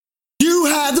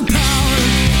had the power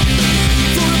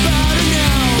for about an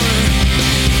hour.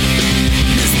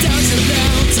 Nostalgia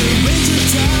bound to Ranger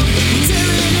Town. We're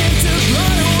tearing into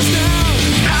blood holes now.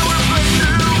 Power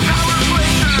playthrough, power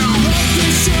playthrough. Love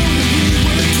this show when we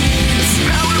were kids.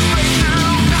 Power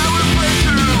playthrough, power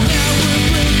playthrough. Now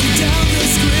we're breaking down the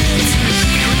script.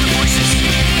 Hear the voices,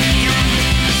 hear them,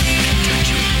 touch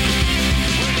them.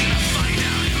 We're gonna find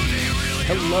out who they really are.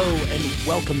 Hello and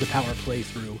welcome to Power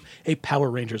Playthrough, a Power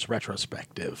Rangers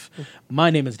retrospective. My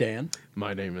name is Dan,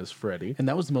 My name is Freddie. and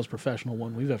that was the most professional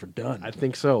one we've ever done. I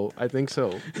think so. I think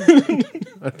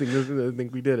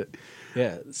we did it.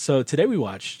 Yeah, so today we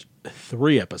watched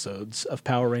 3 episodes of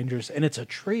Power Rangers, and it's a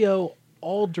trio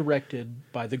all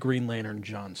directed by the Green Lantern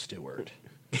Jon Stewart.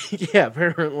 Yeah,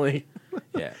 apparently.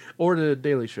 Yeah. Or the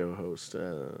Daily Show host.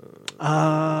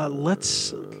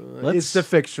 Let's It's the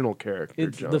fictional character.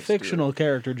 It's Jon the Stewart. fictional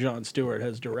character Jon Stewart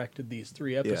has directed these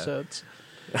 3 episodes.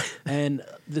 And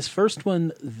this first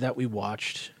one that we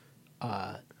watched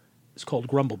is called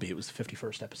Grumblebee. It was the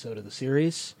 51st episode of the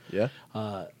series. Yeah.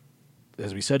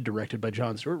 As we said, directed by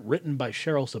Jon Stewart, written by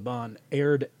Cheryl Saban,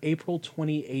 aired April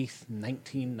 28th,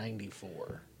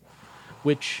 1994.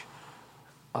 Which,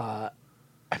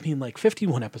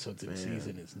 51 episodes in a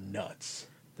season is nuts.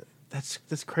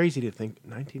 That's crazy to think.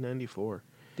 1994.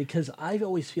 Because I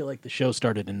always feel like the show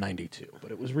started in 92,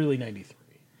 but it was really 93.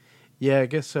 Yeah, I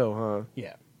guess so, huh?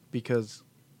 Yeah. Because,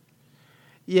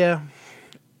 yeah,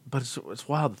 but it's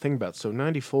wild to think about. So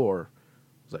 94,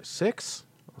 was I 6?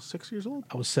 I was 6 years old?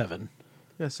 I was 7.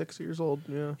 Yeah, 6 years old,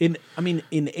 yeah. In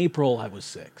April, I was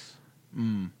 6.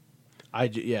 I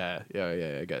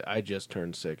just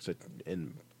turned 6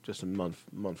 in just a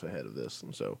month ahead of this,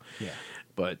 and so Yeah.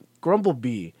 But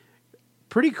Grumblebee,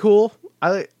 pretty cool.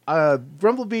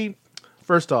 Grumblebee.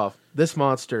 First off, this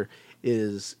monster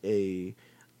is a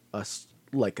standout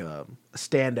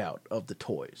of the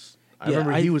toys. I Yeah,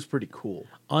 remember he was pretty cool.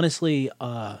 Honestly,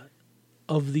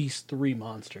 of these 3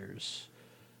 monsters,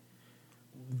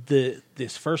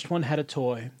 this first one had a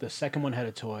toy, the second one had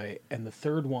a toy, and the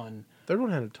third one, Third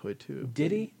one had a toy too.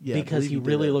 did he? Yeah, I because believe he did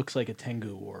really that. looks like a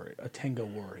Tengu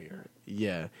warrior.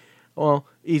 Yeah. Well,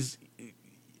 he's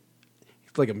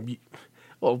like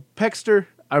Pexter.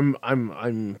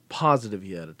 I'm positive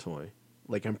he had a toy.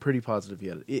 Like, I'm pretty positive he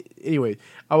had it. Anyway,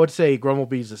 I would say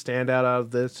Grumblebee's a standout out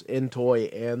of this in toy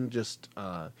and just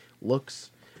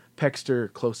looks. Pexter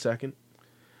close second,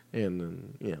 and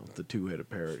then the 2-headed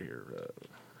parrot here.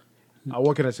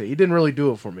 What can I say? He didn't really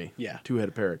do it for me. Yeah.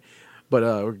 2-headed parrot. But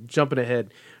we're jumping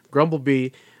ahead.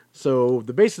 Grumblebee. So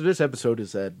the base of this episode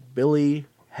is that Billy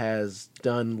has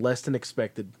done less than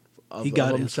expected of He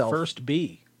got his himself. first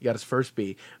B. He got his first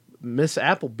B. Miss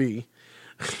Appleby,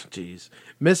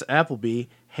 Miss Appleby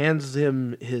hands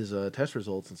him his test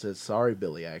results and says, "Sorry,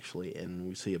 Billy," actually, and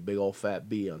we see a big old fat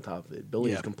B on top of it.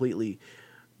 Billy is completely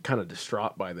kind of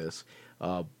distraught by this.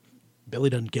 Billy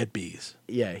doesn't get Bs.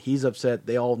 Yeah, he's upset.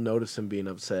 They all notice him being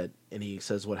upset, and he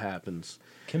says what happens.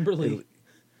 Kimberly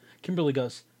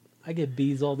goes, "I get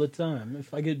Bs all the time.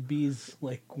 If I get Bs,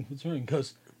 like, what's wrong?" He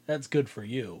goes, "That's good for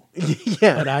you,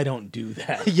 Yeah, but I don't do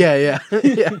that." yeah.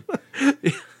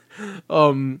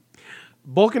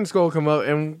 Bulk and Skull come up,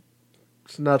 and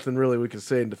there's nothing really we can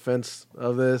say in defense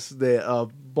of this.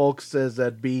 Bulk says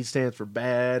that B stands for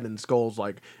bad, and Skull's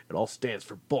like, it all stands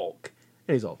for Bulk.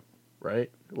 And he's all, right?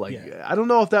 Like, Yeah. I don't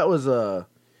know if that was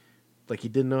like he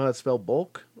didn't know how to spell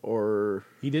Bulk, or...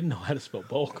 He didn't know how to spell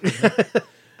bulk.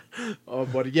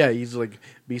 but yeah, he's like,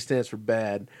 B stands for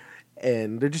bad.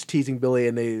 And they're just teasing Billy,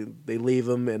 and they leave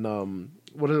him, and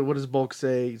what does Bulk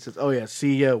say? He says, "Oh yeah,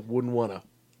 see ya, wouldn't wanna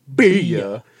be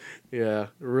ya." Yeah, it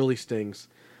really stings.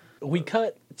 We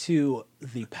cut to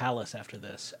the palace after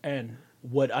this, and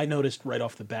what I noticed right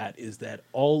off the bat is that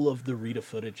all of the Rita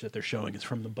footage that they're showing is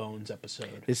from the Bones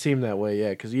episode. It seemed that way,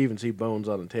 yeah, because you even see Bones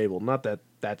on the table. Not that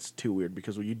that's too weird,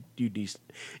 because you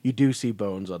do see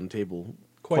Bones on the table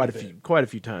quite a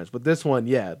few times. But this one,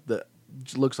 yeah, it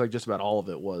looks like just about all of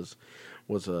it was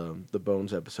the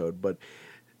Bones episode. But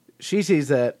she sees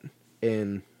that,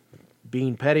 and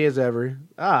being petty as ever,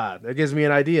 that gives me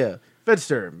an idea.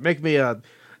 Finster, make me a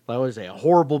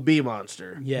horrible bee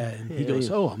monster. Yeah, and he goes,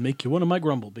 "Oh, I'll make you one of my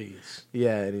Grumblebees."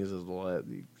 Yeah, and he says,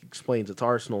 he explains its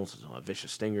arsenal, says,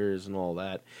 vicious stingers and all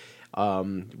that.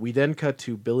 We then cut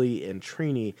to Billy and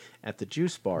Trini at the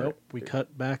juice bar. Nope, we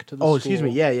cut back to the Oh, school. excuse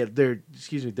me. Yeah.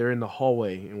 They're in the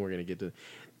hallway, and we're gonna get to.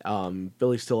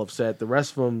 Billy's still upset. The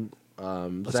rest of them.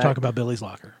 Let's talk about Billy's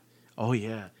locker. Oh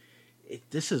yeah,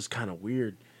 this is kind of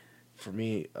weird for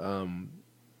me.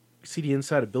 See the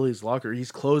inside of Billy's locker.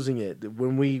 He's closing it.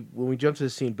 When we jump to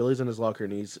the scene, Billy's in his locker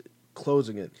and he's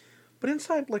closing it. But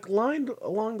inside, like lined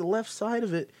along the left side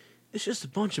of it, it's just a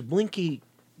bunch of blinky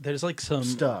There's like some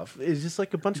stuff. It's just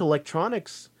like a bunch of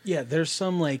electronics. Yeah, there's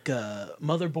some like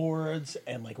motherboards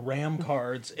and like RAM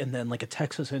cards, and then like a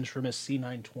Texas Instruments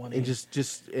C920. And just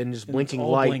blinking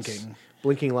all lights,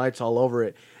 blinking. lights all over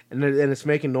it, and it's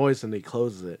making noise, and he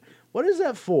closes it. What is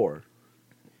that for?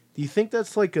 Do you think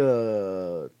that's like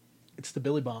a? It's the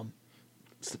Billy Bomb.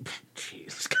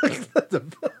 Jeez.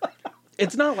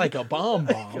 It's not like a bomb.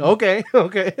 Okay.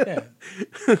 Yeah.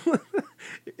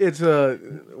 It's a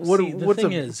what? See, the what's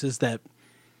thing a, is that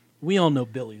we all know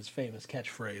Billy's famous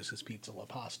catchphrase is "Pizza la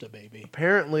pasta, baby,"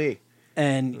 apparently.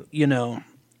 and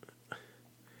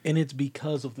and it's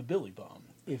because of the Billy Bomb.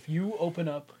 If you open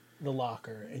up the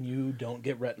locker and you don't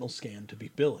get retinal scanned to be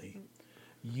Billy,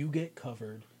 you get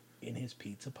covered in his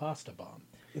pizza pasta bomb.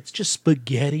 It's just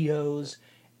SpaghettiOs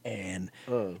and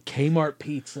Kmart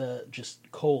pizza, just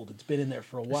cold. It's been in there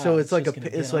for a while. So it's like just gonna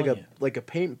it's get like on a you. like a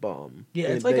paint bomb. Yeah,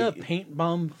 it's like a paint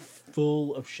bomb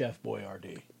full of Chef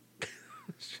Boyardee.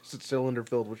 It's a cylinder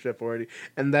filled with Chef Boyardee,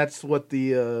 and that's what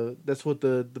the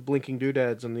blinking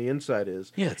doodads on the inside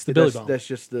is. Yeah, it's the Billy Bomb. That's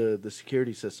just the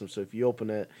security system. So if you open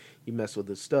it, you mess with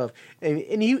his stuff, and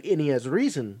he has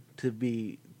reason to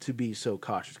be so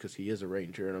cautious because he is a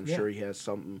ranger, and I'm Yeah. sure he has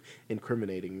something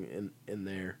incriminating in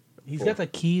there. He's got the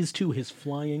keys to his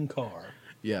flying car.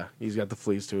 Yeah, he's got the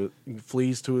fleas to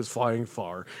his flying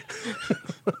far.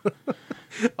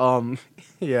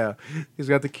 Yeah, he's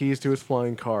got the keys to his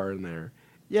flying car in there.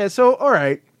 Yeah, so all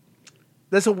right,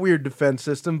 that's a weird defense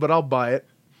system, but I'll buy it.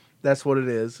 That's what it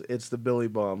is. It's the Billy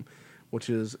Bomb, which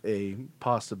is a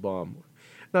pasta bomb.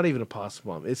 Not even a pasta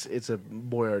bomb. It's a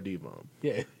Boyardee bomb.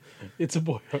 Yeah, it's a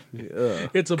boy. Ugh.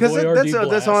 It's a 'Cause Boyardee that's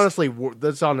blast.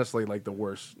 that's honestly like the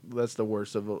worst. That's the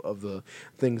worst of the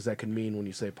things that can mean when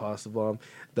you say pasta bomb.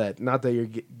 That not that you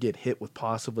get hit with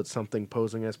pasta, but something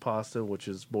posing as pasta, which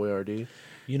is Boyardee.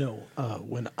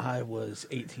 When I was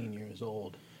 18 years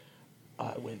old,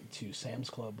 I went to Sam's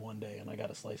Club one day and I got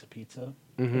a slice of pizza.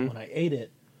 And when I ate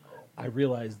it, I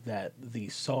realized that the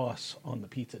sauce on the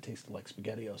pizza tasted like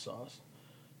SpaghettiO sauce.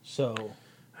 So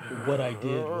what I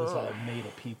did was I made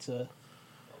a pizza,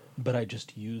 but I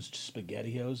just used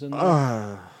SpaghettiOs in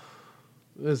there,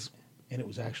 This and it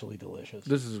was actually delicious.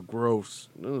 this is gross.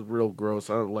 This is real gross.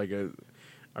 I don't like it.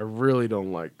 I really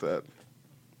don't like that.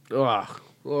 Ugh.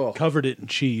 Ugh. Covered it in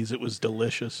cheese. It was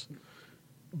delicious.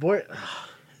 Boy,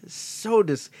 so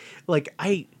like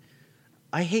I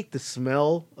hate the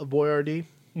smell of Boyardee.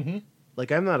 Mm-hmm.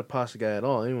 Like I'm not a pasta guy at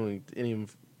all.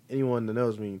 Anyone that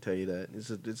knows me can tell you that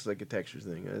it's like a texture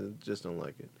thing. I just don't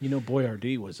like it.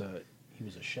 Boyardee was a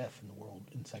chef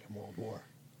in Second World War.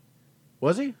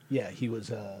 Was he? Yeah, he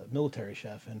was a military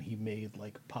chef, and he made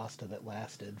like pasta that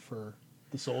lasted for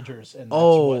the soldiers, and that's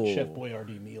what Chef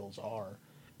Boyardee meals are.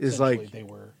 It's Essentially, like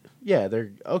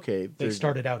they're okay. they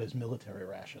started out as military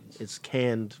rations. It's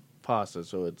canned pasta,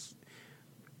 so it's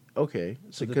okay.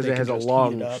 So that because they it has can a just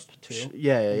long heat it up, too,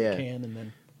 yeah, in yeah, the yeah. can, and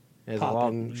then It has a pop it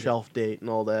long and eat shelf date and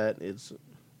all that. It's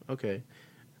okay.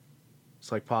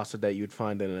 It's like pasta that you'd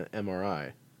find in an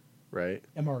MRI, right?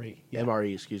 MRE. Yeah,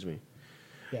 MRE, excuse me.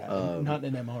 yeah, not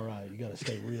in an MRI. You got to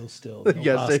stay real still. You No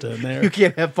gotta pasta say- in there. You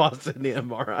can't have pasta in the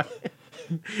MRI.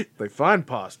 They find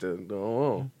pasta.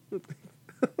 No.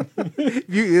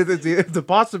 If the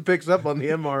pasta picks up on the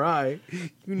MRI,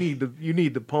 you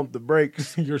need to pump the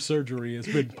brakes. Your surgery has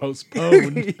been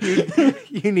postponed.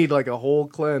 You need like a whole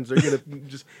cleanse. They're gonna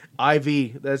just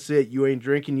IV. That's it. You ain't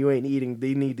drinking. You ain't eating.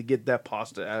 They need to get that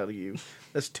pasta out of you.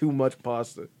 That's too much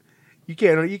pasta. You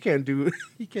can't do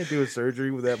a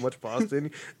surgery with that much pasta.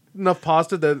 Enough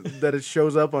pasta that it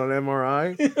shows up on an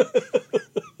MRI.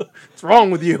 What's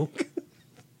wrong with you?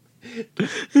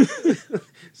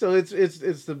 So it's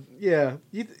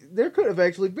there could have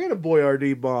actually been a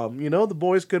Boyardee bomb. The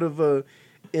boys could have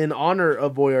in honor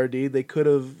of Boyardee, they could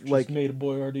have Just made a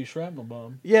Boyardee shrapnel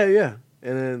bomb. yeah,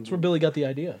 and then That's where Billy got the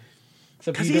idea.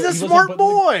 Except 'Cause he he's a wasn't smart putting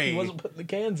boy. he wasn't putting the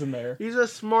cans in there. he's a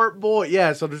smart boy.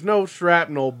 Yeah, so there's no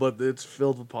shrapnel, but it's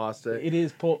filled with pasta. It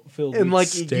is filled And with like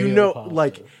stale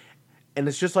pasta. and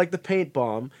it's just like the paint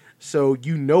bomb. So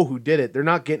you know who did it. They're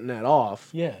not getting that off.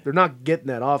 Yeah. They're not getting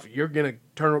that off. You're gonna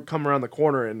come around the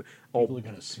corner and People are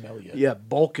gonna smell you. yeah,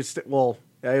 bulk is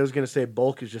I was gonna say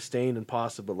bulk is just stained in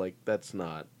pasta, but like that's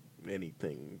not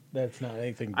anything. That's not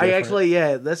anything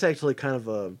different. That's actually kind of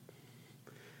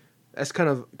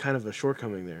a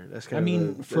shortcoming there. That's kind I of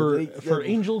mean, for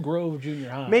Angel Grove Junior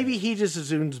High, maybe he just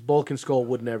assumes Bulk and Skull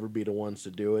would never be the ones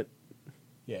to do it.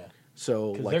 yeah,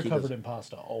 So because like they're he covered doesn't- in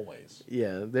pasta always.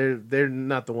 Yeah, they're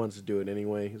not the ones to do it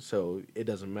anyway, so it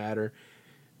doesn't matter.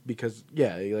 because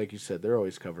like you said, they're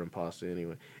always covered in pasta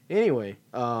anyway. Anyway,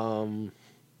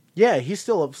 yeah, he's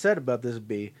still upset about this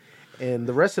B, and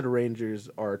the rest of the Rangers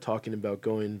are talking about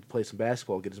going to play some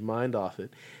basketball, get his mind off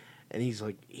it, and he's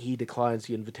like, he declines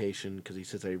the invitation because he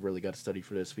says, I really got to study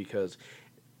for this, because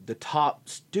the top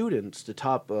students, the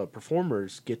top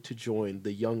performers get to join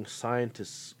the Young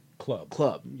Scientists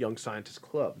Young Scientists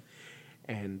Club,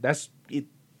 and that's it.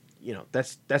 You know,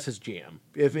 that's his jam.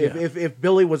 If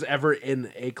Billy was ever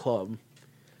in a club,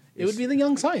 It would be the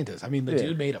Young Scientist. I mean, the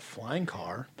dude made a flying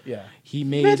car. Yeah, He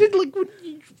made... imagine like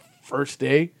first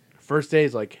day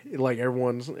is like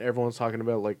everyone's talking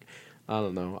about, like, I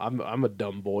don't know. I'm a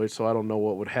dumb boy, so I don't know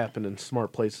what would happen in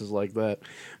smart places like that.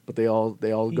 But they all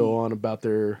go on about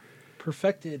their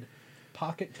perfected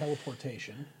pocket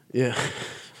teleportation. yeah.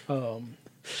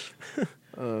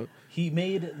 He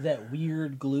made that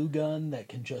weird glue gun that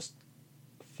can just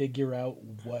figure out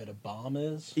what a bomb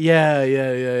is.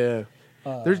 Yeah.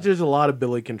 There's a lot of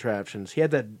Billy contraptions. He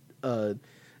had that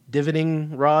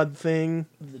divining rod thing.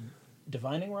 The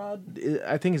divining rod?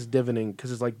 I think it's divining because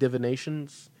it's like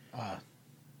divinations.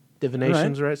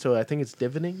 Divinations, right? So I think it's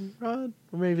divining rod,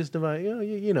 or maybe it's divine.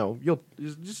 You know,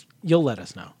 You'll let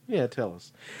us know. Yeah, tell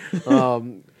us.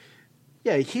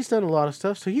 Yeah, he's done a lot of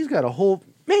stuff, so he's got a whole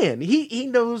man. He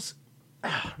knows.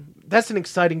 That's an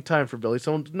exciting time for Billy.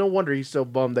 So no wonder he's so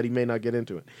bummed that he may not get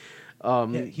into it.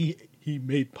 He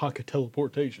made pocket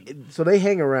teleportation. So they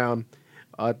hang around,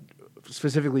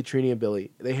 specifically Trini and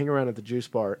Billy. They hang around at the juice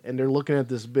bar, and they're looking at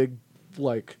this big,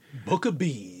 like, Book of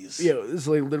Bees. it's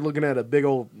like they're looking at a big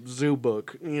old zoo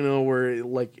book, where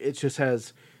like it just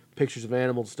has pictures of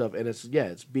animals and stuff, and it's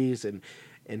bees, and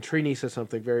Trini says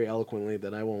something very eloquently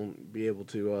that I won't be able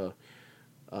to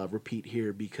repeat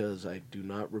here because I do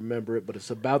not remember it, but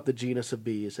it's about the genus of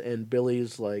bees, and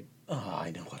Billy's like, Oh,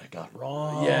 I know what I got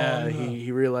wrong. yeah,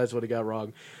 he realized what he got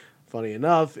wrong. Funny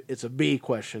enough, it's a bee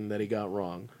question that he got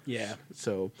wrong. Yeah.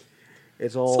 So it's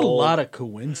It's a lot of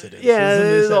coincidences in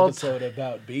it's this all episode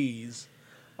about bees.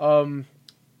 So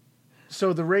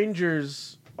the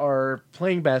Rangers are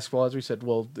playing basketball, as we said.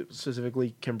 Well,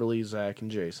 specifically Kimberly, Zach, and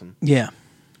Jason Yeah.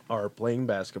 are playing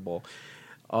basketball.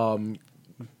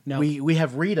 Now, We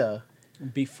have Rita.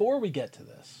 before we get to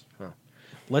this,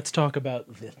 let's talk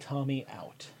about the Tommy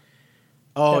out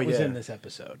Oh, that was in this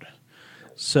episode.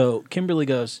 So Kimberly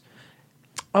goes,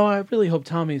 "Oh, I really hope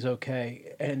Tommy's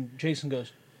okay." And Jason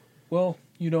goes, "Well,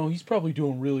 he's probably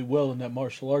doing really well in that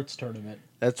martial arts tournament."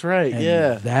 That's right. And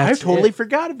Yeah, that's I totally it.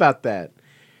 forgot about that.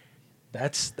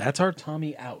 That's our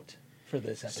Tommy out for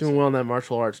this He's doing episode. well in that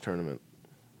martial arts tournament.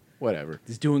 Whatever.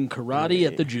 He's doing karate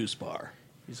at the juice bar.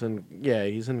 He's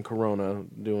in Corona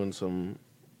doing some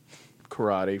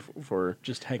karate for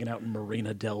Just hanging out in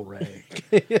Marina Del Rey.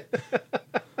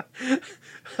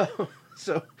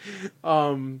 so,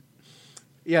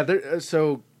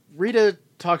 so Rita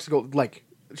talks to Gold, like,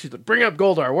 she's like, bring up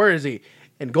Goldar, where is he?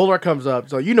 And Goldar comes up,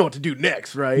 so you know what to do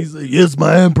next, right? He's like, yes,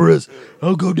 my Empress.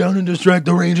 I'll go down and distract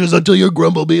the Rangers until your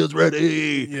Grumblebee is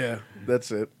ready. Yeah,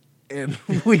 that's it. And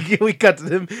we cut to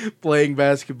them playing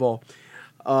basketball.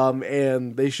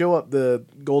 And they show up, the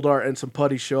Goldar and some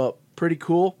putties show up. Pretty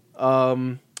cool.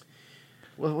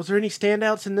 Was there any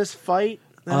standouts in this fight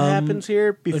that happens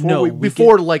here? no, we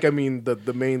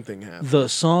The main thing happens. The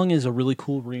song is a really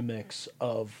cool remix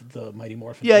of the Mighty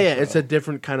Morphin. Yeah, intro. it's a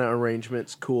different kind of arrangement.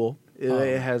 It's cool.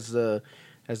 It has the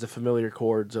familiar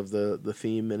chords of the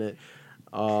theme in it.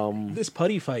 This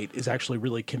putty fight is actually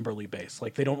really Kimberly based.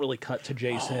 Like, they don't really cut to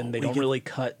Jason. They don't really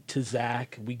cut to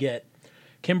Zach. We get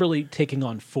Kimberly taking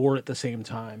on 4 at the same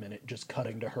time, and it just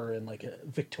cutting to her in like a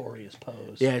victorious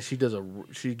pose. Yeah, she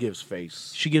gives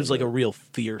face. She gives like a real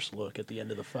fierce look at the end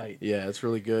of the fight. Yeah, it's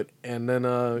really good. And then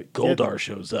Goldar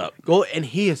shows up. And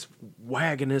he is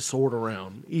wagging his sword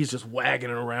around. He's just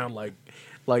wagging it around like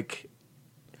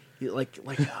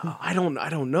I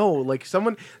don't know, like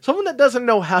someone that doesn't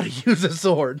know how to use a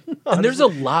sword. And there's a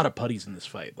lot of putties in this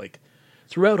fight. Like,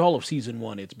 throughout all of season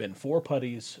 1, it's been 4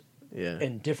 putties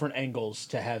and different angles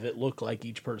to have it look like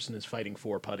each person is fighting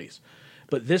 4 putties.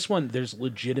 But this one, there's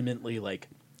legitimately like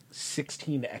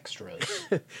 16 extras.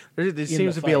 there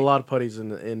seems to be a lot of putties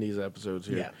in these episodes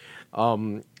here.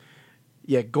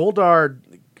 Yeah. Goldar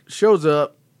shows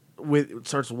up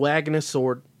starts wagging his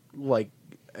sword like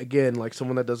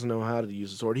someone that doesn't know how to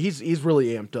use a sword. He's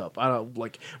really amped up.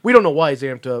 We don't know why he's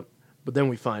amped up, but then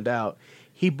we find out.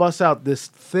 He busts out this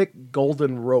thick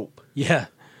golden rope. Yeah.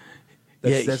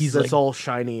 That's like, all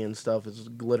shiny and stuff. It's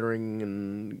glittering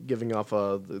and giving off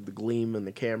the gleam in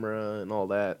the camera and all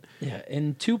that. Yeah,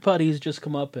 and 2 putties just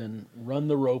come up and run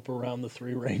the rope around the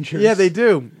 3 Rangers. Yeah, they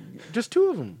do. Just 2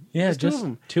 of them. Yeah, just 2 of just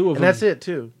them. 2 of them. And that's it,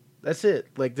 too. That's it.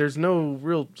 Like, there's no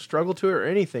real struggle to it or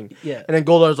anything. Yeah. And then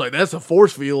Goldar's like, that's a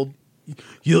force field.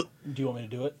 You Do you want me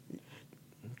to do it?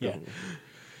 Yeah.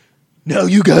 now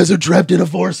you guys are trapped in a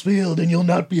force field, and you'll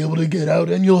not be able to get out,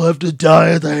 and you'll have to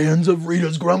die at the hands of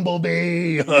Rita's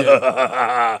Grumblebee.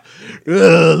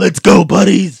 Let's go,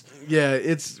 buddies. Yeah,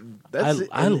 it's... That's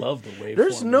I love the waveform.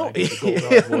 there's no- when I get the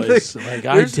Goldar Yeah, voice. Like,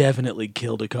 I there's- definitely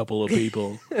killed a couple of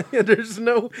people. there's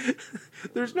no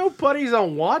putties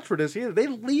on watch for this either. They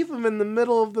leave them in the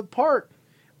middle of the park.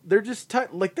 They're just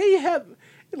like they have.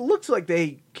 It looks like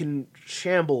they can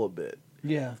shamble a bit.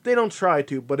 Yeah. They don't try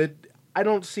to, but I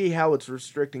don't see how it's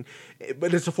restricting.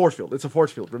 But it's a force field. It's a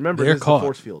force field. Remember, They're this caught. is a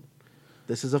force field.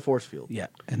 This is a force field. Yeah.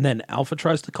 And then Alpha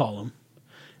tries to call him,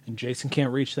 and Jason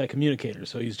can't reach that communicator,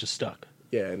 so he's just stuck.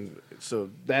 Yeah, and so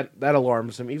that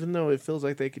alarms him, even though it feels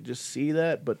like they could just see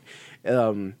that. But,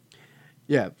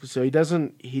 yeah, so he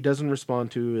doesn't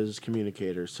respond to his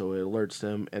communicator, so it alerts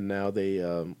them, and now they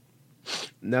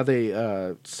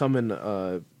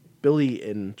summon Billy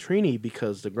and Trini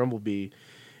because the Grumblebee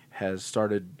has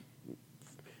started.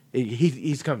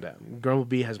 He's come down.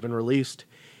 Grumblebee has been released.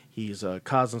 He's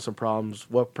causing some problems.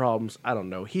 What problems? I don't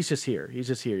know. He's just here. He's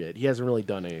just here yet. He hasn't really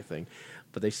done anything.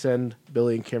 But they send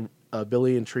Billy and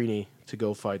Trini to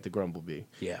go fight the Grumblebee.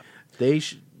 Yeah.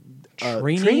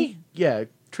 Trini? Yeah,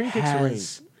 Trini takes the reins.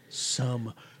 Has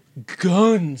some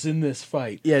guns in this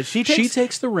fight. Yeah, she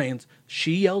takes the reins.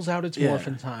 She yells out it's Yeah.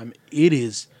 morphin' time. It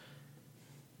is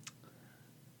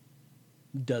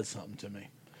does something to me.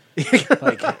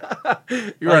 Like,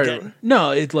 You're like, right.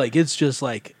 no, it's just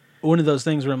like one of those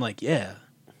things where I'm like, yeah,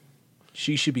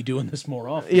 she should be doing this more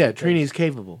often. Yeah, because- Trini's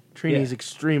capable. Trini's Yeah.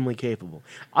 extremely capable.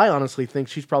 I honestly think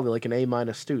she's probably like an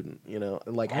A- student,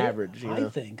 like I- average. I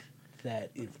think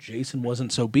that if Jason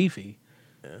wasn't so beefy,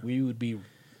 we would be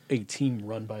a team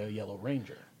run by a Yellow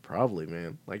Ranger. Probably,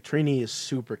 man. Like Trini is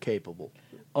super capable.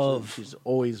 Of She's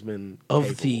always been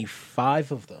of the capable.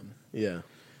 5 of them, Yeah,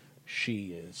 she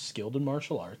is skilled in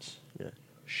martial arts. yeah,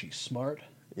 She's smart.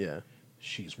 yeah.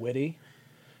 She's witty.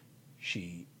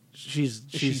 She's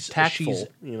She's tactful.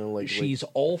 she's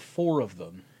all 4 of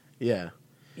them yeah.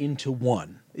 into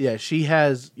one. Yeah, she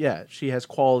has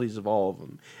qualities of all of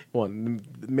them. One,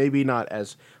 maybe not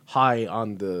as high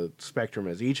on the spectrum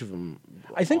as each of them.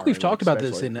 I think are, we've talked about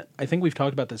this especially.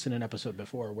 in an episode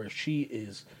before where she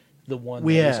is the one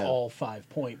Yeah. that is all 5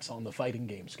 points on the fighting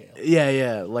game scale.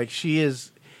 Yeah. Like she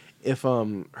is. If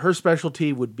her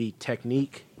specialty would be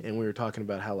technique, and we were talking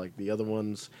about how like the other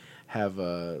ones have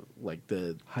like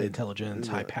the High intelligence,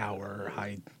 high power,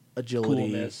 high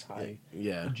agility, coolness, high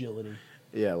yeah, agility.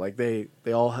 yeah. Like they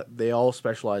all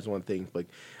specialize in one thing. Like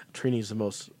Trini's the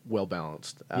most well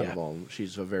balanced out Yeah. of all.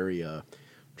 She's a very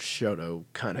Shoto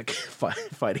kind of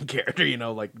fighting character,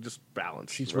 like just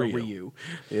balanced. She's Or Ryu.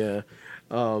 Yeah.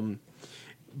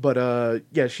 But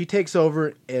yeah, she takes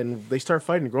over and they start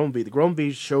fighting the Grumblebee. The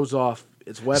Grumblebee shows off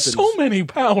its weapons. So many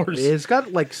powers. It's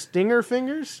got like stinger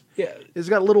fingers. Yeah. It's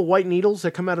got little white needles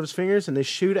that come out of his fingers and they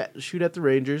shoot at the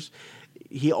Rangers.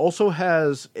 He also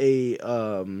has a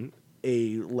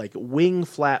like wing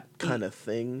flap kind of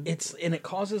thing. It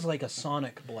causes like a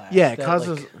sonic blast. Yeah, it that,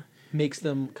 causes- like, makes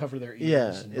them cover their ears. Yeah,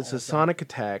 and it's all a that. sonic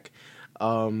attack. He's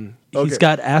Okay.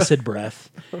 got acid breath,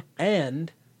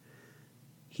 and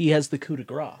he has the coup de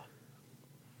grace.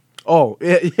 Oh,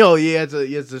 yeah, he has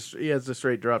a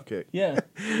straight drop kick. Yeah,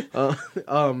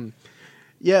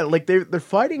 Yeah, like they're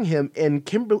fighting him, and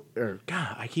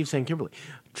I keep saying Kimberly.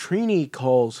 Trini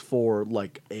calls for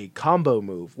like a combo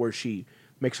move where she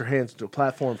makes her hands into a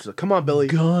platform. She's like, "Come on, Billy."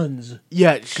 guns,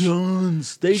 Yeah,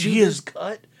 guns. They she do is- this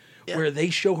cut where they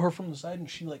show her from the side, and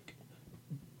she like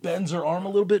bends her arm a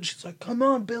little bit. She's like, "Come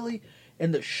on, Billy,"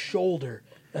 and the shoulder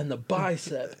and the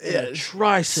bicep and the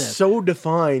tricep so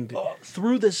defined.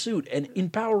 through the suit. And in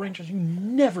Power Rangers, you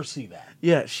never see that.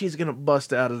 Yeah, she's gonna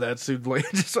bust out of that suit blade.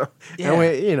 Yeah.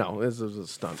 This is a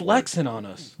stunt. Flexing on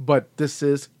us. But this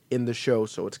is in the show,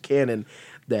 so it's canon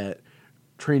that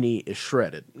Trini is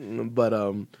shredded. But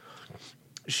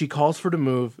she calls for the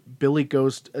move. Billy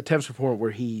attempts to perform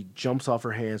where he jumps off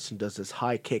her hands and does this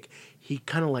high kick. He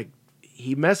kind of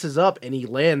he messes up and he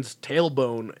lands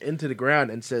tailbone into the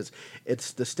ground and says,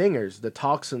 "It's the stingers. The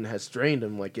toxin has strained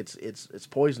him. Like it's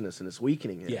poisonous and it's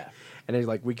weakening him." Yeah. And he's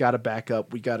like, "We got to back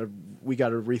up. We got to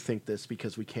rethink this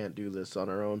because we can't do this on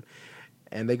our own."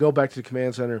 And they go back to the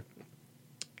command center,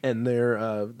 and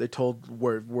they're told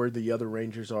where the other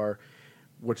Rangers are,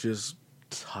 which is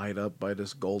tied up by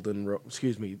this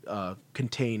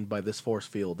contained by this force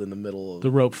field in the middle of The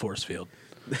rope force field.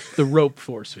 The rope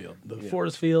force field. The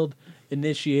force field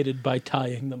initiated by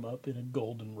tying them up in a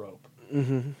golden rope.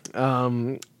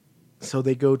 So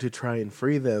they go to try and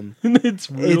free them. It's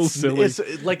real silly.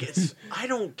 It's I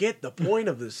don't get the point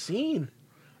of this scene.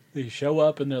 They show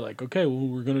up and they're like, okay, well,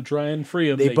 we're going to try and free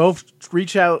him. They both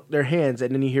reach out their hands,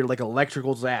 and then you hear like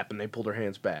electrical zap, and they pull their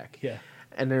hands back. Yeah.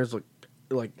 And there's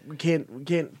like we can't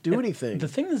do anything. The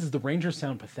thing is the Rangers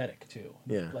sound pathetic, too.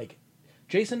 Yeah. Like,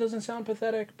 Jason doesn't sound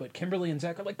pathetic, but Kimberly and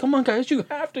Zach are like, come on, guys, you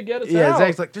have to get us Yeah, out.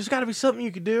 Zach's like, there's got to be something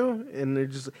you could do, and they're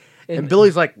just, and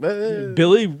Billy's like,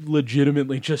 Billy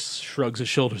legitimately just shrugs his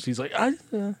shoulders. He's like, I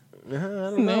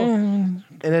don't know. And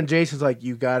then Jason's like,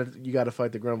 you got to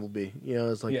fight the Grumblebee. You know,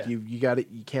 it's like Yeah. you got it.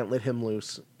 You can't let him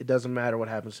loose. It doesn't matter what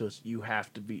happens to us. You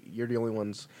have to be. You're the only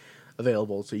ones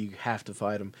available, so you have to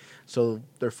fight him. So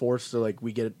they're forced to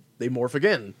they morph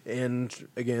again, and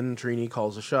again Trini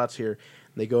calls the shots here.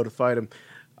 They go to fight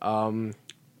him.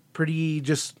 Pretty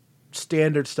just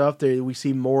standard stuff. We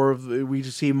see more of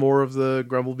the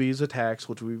Grumblebee's attacks,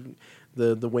 which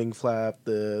the wing flap,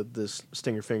 the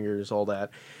stinger fingers, all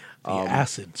that. the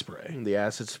acid spray. The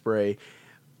acid spray.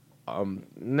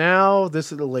 Now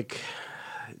this is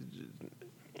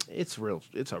it's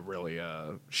a really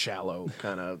shallow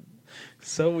kind of.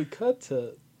 So we cut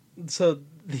to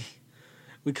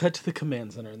the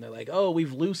command center, and they're like, "Oh,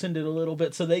 we've loosened it a little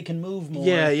bit so they can move more."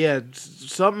 Yeah.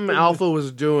 Something Alpha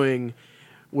was doing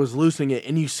was loosening it,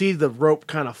 and you see the rope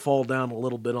kind of fall down a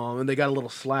little bit on them, and they got a little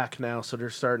slack now, so they're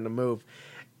starting to move.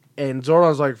 And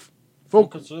Zordon's like,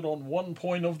 Focus it on one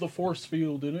point of the force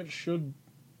field, and it should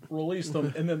release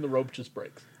them. And then the rope just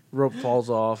breaks. rope falls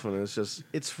off, and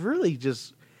it's really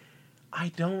just,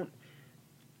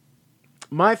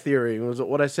 my theory was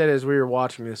what I said as we were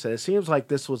watching this. It seems like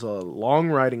this was a long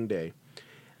riding day,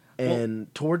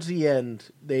 and towards the end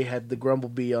they had the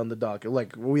Grumblebee on the dock.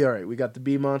 Like we got the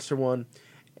bee monster one,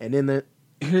 and in the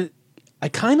I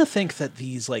kind of think that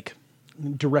these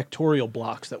directorial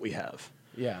blocks that we have,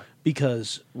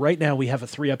 because right now we have a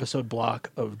 3-episode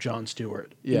block of Jon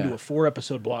Stewart into a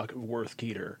 4-episode block of Worth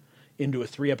Keeter into a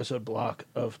 3-episode block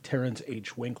of Terrence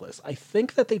H. Winkless. I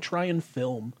think that they try and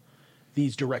film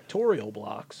these directorial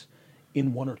blocks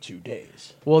in 1 or 2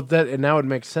 days. Well, and now it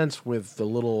makes sense with the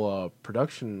little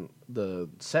production, the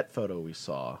set photo we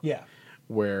saw. Yeah.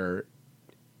 Where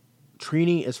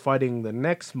Trini is fighting the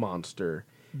next monster.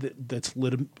 That's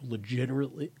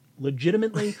legitimately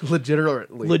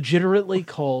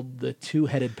called the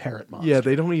Two-Headed Parrot Monster. Yeah,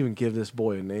 they don't even give this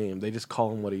boy a name. They just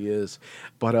call him what he is.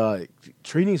 But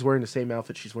Trini's wearing the same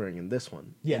outfit she's wearing in this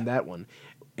one, in that one.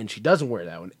 And she doesn't wear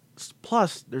that one.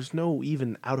 Plus, there's no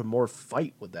even out of more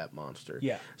fight with that monster.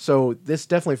 Yeah. So this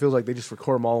definitely feels like they just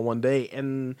record them all in one day.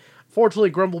 And fortunately,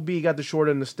 Grumblebee got the short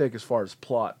end of the stick as far as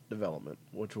plot development,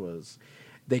 which was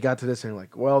they got to this and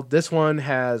like, well, this one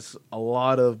has a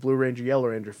lot of Blue Ranger, Yellow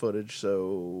Ranger footage. So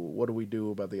what do we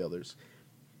do about the others?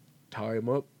 Tie them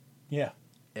up. Yeah.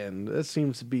 And that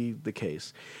seems to be the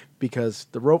case because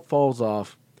the rope falls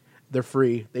off. They're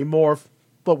free. They morph,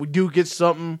 but we do get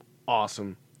something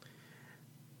awesome.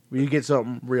 We get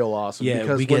something real awesome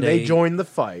because when they join the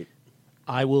fight,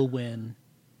 I Will Win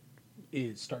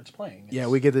starts playing.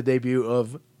 We get the debut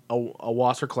of a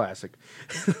Wasser classic,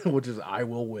 which is I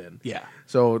Will Win. Yeah.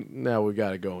 So now we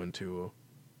got to go into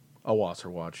a Wasser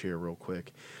watch here real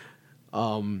quick.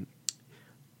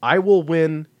 I Will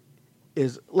Win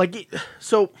is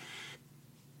so.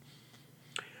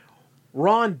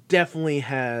 Ron definitely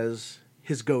has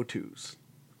his go-tos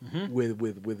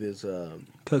with his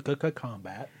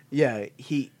combat. Yeah,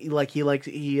 he likes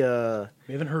We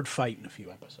haven't heard fight in a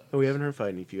few episodes. we haven't heard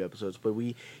fight in a few episodes, but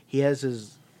he has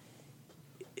his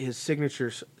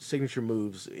signature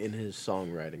moves in his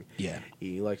songwriting. Yeah.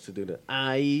 He likes to do the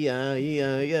like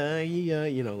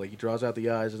he draws out the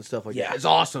eyes and stuff like that. Yeah. It's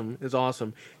awesome. It's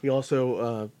awesome. He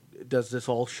also does this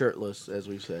all shirtless, as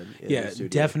we've said. In the studio.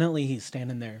 Definitely. He's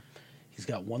standing there. He's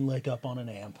got one leg up on an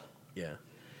amp. Yeah.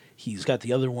 He's got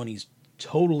the other one. He's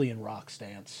totally in rock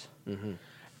stance. Mm-hmm.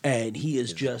 And he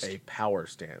is just a power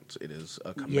stance. It is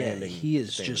a commanding. he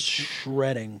is stance. just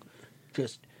shredding.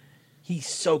 He's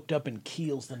soaked up in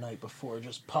Keels the night before,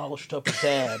 just polished up his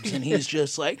abs, and he's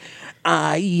just like,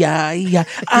 just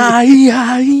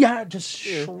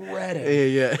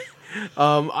shredding. Yeah.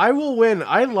 I Will Win.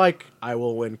 I like I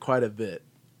Will Win quite a bit.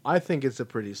 I think it's a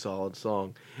pretty solid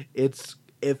song. It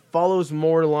follows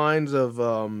more lines of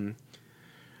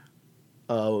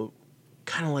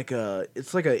kind of like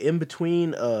it's like a in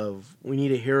between of We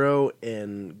Need a Hero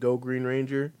and Go Green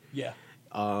Ranger. Yeah.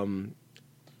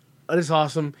 It's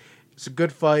awesome. It's a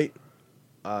good fight.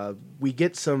 We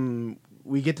get to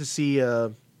see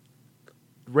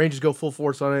Rangers go full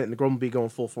force on it, and the Grumblebee going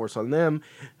full force on them.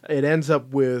 It ends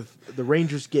up with the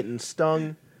Rangers getting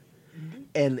stung,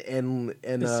 and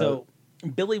So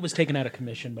Billy was taken out of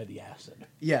commission by the acid.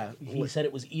 Yeah, He said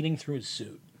it was eating through his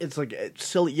suit. it's like a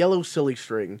silly yellow silly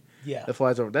string. Yeah. that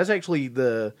flies over. That's actually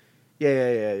the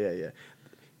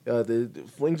the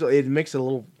flings. It makes a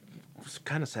little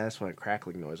kind of satisfying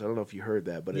crackling noise. I don't know if you heard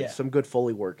that, but Yeah. it's some good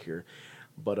Foley work here.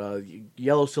 But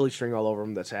yellow silly string all over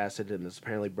him. That's acid, and it's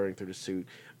apparently burning through the suit.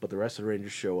 But the rest of the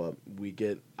Rangers show up. We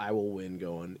get "I Will Win"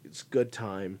 going. It's good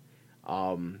time.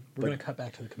 We're going to cut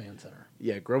back to the command center.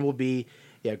 Yeah, Grumblebee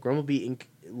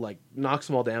knocks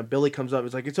them all down. Billy comes up.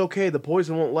 It's like, it's okay. The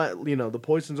poison won't the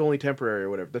poison's only temporary or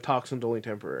whatever. The toxin's only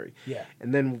temporary. Yeah.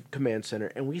 And then command center,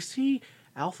 and we see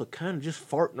Alpha kind of just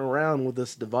farting around with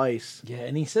this device, Yeah,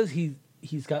 and he says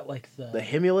he's got like the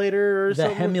hemulator or the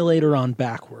something. hemulator on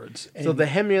backwards. So And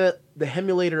the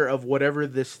hemulator of whatever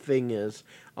this thing is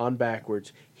on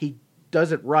backwards, he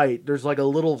does it right. There's like a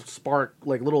little spark,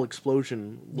 like little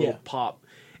explosion, little Yeah. pop,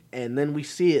 and then we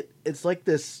see it. It's like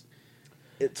this.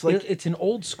 It's like it's an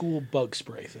old school bug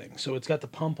spray thing. So it's got the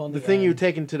pump on the the thing you end.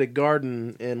 take into the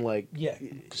garden and like Yeah.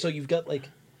 So you've got like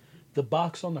the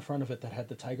box on the front of it that had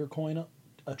the tiger coin,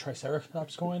 a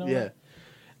Triceratops coin on yeah.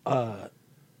 it.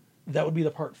 That would be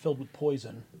the part filled with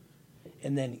poison.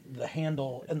 And then the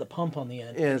handle and the pump on the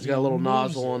end. Yeah, it's he got a little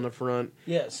moves nozzle it. on the front.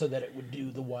 Yeah, so that it would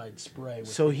do the wide spray with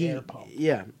So the air pump.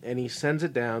 and he sends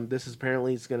it down. This is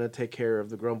apparently he's going to take care of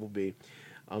the Grumblebee.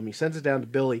 He sends it down to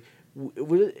Billy.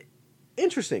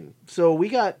 Interesting. So we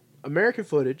got American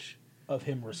footage. Of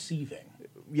him receiving.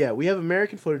 Yeah, we have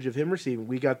American footage of him receiving.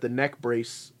 We got the neck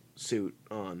brace suit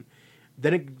on.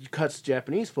 Then it cuts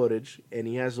Japanese footage, and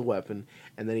he has the weapon,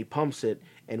 and then he pumps it,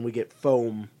 and we get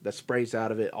foam that sprays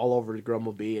out of it all over the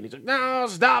Grumblebee, and he's like, "No,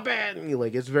 stop it!" And it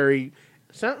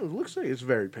looks like it's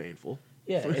very painful.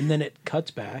 Yeah, and then it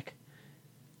cuts back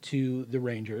to the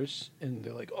Rangers, and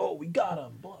they're like, "Oh, we got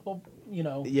him!" Blah blah.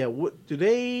 Yeah, what do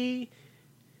they?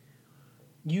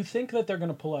 You think that they're going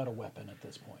to pull out a weapon at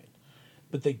this point,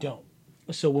 but they don't.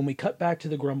 So when we cut back to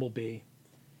the Grumblebee,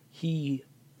 he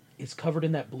is covered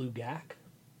in that blue gack.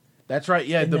 That's right.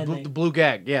 Yeah, And the then the blue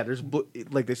gag. Yeah, there's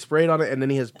like they sprayed on it, and then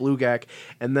he has blue gag,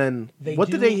 and then They what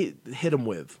did do- they hit him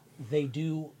with? They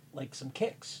do like some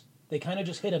kicks. They kind of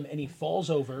just hit him, and he falls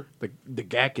over. The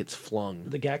gag gets flung.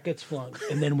 The gack gets flung,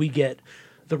 and then we get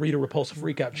the Rita Repulsa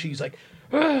freak out. She's like,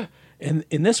 "Ah!" And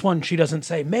in this one, she doesn't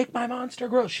say "make my monster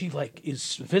grow." She like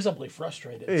is visibly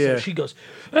frustrated. Yeah. So she goes,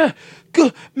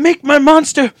 "Go make my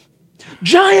monster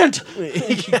giant,"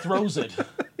 and she throws it.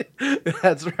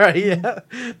 That's right. Yeah,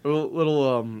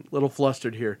 little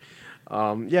flustered here.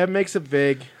 Yeah, it makes it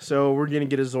big. So we're gonna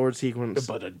get a Zord sequence.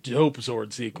 But a dope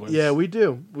Zord sequence. Yeah, we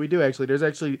do actually. There's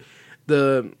actually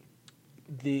the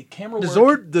the camera the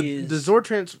work Zord is the Zord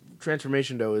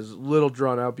transformation though is a little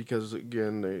drawn out because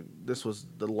again this was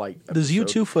the light. the episode.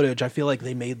 U2 footage. I feel like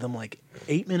they made them like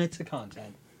 8 minutes of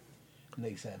content, and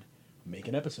they said, "Make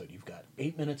an episode. You've got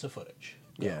 8 minutes of footage."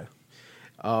 Go. Yeah.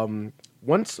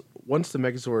 Once the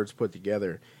Megazords put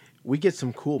together, we get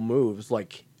some cool moves.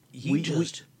 Like He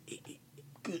just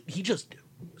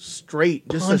straight,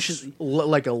 just punches-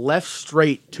 like a left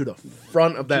straight to the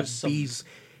front of that Just some- bee's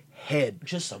head.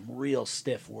 just some real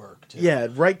stiff work too. Yeah,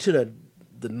 right to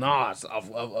the nos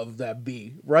of that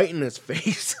bee, right in his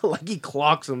face. Like he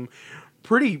clocks him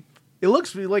pretty. It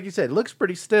looks like you said, it looks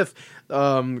pretty stiff.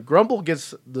 Grumble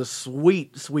gets the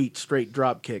sweet straight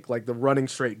drop kick, like the running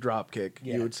straight drop kick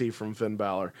Yeah. you would see from Finn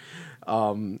Balor.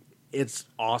 It's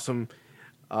awesome.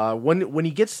 When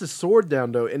he gets the sword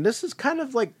down though, and this is kind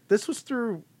of like this was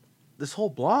through this whole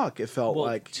block. It felt Well,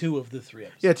 like 2 of the 3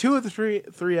 episodes. yeah, 2 of the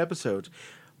three episodes,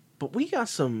 but we got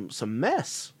some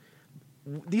mess.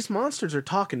 These monsters are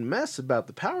talking mess about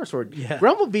the power sword. Yeah.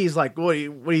 Grumblebee's like, what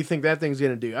do you think that thing's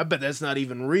gonna do? I bet that's not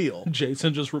even real.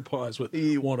 Jason just replies with,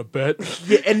 "You want to bet?"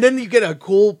 Yeah, and then you get a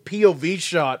cool POV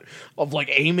shot of like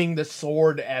aiming the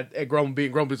sword at Grumblebee,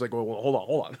 and Grumblebee's like, well, hold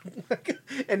on.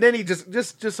 And then he just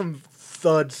some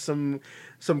thuds, some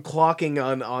clocking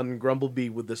on Grumblebee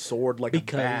with the sword like a bat.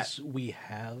 Because we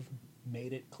have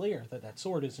made it clear that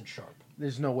sword isn't sharp.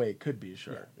 There's no way it could be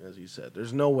sharp, as you said.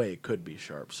 There's no way it could be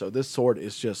sharp. So this sword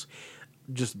is just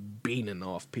beaning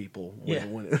off people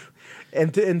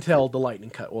until the lightning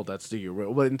cut. Well, that's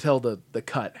until the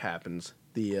cut happens.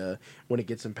 When it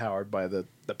gets empowered by the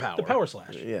power. The power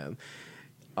slash. Yeah.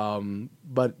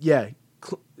 But yeah,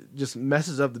 just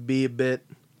messes up the bee a bit.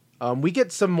 We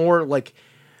get some more like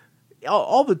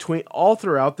all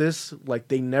throughout this, like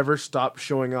they never stop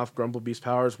showing off Grumblebee's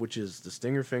powers, which is the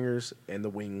stinger fingers and the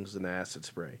wings and the acid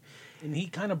spray. And he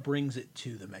kind of brings it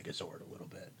to the Megazord a little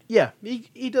bit. Yeah,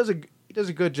 he does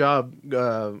a good job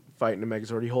fighting the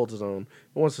Megazord. He holds his own.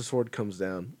 But once the sword comes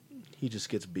down, he just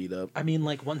gets beat up. I mean,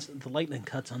 like once the lightning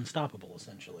cut's unstoppable,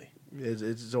 essentially.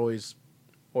 It's always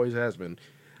has been.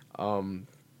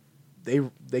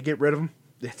 They get rid of him.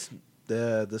 It's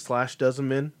the Slash does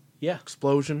them in. Yeah.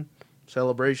 Explosion,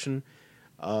 celebration,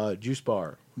 juice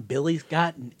bar. Billy's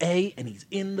got an A and he's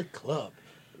in the club.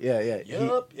 Yeah.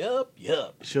 Yup.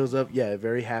 Shows up. Yeah,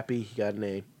 very happy. He got an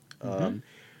A.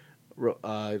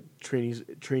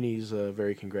 Trini's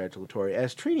very congratulatory.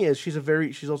 As Trini is,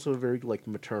 she's also a very like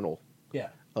maternal Yeah.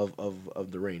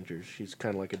 of the Rangers. She's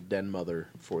kind of like a den mother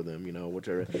for them,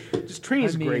 whichever. Just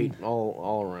Trini's great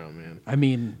all around, man. I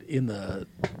mean, in the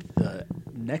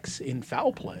next in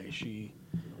Foul Play,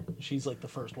 she's like the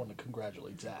first one to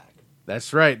congratulate Zach.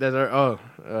 That's right. That's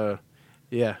our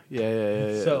yeah.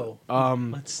 So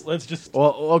let's just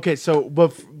Well, okay. So,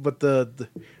 but the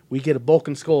we get a Bulk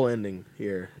and Skull ending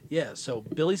here. yeah. So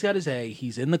Billy's got his A.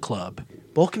 He's in the club.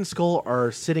 Bulk and Skull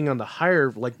are sitting on the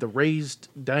higher, like the raised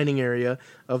dining area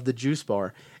of the juice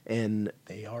bar, and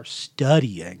They are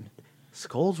studying.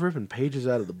 Skull's ripping pages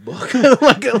out of the book.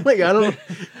 like I don't.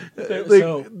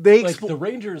 So they like the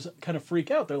Rangers kind of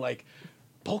freak out. They're like,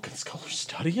 Bulk and Skull are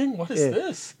studying? What is Yeah.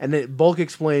 this? And then Bulk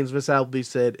explains, Miss Appleby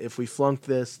said, if we flunk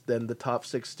this, then the top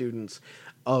six students.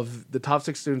 Oh,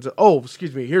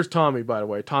 excuse me. Here's Tommy, by the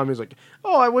way. Tommy's like,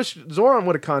 oh, I wish Zoran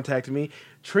would have contacted me.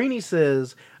 Trini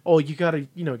says, oh, you gotta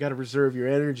reserve your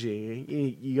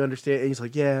energy. You understand? And he's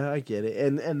like, yeah, I get it.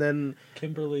 And then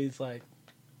Kimberly's like,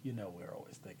 we're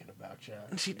always thinking about you.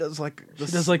 she does like She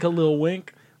does like a little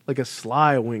wink. like a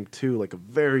sly wink too, like a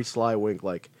very sly wink,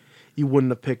 like you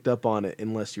wouldn't have picked up on it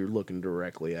unless you're looking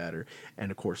directly at her. And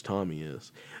of course Tommy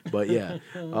is. But yeah,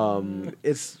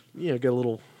 it's get a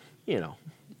little,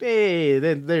 hey,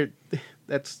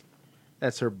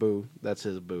 that's her boo, that's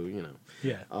his boo,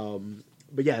 Yeah.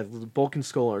 But yeah, Bulk and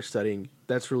Skull are studying.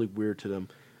 That's really weird to them.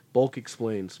 Bulk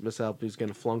explains Miss Appleby's going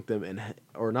to flunk them,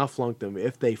 or not flunk them.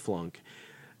 If they flunk,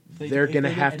 they're going to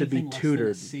have to be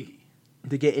tutored.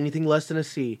 To get anything less than a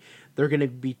C, they're going to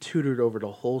be tutored over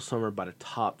the whole summer by the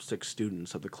top 6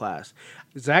 students of the class.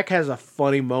 Zach has a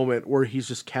funny moment where he's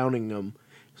just counting them.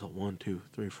 He's like 1, 2,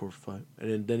 3, 4, 5,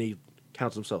 and then he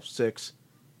counts himself 6.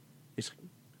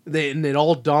 And it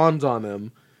all dawns on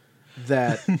him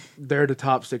that they're the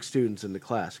top 6 students in the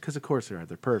class, because of course they are.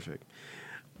 They're perfect.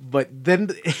 But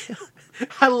then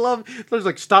I love there's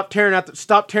like stop tearing out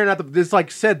the this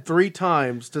like said 3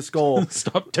 times to Skull.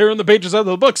 Stop tearing the pages out of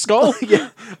the book, Skull.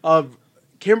 Yeah.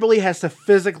 Kimberly has to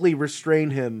physically restrain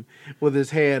him with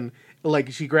his hand.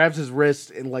 Like she grabs his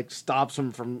wrist and like stops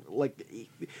him from like,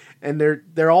 and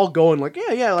they're all going like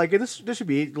yeah like this should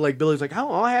be like Billy's like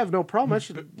I have no problem. I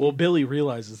should. Well, Billy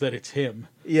realizes that it's him.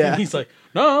 Yeah. And he's like,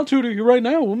 no, I'll tutor you right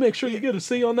now. We'll make sure you get a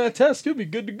C on that test. You'll be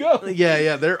good to go.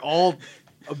 Yeah, they're all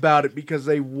about it because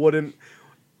they wouldn't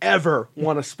ever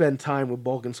want to spend time with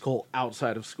Bulk and Skull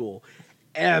outside of school,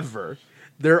 ever.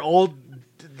 They're all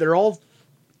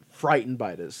frightened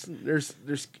by this. There's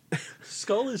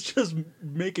Skull is just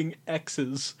making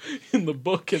X's in the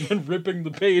book and then ripping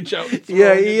the page out. and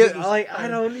yeah, throwing it he into his like I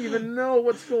don't even know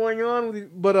what's going on with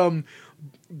you. But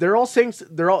they're all saying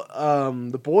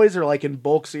the boys are like in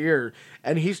Bulk's ear,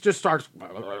 and he just starts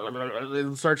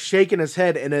shaking his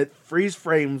head, and it freeze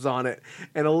frames on it,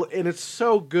 and it's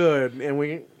so good, and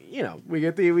we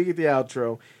get the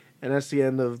outro, and that's the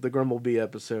end of the Grumblebee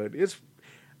episode. It's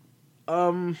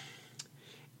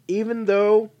even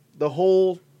though the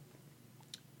whole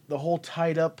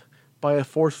tied up by a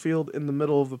force field in the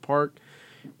middle of the park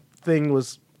thing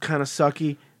was kind of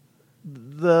sucky,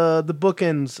 the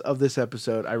bookends of this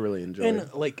episode I really enjoyed.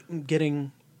 And like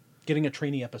getting a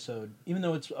Trini episode, even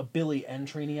though it's a Billy and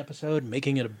Trini episode,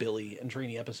 making it a Billy and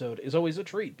Trini episode is always a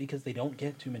treat because they don't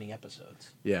get too many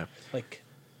episodes. Yeah. Like,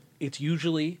 it's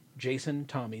usually Jason,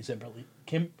 Tommy, Zimberly,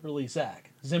 Kimberly, Zach.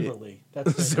 Zimberly.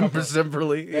 That's their couple.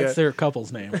 Zimberly. That's Yeah. their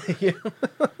couple's name. These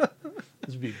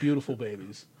would be beautiful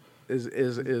babies. Is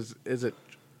it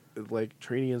like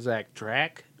Trini and Zach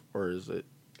Drac, or is it?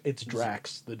 It's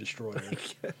Drax the Destroyer.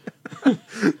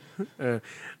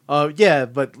 Yeah,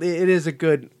 but it is a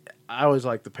good. I always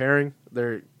like the pairing.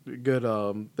 They're good.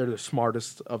 They're the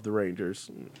smartest of the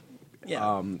Rangers. Yeah.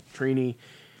 Trini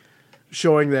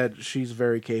showing that she's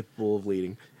very capable of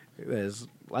leading. As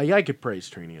like I could praise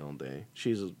Trini all day.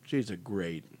 She's a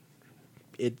great.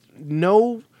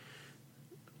 No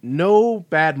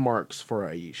bad marks for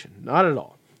Aishin, not at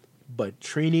all. But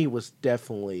Trini was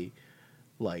definitely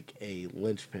like a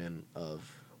linchpin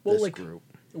of this group.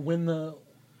 When the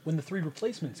 3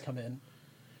 replacements come in,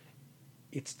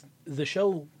 it's the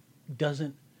show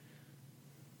doesn't.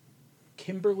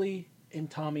 Kimberly and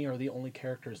Tommy are the only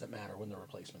characters that matter when the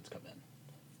replacements come in.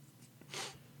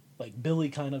 Like Billy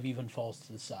kind of even falls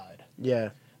to the side Yeah.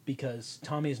 because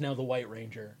Tommy is now the White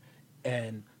Ranger,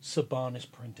 and Saban is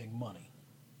printing money.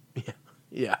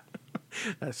 Yeah,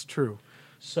 that's true.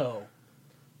 So,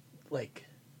 like,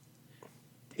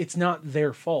 it's not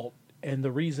their fault. And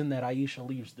the reason that Aisha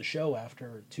leaves the show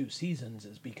after 2 seasons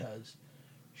is because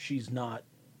she's not.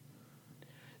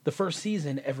 The first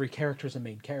season, every character is a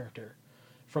main character.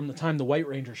 From the time the White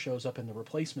Ranger shows up and the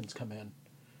replacements come in,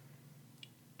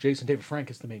 Jason David Frank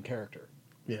is the main character.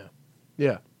 Yeah,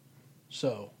 yeah,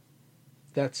 So,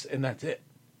 that's it.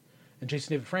 And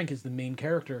Jason David Frank is the main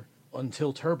character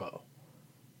until Turbo.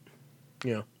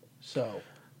 yeah, So,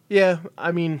 yeah.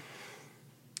 I mean,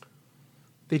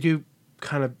 they do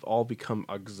kind of all become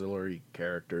auxiliary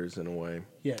characters in a way.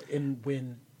 yeah, and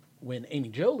when Amy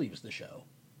Jo leaves the show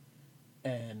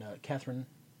and Catherine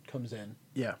comes in,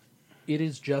 Yeah, it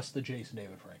is just the Jason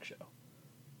David Frank show.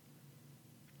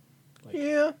 Like,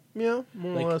 yeah,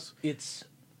 more or less. it's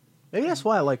Maybe that's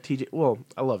why I like TJ. Well,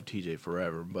 I love TJ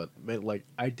forever, but like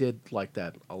I did like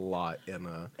that a lot. In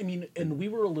I mean, and we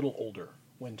were a little older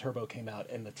when Turbo came out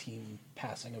and the team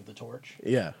passing of the torch.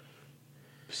 yeah,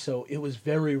 So it was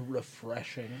very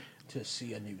refreshing to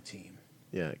see a new team.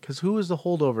 yeah. Because who was the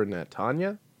holdover in that?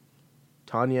 Tanya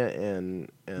and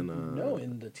No,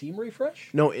 in the team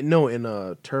refresh? no in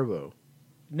Turbo.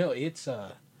 No, it's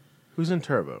Who's in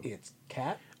Turbo? it's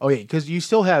Cat. Oh yeah, because you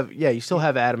still have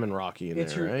Adam and Rocky in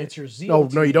It's there, your right? it's your Zeo No,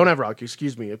 team. you don't have Rocky.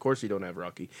 Excuse me. Of course you don't have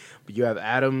Rocky, but you have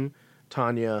Adam,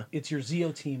 Tanya. It's your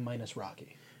Zeo team minus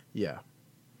Rocky. Yeah.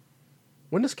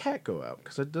 When does Cat go out?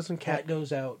 Because it doesn't Cat Cat.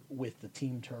 goes out with the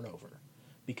team turnover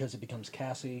because it becomes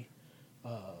Cassie,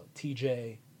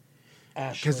 TJ,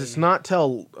 Ashley. Because it's not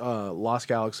till Lost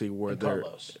Galaxy where And they're.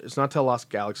 Carlos. It's not till Lost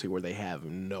Galaxy where they have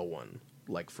no one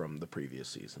like from the previous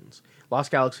seasons. Lost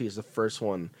Galaxy is the first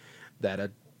one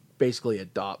that basically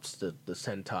adopts the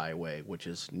Sentai way, which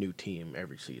is new team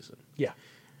every season. Yeah.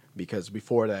 Because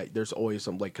before that, there's always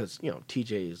some like because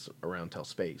TJ's around till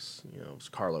space, it's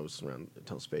Carlos around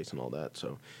till space and all that.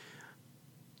 So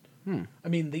I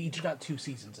mean, they each got 2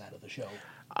 seasons out of the show.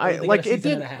 I- Or they like, got a it season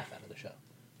did- and a half out of the show.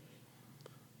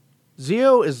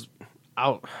 Zeo is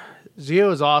out.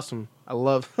 Zeo is awesome. I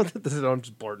love. This is, I'm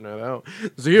just blurting that out.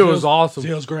 Zeo is awesome.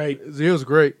 Zeo's great. Zeo's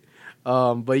great.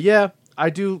 But yeah, I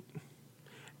do.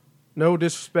 No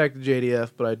disrespect to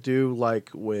JDF, but I do like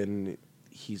when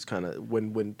he's kind of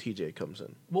when TJ comes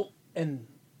in. Well, and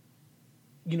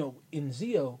in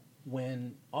Zeo,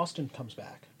 when Austin comes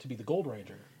back to be the Gold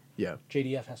Ranger, Yeah,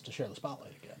 JDF has to share the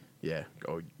spotlight again. yeah.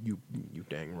 Oh, you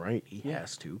dang right. He Yeah.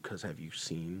 has to, because have you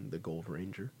seen the Gold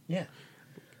Ranger? Yeah.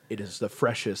 It is the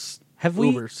freshest Have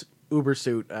we- Uber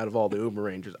suit out of all the Uber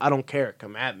Rangers. I don't care.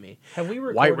 Come at me. Have we White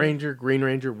recorded- Ranger, Green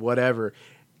Ranger, whatever.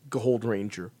 Gold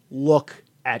Ranger. Look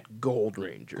at Gold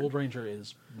Ranger. Gold Ranger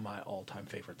is my all-time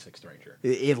favorite 6th Ranger.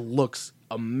 It looks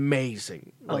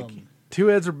amazing. Like Um, 2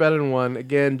 heads are better than one.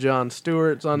 Again, Jon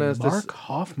Stewart's on this. Mark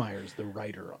Hoffmeyer's the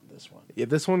writer on this one. Yeah,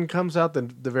 this one comes out the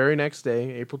very next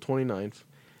day, April 29th.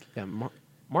 Yeah,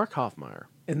 Mark Hoffmeyer.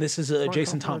 And this is a Mark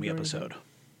Jason Hoffmeyer Tommy doing episode.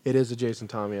 It is a Jason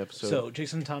Tommy episode. So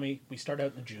Jason and Tommy, we start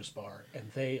out in the juice bar, and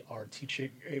they are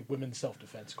teaching a women's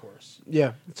self-defense course.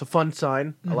 yeah, it's a fun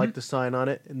sign. I Mm-hmm. like the sign on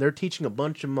it. And they're teaching a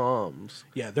bunch of moms.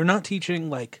 Yeah, they're not teaching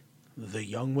like the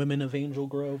young women of Angel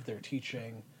Grove. They're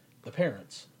teaching the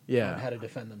parents Yeah. on how to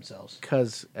defend themselves.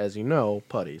 Because, as you know,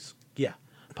 putties. Yeah,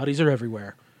 putties are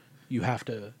everywhere. You have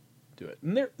to do it,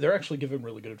 and they're actually giving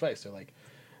really good advice. They're like,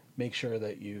 make sure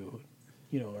that you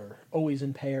are always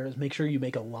in pairs. Make sure you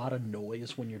make a lot of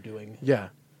noise when you're doing Yeah.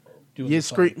 the You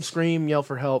fights. scream, yell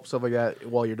for help, stuff like that,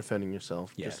 while you're defending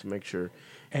yourself. Yeah. Just to make sure.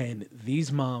 And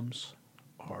these moms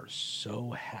are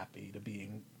so happy to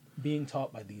being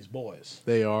taught by these boys.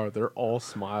 They are. They're all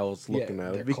smiles looking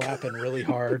at they're it. clapping really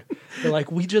hard. They're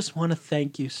like, we just want to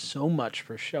thank you so much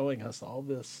for showing us all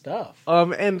this stuff.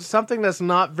 And something that's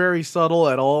not very subtle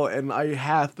at all, and I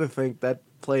have to think that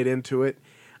played into it.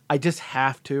 I just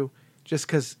have to, just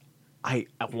because I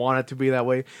want it to be that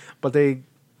way. But they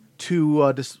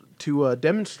to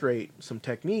demonstrate some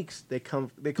techniques, they call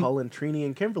in Trini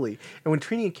and Kimberly. And when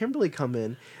Trini and Kimberly come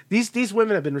in, these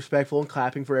women have been respectful and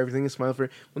clapping for everything and smiling for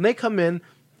it. When they come in,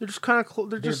 they're just kind of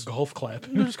They're golf clap.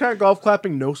 they're just kind of golf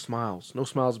clapping, no smiles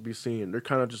to be seen. They're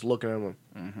kind of just looking at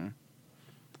them.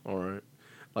 All right,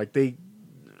 like they.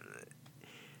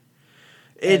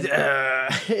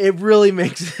 It really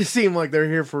makes it seem like they're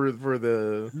here for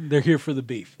the They're here for the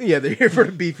beef. they're here for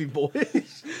the beefy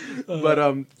boys.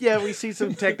 But yeah, we see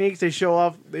some techniques. They show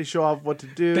off what to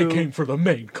do. They came for the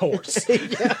main course.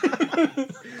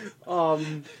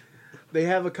 They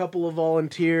have a couple of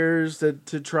volunteers to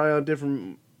try on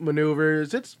different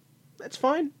maneuvers. It's that's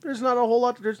fine. There's not a whole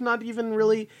lot. There's not even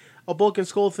really a Bulk and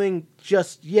Skull thing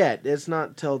just yet. It's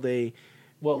not till they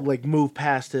like move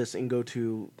past this and go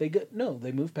to They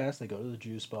move past. They go to the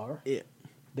juice bar. yeah.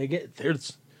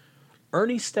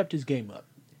 Ernie stepped his game up.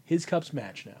 His cups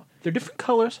match now. They're different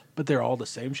colors, but they're all the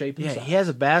same shape and Yeah, size. he has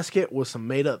a basket with some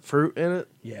made up fruit in it,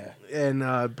 Yeah. and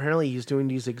apparently he's doing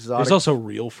these exotic. There's also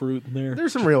real fruit in there.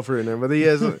 There's some real fruit in there, but he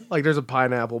has like there's a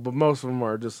pineapple, but most of them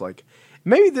are just like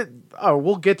maybe that. Oh,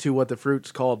 we'll get to what the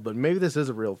fruit's called, but maybe this is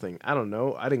a real thing. I don't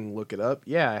know. I didn't look it up.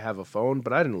 Yeah, I have a phone,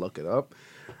 but I didn't look it up.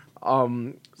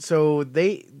 So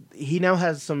he now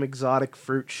has some exotic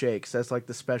fruit shakes. That's like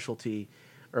the specialty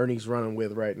Ernie's running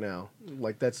with right now.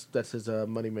 Like that's his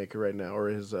moneymaker right now, or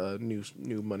his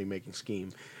new money-making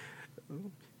scheme.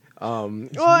 Well,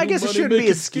 I guess it shouldn't be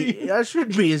a scheme. I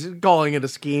shouldn't be calling it a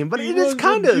scheme, but it is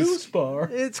kind of juice bar.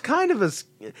 It's kind of a.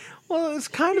 Well, it's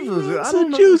kind of a. I It's don't a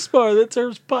know. juice bar that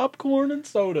serves popcorn and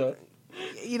soda.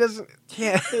 He doesn't.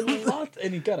 Yeah.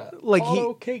 And he got a Like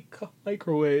auto cake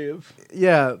microwave.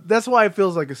 Yeah, that's why it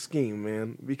feels like a scheme,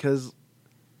 man. Because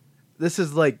this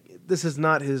is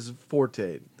not his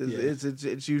forte.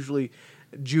 It's usually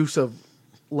juice of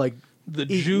like The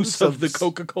eating juice of the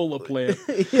Coca-Cola plant.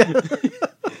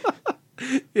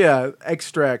 yeah,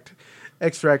 extract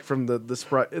from the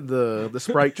Sprite the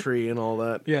Sprite tree and all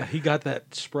that. Yeah, he got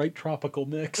that Sprite tropical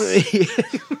mix.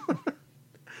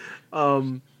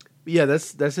 Yeah,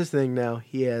 that's his thing now.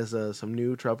 He has some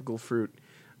new tropical fruit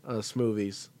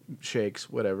smoothies, shakes,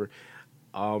 whatever.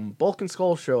 Bulk and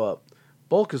Skull show up.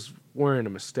 Bulk is wearing a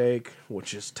mistake,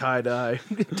 which is tie-dye.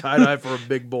 Tie-dye for a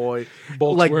big boy.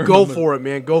 Bulk's Like, wearing go a- for it,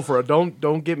 man. Go for it.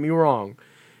 Don't get me wrong.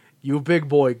 You a big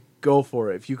boy, go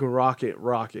for it. If you can rock it,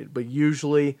 rock it. But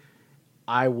usually,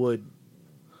 I would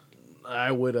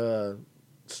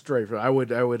stray from. I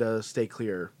would stay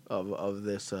clear of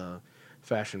this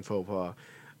fashion faux pas.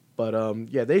 But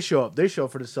yeah, they show up. They show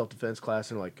up for the self-defense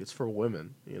class and like it's for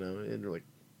women, you know. And they're like,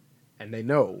 and they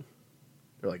know.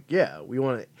 They're like, yeah, we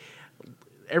want to.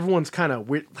 Everyone's kind of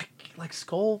weird. Like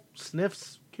Skull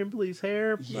sniffs Kimberly's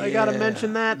hair. I gotta Yeah,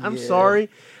 mention that. I'm yeah. sorry.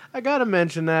 I gotta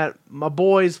mention that. My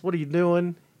boys, what are you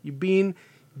doing? You being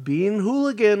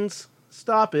hooligans.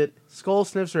 Stop it. Skull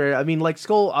sniffs her hair. I mean, like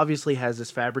Skull obviously has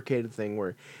this fabricated thing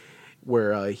where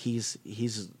he's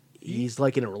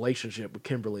like in a relationship with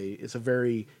Kimberly. It's a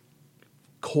very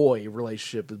coy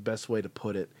relationship, the best way to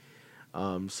put it.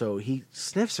 So he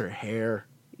sniffs her hair.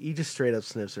 He just straight up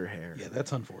sniffs her hair. Yeah,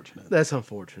 that's unfortunate. That's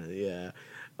unfortunate, yeah.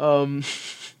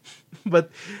 But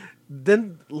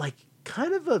then, like,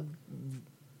 kind of a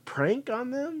prank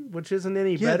on them, which isn't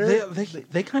any better.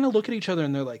 They kind of look at each other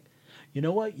and they're like, you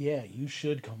know what? Yeah, you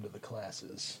should come to the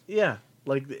classes. Yeah,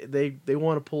 like they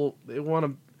want to pull. They want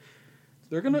to.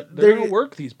 They're gonna They're-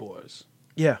 work these boys.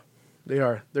 Yeah, they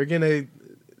are. They're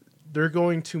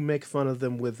going to make fun of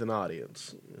them with an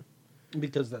audience.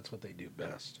 Because that's what they do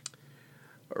best.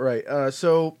 All right.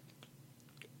 So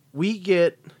we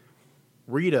get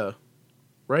Rita.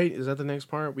 Right? Is that the next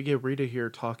part? We get Rita here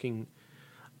talking.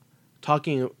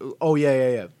 Oh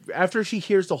yeah. After she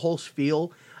hears the whole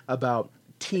spiel about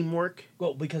teamwork.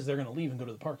 Well, because they're gonna leave and go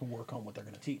to the park and work on what they're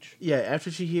gonna teach. Yeah.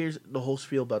 After she hears the whole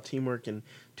spiel about teamwork and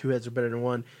two heads are better than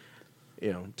one.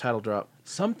 You know, title drop.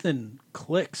 Something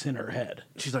clicks in her head.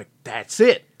 She's like, that's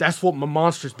it. That's what my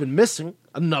monster's been missing.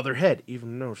 Another head.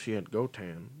 Even though she had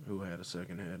Gotan, who had a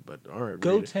second head. But all right. Rita.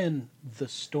 Goten the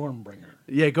Stormbringer.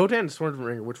 Yeah, Gotan the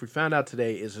Stormbringer, which we found out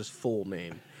today is his full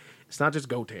name. It's not just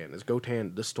Gotan. It's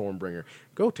Gotan the Stormbringer.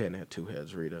 Gotan had two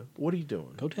heads, Rita. What are you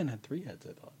doing? Goten had 3 heads,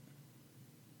 I thought.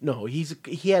 No, he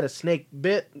had a snake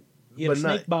bit. He had a but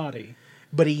snake body.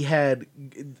 But he had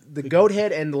the goat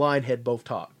head and the lion head both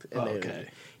talked. And Okay.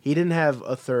 He didn't have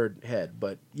a third head,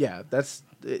 but yeah, that's...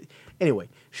 anyway,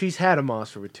 she's had a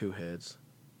monster with 2 heads.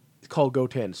 It's called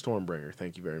Gotan Stormbringer,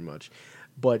 thank you very much.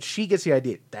 But she gets the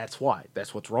idea, that's why.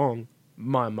 That's what's wrong.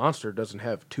 My monster doesn't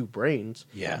have 2 brains.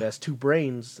 Yeah. It has 2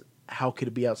 brains. How could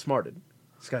it be outsmarted?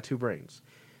 It's got 2 brains.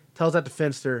 Tells that to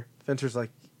Fenster. Fenster's like,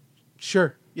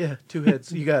 sure, yeah, 2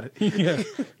 heads, you got it. Yeah.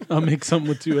 I'll make something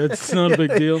with 2 heads. It's not a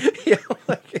big deal. Yeah,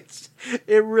 like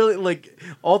it really like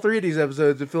all 3 of these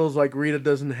episodes. It feels like Rita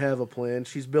doesn't have a plan.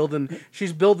 She's building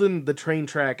the train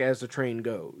track as the train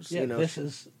goes. Yeah, you know, this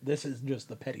is just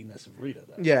the pettiness of Rita.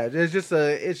 Though. yeah. It's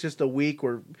just a week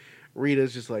where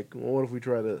Rita's just like, well, what if we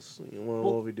try this?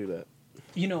 What if we do that?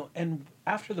 You know, and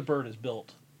after the bird is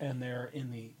built and they're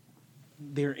in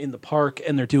the park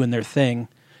and they're doing their thing.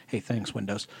 Hey, thanks,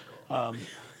 Windows.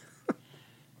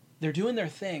 They're doing their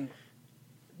thing.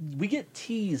 We get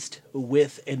teased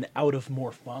with an out of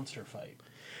morph monster fight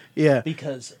Yeah,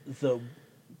 because the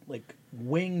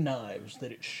wing knives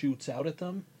that it shoots out at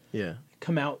them Yeah.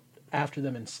 come out after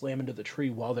them and slam into the tree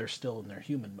while they're still in their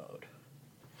human mode.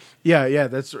 Yeah,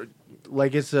 that's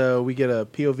like it's we get a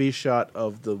POV shot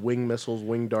of the wing missiles,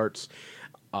 wing darts,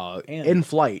 And- in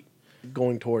flight,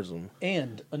 going towards them.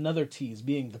 And another tease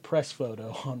being the press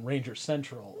photo on Ranger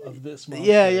Central of this monster.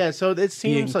 Yeah. So it Being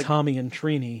seems like Tommy and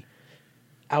Trini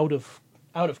out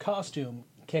of costume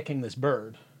kicking this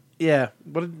bird. yeah,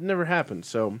 but it never happened.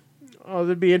 So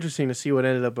it'd be interesting to see what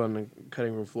ended up on the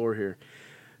cutting room floor here,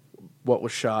 what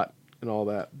was shot and all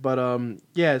that. But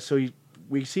yeah, so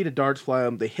we see the darts fly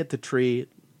them. They hit the tree,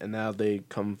 and now they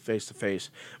come face to face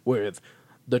with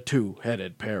the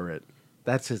two-headed parrot.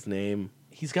 That's his name.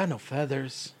 He's got no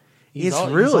feathers. He's all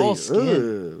really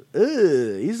skin.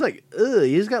 He's like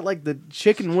he's got like the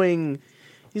chicken wing.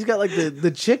 He's got like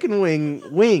the chicken wing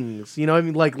wings. You know, what I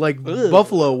mean, like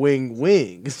buffalo wing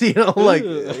wings. You know, like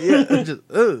yeah, just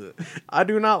I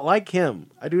do not like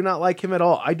him. I do not like him at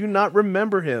all. I do not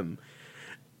remember him.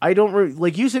 I don't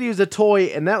like you said he was a toy,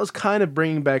 and that was kind of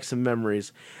bringing back some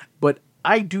memories, but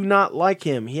I do not like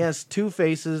him. He has two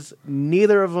faces.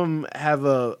 Neither of them have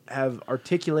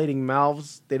articulating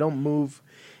mouths. They don't move.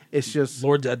 It's just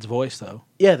Lord Zed's voice, though.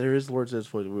 yeah. There is Lord Zed's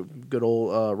voice. Good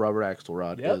old Robert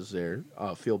Axelrod Yep. is there.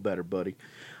 Feel better, buddy.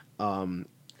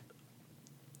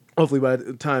 Hopefully by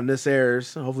the time this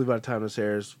airs,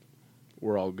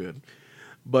 we're all good.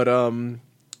 But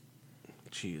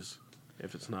jeez,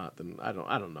 if it's not, then I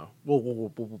don't know.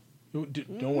 We'll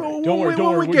Don't worry.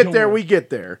 When we get there, we get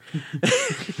there.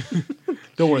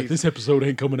 Don't worry. This episode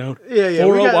ain't coming out Yeah.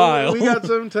 for we a got, while. We got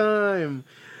some time.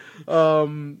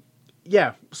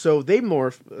 Yeah. So they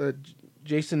morph.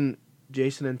 Jason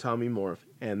and Tommy morph,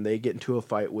 and they get into a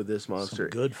fight with this monster. Some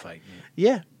good fighting.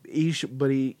 Yeah.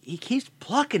 But he keeps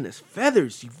plucking his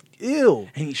feathers. Ew.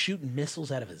 And he's shooting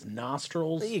missiles out of his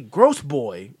nostrils. Hey, gross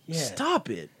boy. Yeah. Stop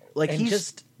it. Like And he's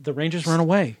just the Rangers run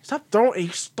away. stop throwing.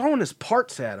 He's throwing his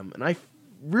parts at him, and I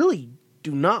really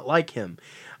do not like him.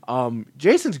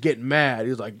 Jason's getting mad.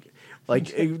 He's like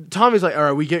Tommy's like, all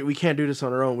right, we can't do this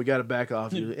on our own. We got to back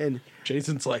off. And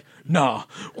Jason's like, nah,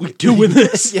 we doing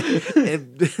this. yeah,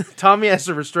 and Tommy has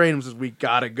to restrain him. Says we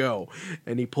gotta go,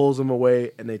 and he pulls him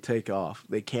away, and they take off.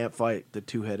 They can't fight the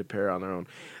two-headed pair on their own.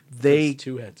 They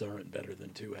Two heads aren't better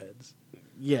than two heads.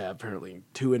 yeah, apparently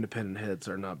two independent heads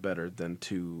are not better than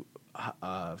two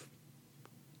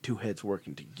heads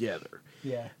working together.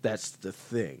 Yeah. That's the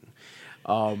thing.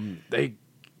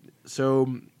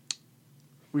 So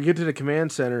we get to the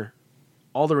command center.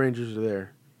 All the Rangers are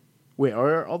there. Wait,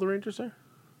 are all the Rangers there?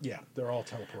 Yeah, they're all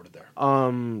teleported there.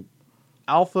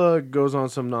 Alpha goes on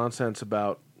some nonsense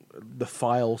about the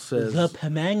file says The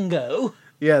Pamango.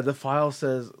 yeah, the file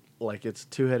says like it's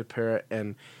two-headed parrot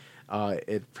and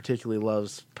it particularly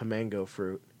loves pamango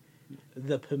fruit.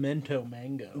 The pimento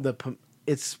mango.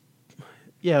 It's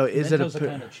is Pimento's it a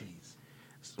kind of cheese.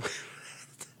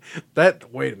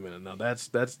 that? Wait a minute, now that's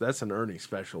an Ernie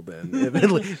special then.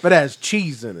 If it has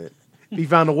cheese in it. If you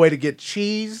found a way to get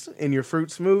cheese in your fruit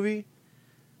smoothie,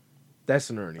 that's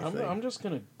an Ernie thing. I'm just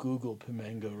gonna Google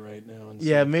Pamango right now. And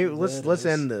Yeah, see maybe what let's is.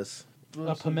 end this.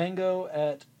 A Pamango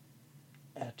at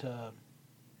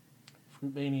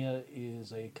Fruitmania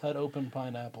is a cut open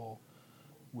pineapple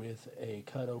with a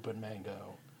cut open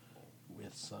mango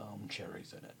with some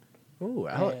cherries in it. Oh,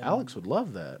 And- Alex would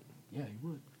love that. Yeah, you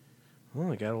would. Oh,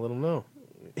 I gotta let him know.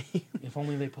 If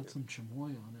only they put some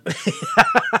chamoy on it.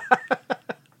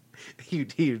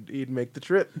 He'd make the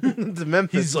trip to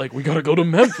Memphis. He's like, we gotta go to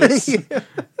Memphis.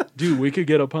 Dude, we could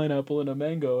get a pineapple and a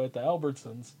mango at the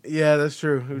Albertsons. yeah, that's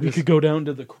true. We could go down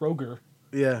to the Kroger.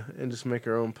 Yeah, and just make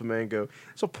our own pamango.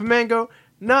 So pamango,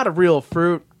 not a real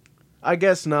fruit. I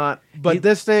guess not. But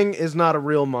this thing is not a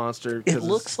real monster. 'cause It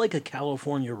looks like a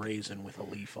California raisin with a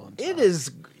leaf on top. It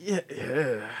is.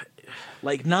 Yeah.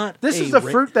 Like not. This a is the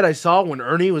ra- fruit that I saw when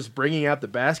Ernie was bringing out the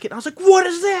basket. I was like, what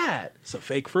is that? It's a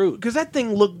fake fruit. Because that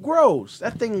thing looked gross.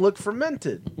 That thing looked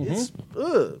fermented. It's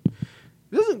ugh.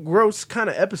 This is a gross kind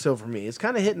of episode for me. It's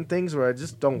kind of hitting things where I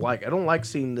just don't like. I don't like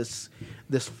seeing this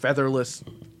featherless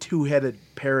two-headed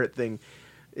parrot thing.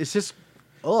 It's just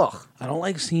ugh. I don't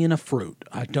like seeing a fruit.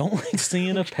 I don't like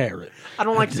seeing a parrot. I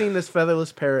don't like seeing this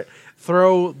featherless parrot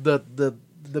throw the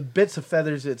bits of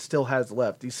feathers it still has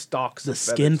left. These stalks The of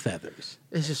skin feathers. feathers.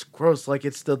 It's just gross. Like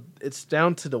it's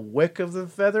down to the wick of the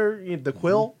feather, the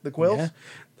quill, the quills. Yeah.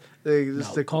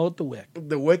 They Call it the wick.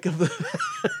 the wick of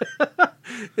the.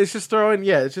 It's just throwing.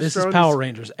 Yeah, it's just This is throwing Power these-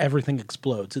 Rangers. Everything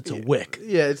explodes. It's a wick.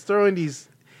 Yeah, it's throwing these.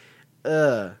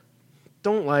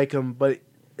 Don't like them, but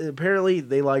apparently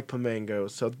they like pamango.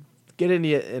 So get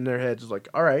in their heads like,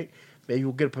 all right, maybe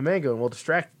we'll get a pamango and we'll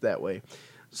distract it that way.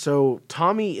 So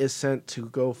Tommy is sent to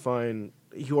go find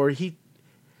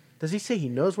Does he say he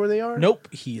knows where they are? Nope,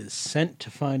 he is sent to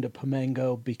find a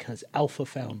Pamango because Alpha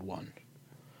found one.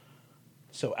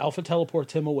 So Alpha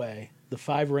teleports him away. The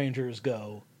 5 Rangers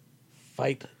go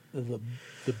fight the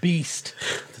beast,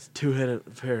 The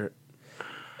two-headed parrot.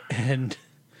 and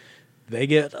they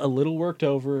get a little worked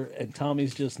over, and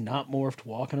Tommy's just not morphed,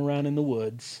 walking around in the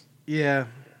woods. Yeah.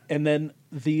 And then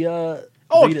the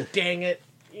Oh, Rita- dang it.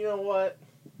 You know what?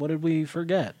 what did we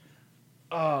forget?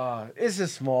 It's a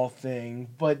small thing,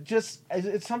 but just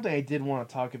it's something I did want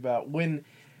to talk about. When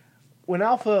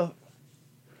Alpha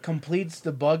completes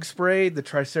the bug spray, the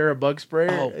Tricera bug spray,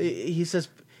 Oh. he says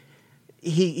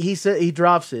he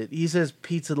drops it. He says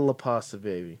pizza de la pasta,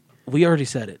 baby. We already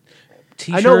said it.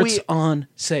 I know T-shirts on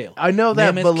sale. I know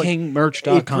that, but like,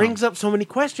 MammothKingMerch.com. it brings up so many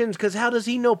questions because how does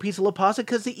he know pizza la pasta?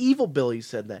 Because the evil Billy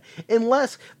said that.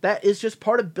 Unless that is just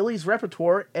part of Billy's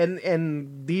repertoire,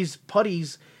 and these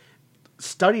putties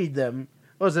studied them.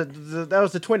 What was it? That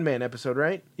was the Twin Man episode,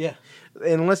 right? Yeah.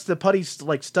 Unless the putties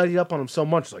like studied up on them so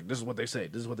much, like this is what they say,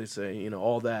 this is what they say, you know,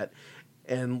 all that,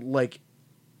 and like,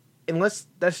 unless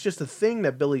that's just a thing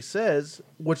that Billy says,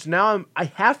 which now I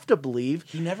have to believe,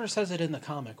 He never says it in the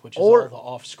comic, which is Or- all the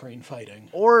off-screen fighting.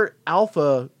 or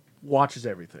Alpha watches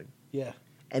everything, Yeah.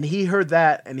 and he heard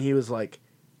that, and he was like,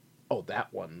 "Oh,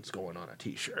 that one's going on a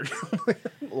T-shirt,"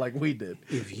 like we did.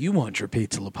 If you want your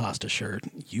Pizza La Pasta shirt,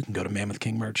 you can go to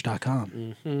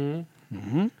MammothKingMerch.com.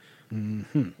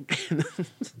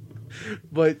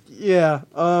 But yeah,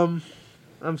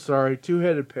 I'm sorry,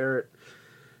 two-headed parrot.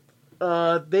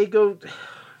 They go.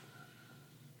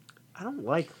 I don't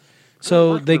like.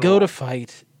 So like they it at go all. to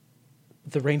fight.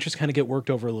 The Rangers kind of get worked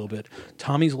over a little bit.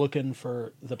 Tommy's looking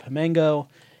for the Pamango,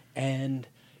 and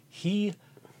he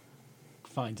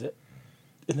finds it.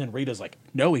 And then Rita's like,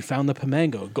 no, he found the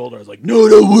Pamango. Goldar's like, no. No,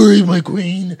 don't worry, my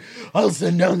queen. I'll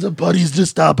send down some putties to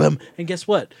stop him. And guess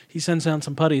what? He sends down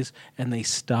some putties, and they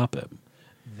stop him.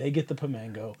 They get the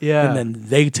Pamango, Yeah. and then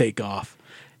they take off.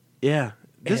 Yeah,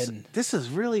 And- this is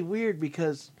really weird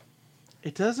because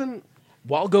it doesn't.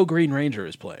 While Go Green Ranger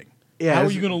is playing. Yeah, How are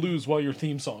it's- you going to lose while your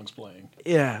theme song's playing?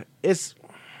 Yeah, it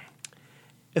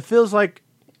feels like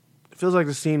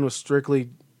the scene was strictly.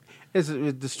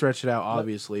 To stretch it out,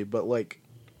 obviously, but like.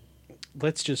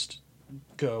 Let's just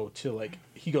go to, like,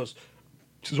 he goes,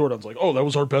 Zordon's like, oh, that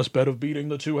was our best bet of beating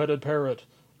the two-headed parrot.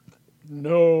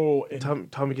 No. And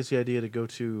Tommy gets the idea to go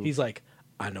to. he's like,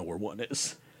 I know where one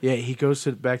is. Yeah, he goes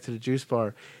back to the juice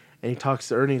bar, and he talks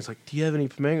to Ernie. He's like, "Do you have any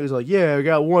Pamango?" He's like, "Yeah, I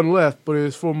got one left, but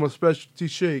it's for my specialty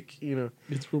shake." You know.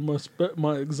 It's for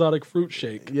my exotic fruit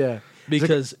shake. Yeah.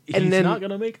 Because He's like- he's and then- not going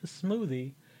to make a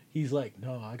smoothie. He's like,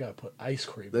 no, I got to put ice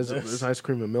cream in There's this. ice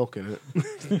cream and milk in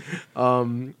it.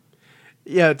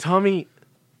 Yeah, Tommy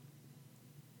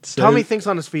So thinks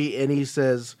on his feet, and he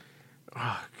says,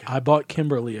 I bought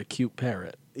Kimberly a cute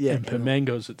parrot. Yeah, And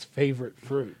Pamango's its favorite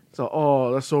fruit. "So,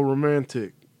 oh, that's so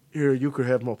romantic. Here, you could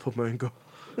have my Pamango."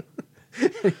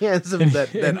 He hands him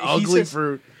that and he ugly says-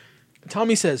 fruit.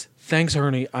 Tommy says, thanks,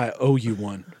 Ernie. I owe you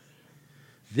one.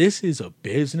 This is a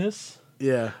business.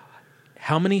 Yeah,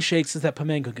 How many shakes is that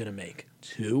Pamango going to make?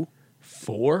 2?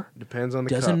 4? depends on the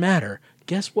Doesn't cup. matter.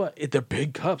 Guess what? They're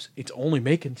big cups. It's only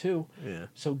making 2. Yeah.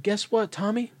 So guess what,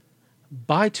 Tommy?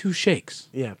 Buy 2 shakes.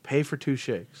 Yeah, pay for 2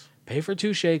 shakes. Pay for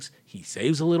 2 shakes. He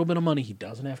saves a little bit of money. He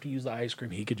doesn't have to use the ice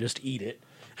cream. He could just eat it.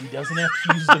 He doesn't have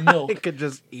to use the He milk. could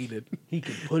just eat it. He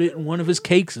could put it in one of his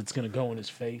cakes. It's going to go in his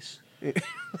face.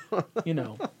 You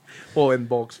know. Well, in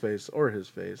Bulk's face or his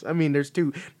face. I mean, there's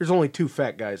only 2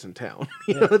 fat guys in town.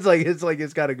 You know, it's like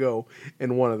it's got to go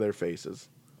in one of their faces.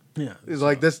 Yeah. It's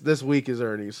like this week is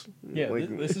Ernie's. Yeah,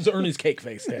 Like- this is Ernie's cake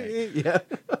face day. yeah.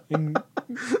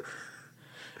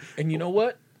 And you know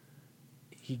what?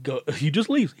 He just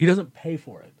leaves. He doesn't pay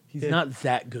for it. He's not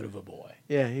that good of a boy.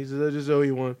 Yeah, he says, "I just owe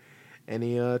you one," and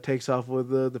he takes off with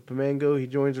the Pamango. He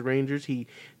joins the Rangers. He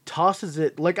tosses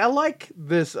it. Like, I like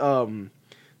this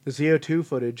this EO2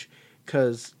 footage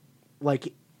because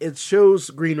like it shows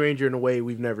Green Ranger in a way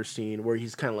we've never seen, where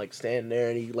he's kind of like standing there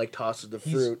and he like tosses the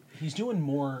fruit. He's doing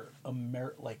more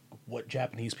like what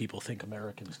Japanese people think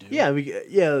Americans do. Yeah,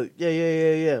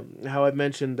 yeah. How I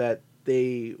mentioned that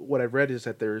what I've read is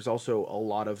that there's also a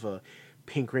lot of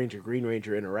Pink Ranger, Green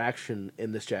Ranger interaction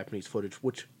in this Japanese footage,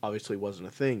 which obviously wasn't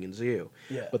a thing in Zeo.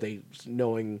 Yeah. But they,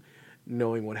 knowing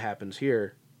what happens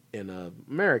here in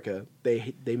America,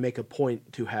 they make a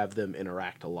point to have them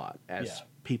interact a lot as Yeah.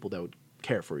 people that would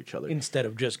care for each other. Instead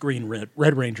of just Green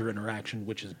Red Ranger interaction,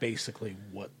 which is basically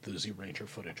what the Z Ranger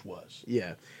footage was.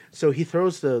 Yeah. So he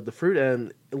throws the fruit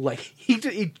and like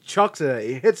he chucks it.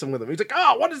 He hits him with it. He's like,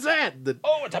 "Oh, what is that?"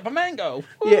 Oh, it's a mango.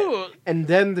 Yeah. And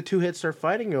then the two hits start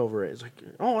fighting over it. It's like,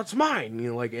 "Oh, it's mine."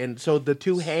 You know, like, and so the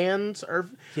two hands are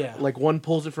like one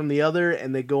pulls it from the other,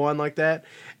 and they go on like that.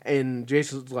 And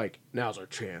Jason's like, "Now's our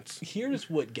chance." Here's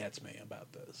what gets me about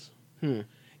this: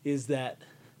 is that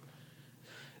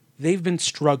they've been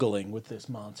struggling with this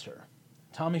monster.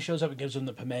 Tommy shows up and gives them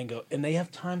the Pamango, and they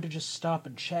have time to just stop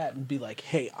and chat and be like,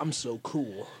 "Hey, I'm so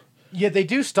cool." Yeah, they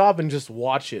do stop and just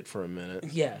watch it for a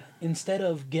minute. Yeah, instead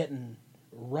of getting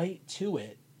right to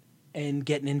it and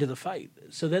getting into the fight.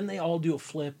 So then they all do a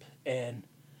flip and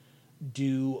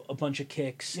do a bunch of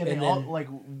kicks, Yeah, they and all, then like,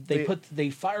 they put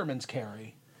the fireman's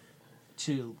carry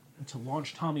to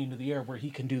launch Tommy into the air where he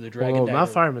can do the dragon Well, dagger. not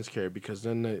fireman's carry because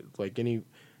then they,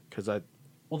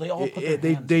 Well, they all put their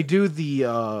hands. they do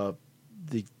the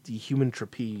human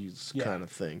trapeze Yeah. kind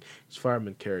of thing. It's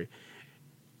fireman carry.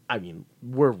 I mean,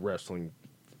 we're wrestling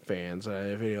fans.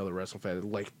 If any other wrestling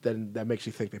fan, like, then that makes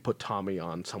you think they put Tommy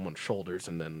on someone's shoulders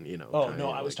and then, you know. Oh kinda, no,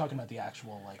 I like, was talking about the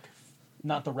actual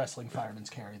not the wrestling fireman's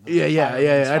carry. The Yeah.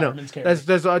 I know. fireman's carry.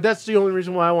 That's the only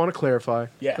reason why I want to clarify.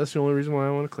 Yeah. That's the only reason why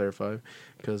I want to clarify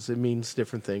because it means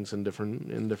different things in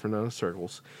different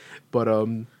circles. But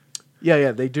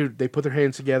yeah, they do. They put their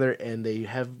hands together and they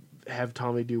have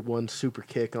Tommy do one super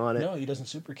kick on it. No, he doesn't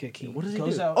super kick. He What does he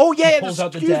goes do? out. Oh, yeah, he pulls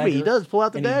out the excuse me, dagger, he does pull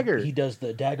out the and dagger. He does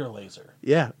the dagger laser.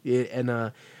 Yeah,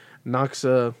 and knocks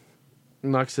a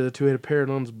two-headed parrot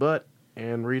on his butt,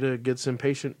 and Rita gets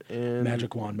impatient and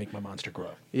Magic wand, make my monster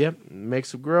grow. Yep,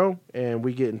 makes it grow, and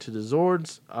we get into the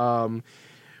Zords.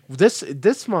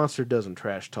 This monster doesn't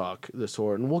trash talk the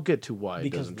sword, and we'll get to why it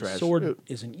Because doesn't the trash. sword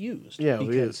isn't used. Yeah,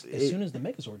 because it- as soon as the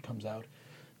Megazord comes out,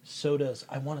 so does,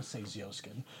 I want to say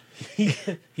Zioskin.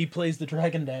 He plays the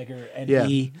Dragon Dagger, and Yeah.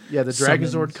 he Yeah, the Dragon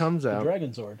Zord summons comes out. The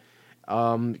Dragon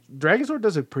Zord. Dragon Zord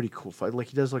does a pretty cool fight. Like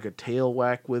he does like a tail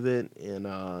whack with it, and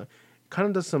kind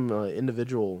of does some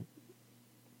individual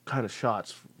kind of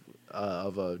shots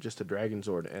of just a Dragon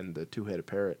Zord and the two-headed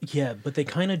parrot, Yeah, but they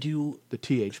kind of do. the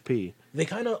THP. They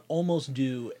kind of almost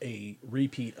do a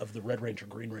repeat of the Red Ranger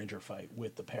Green Ranger fight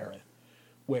with the parrot,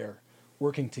 where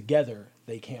working together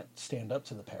they can't stand up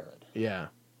to the parrot. Yeah,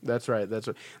 that's right.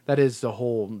 That is the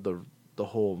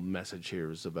whole message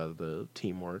here is about the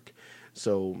teamwork.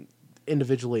 So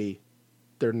individually,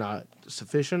 they're not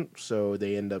sufficient, so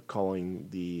they end up calling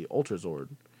the Ultra Zord,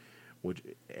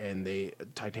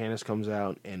 Titanus comes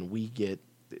out, and we get.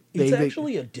 It's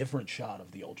actually a different shot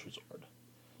of the Ultra Zord.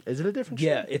 Is it a different?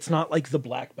 Yeah, shot? it's not like the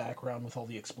black background with all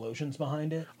the explosions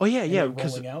behind it. Oh, yeah, and yeah, it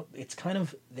 'cause- rolling out. It's kind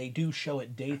of, they do show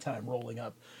it daytime rolling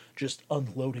up, just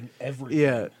unloading everything.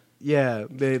 Yeah. Yeah,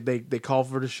 they call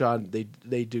for the shot. They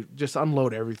do just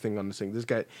unload everything on this thing. This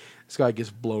guy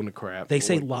gets blown to crap. They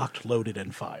say Like, locked, loaded,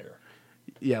 and fire.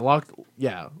 yeah, locked.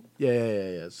 Yeah.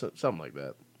 So, something like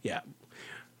that. Yeah.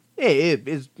 It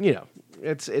is,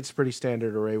 it's pretty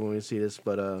standard array when we see this,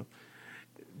 but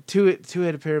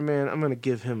two-headed parrot, man, I'm gonna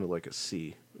give him like a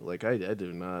C. Like I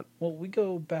do not. Well, we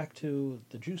go back to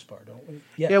the juice bar, don't we?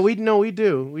 Yes. Yeah, we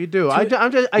do. I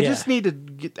Yeah. just need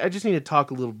to talk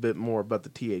a little bit more about the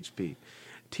THP.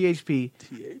 THP.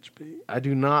 I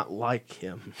do not like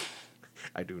him.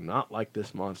 I do not like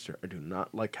this monster. I do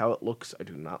not like how it looks. I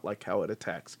do not like how it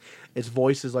attacks. Its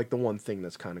voice is like the one thing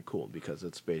that's kind of cool because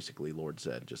it's basically Lord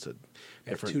Zed, just a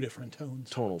different two different tones.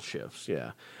 tonal shifts.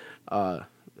 Yeah.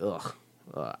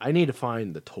 I need to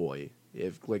find the toy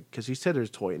because he said there's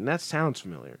a toy and that sounds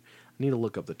familiar. I need to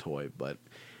look up the toy, but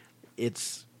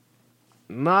it's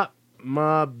not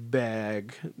my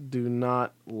bag. Do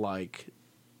not like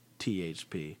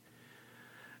THP.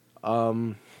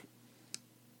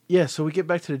 Yeah, so we get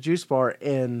back to the juice bar,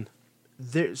 and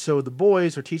so the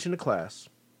boys are teaching a class.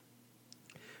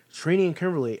 Trini and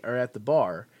Kimberly are at the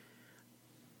bar.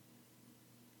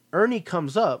 Ernie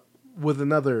comes up with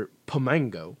another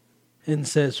Pamango. And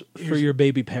says, for your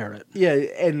baby parrot. Yeah,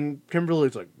 and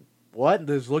Kimberly's like, what?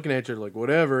 Just looking at her like,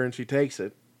 whatever, and she takes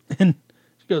it. And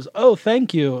she goes, oh,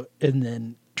 thank you. And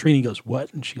then Trini goes,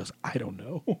 what? And she goes, I don't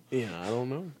know. Yeah, I don't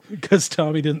know. Because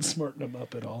Tommy didn't smarten him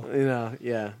up at all.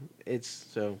 Yeah. It's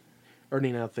so.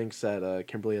 Ernie now thinks that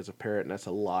Kimberly has a parrot, and that's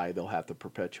a lie they'll have to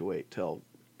perpetuate till,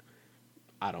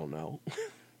 I don't know.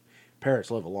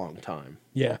 Parrots live a long time.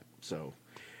 Yeah. So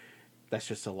that's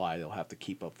just a lie they'll have to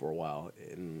keep up for a while.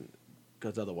 And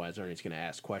because otherwise Ernie's going to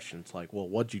ask questions like, well,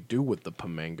 what'd you do with the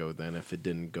Pamango then if it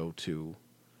didn't go to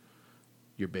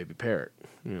your baby parrot?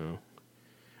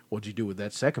 What'd you do with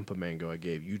that second Pamango I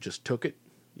gave you? You just took it?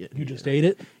 You just ate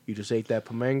it? You just ate that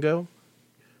Pamango?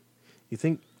 You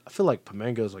think? I feel like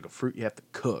mango is like a fruit you have to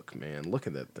cook, man. Look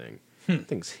at that thing. That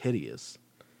thing's hideous.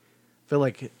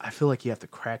 I feel like you have to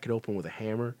crack it open with a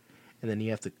hammer, and then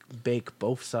you have to bake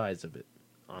both sides of it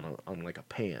on like a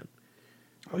pan.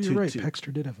 Oh, you're right.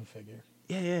 Pexter did have a figure.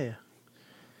 Yeah.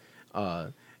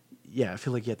 Yeah, I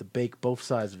feel like you have to bake both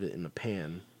sides of it in a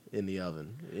pan in the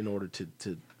oven in order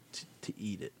to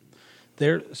eat it.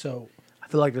 So I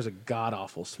feel like there's a god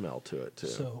awful smell to it too.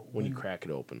 So when you crack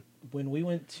it open. when we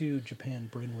went to Japan,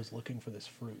 Bryn was looking for this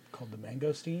fruit called the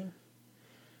mangosteen,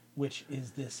 which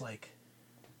is this like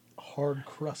hard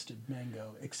crusted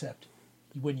mango, except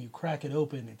when you crack it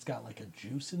open, it's got like a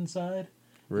juice inside.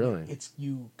 Really?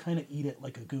 You kind of eat it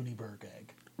like a Gooneyberg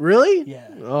egg. Really? Yeah.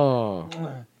 Oh.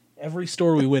 Every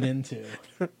store we went into.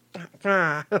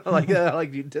 like that,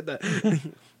 like you did that.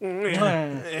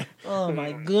 Oh,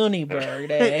 my Gooneyberg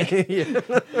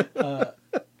egg.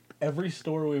 Every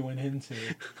store we went into,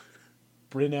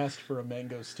 Bryn asked for a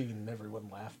mangosteen and everyone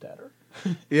laughed at her.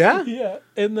 Yeah? Yeah.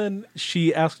 And then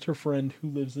she asked her friend who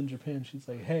lives in Japan, she's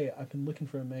like, hey, I've been looking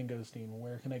for a mangosteen.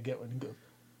 Where can I get one? And goes,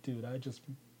 dude, I just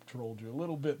trolled you a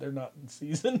little bit. They're not in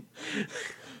season.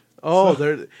 Oh,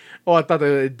 I thought that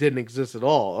it didn't exist at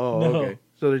all. Oh, No. okay.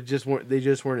 So they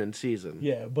just weren't in season.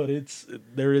 Yeah, but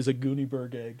there is a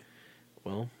Gooneyberg egg.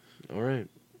 Well, all right.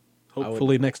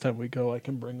 Hopefully next time we go, I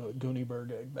can bring a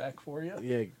Gooneyberg egg back for you.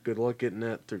 Yeah, good luck getting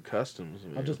that through customs.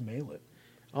 I'll man. just mail it.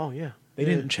 Oh yeah. They Yeah.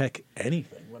 didn't check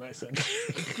anything when I sent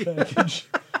the package.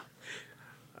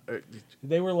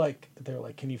 They were like,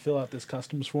 can you fill out this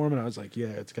customs form? And I was like, yeah,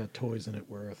 it's got toys in it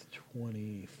worth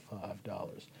 $25.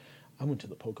 I went to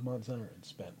the Pokemon Center and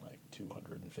spent like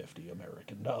 $250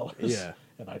 American dollars. Yeah.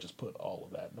 And I just put all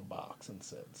of that in a box and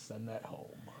said, send that home.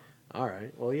 All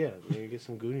right. Well, yeah. You get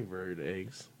some Gooneyberg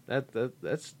eggs.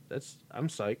 That's I'm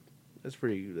psyched. That's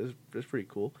pretty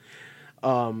cool.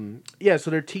 Yeah.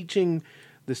 So they're teaching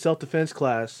the self-defense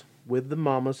class with the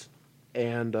mamas,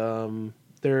 and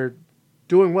they're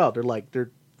doing well. They're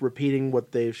repeating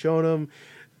what they've shown them.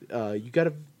 You got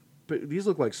to. These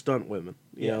look like stunt women.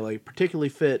 You know, like particularly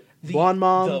fit. Blonde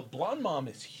mom. The blonde mom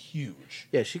is huge.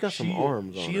 Yeah, she got some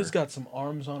arms on her. She has got some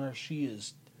arms on her. She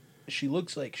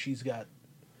looks like she's got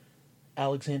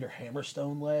Alexander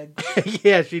Hammerstone legs.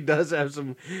 Yeah, she does have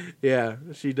some. Yeah,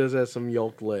 she does have some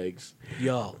yolk legs.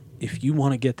 Y'all, if you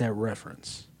want to get that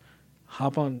reference,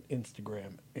 hop on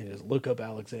Instagram and just look up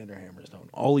Alexander Hammerstone.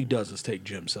 All he does is take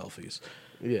gym selfies.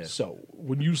 Yeah. So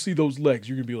when you see those legs,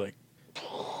 you're gonna be like,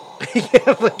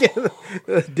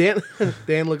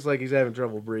 Dan looks like he's having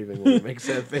trouble breathing when he makes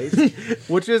that face,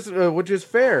 which is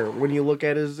fair when you look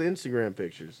at his Instagram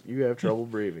pictures. You have trouble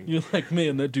breathing. you're like,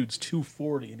 man, that dude's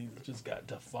 240 and he's just got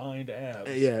defined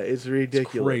abs. Yeah, it's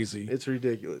ridiculous. crazy. It's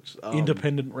ridiculous.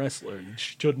 Independent wrestler. You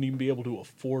shouldn't even be able to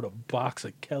afford a box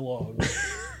of Kellogg's.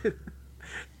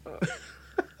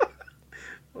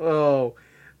 Oh,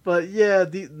 but yeah,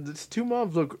 these two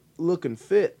moms looking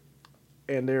fit,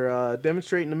 and they're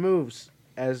demonstrating the moves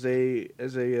as they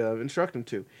instruct them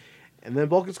to, and then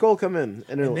Bulk and Skull come in,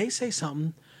 and And they say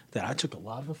something that I took a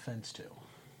lot of offense to.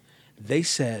 They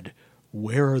said,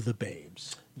 "Where are the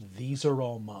babes? These are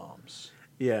all moms."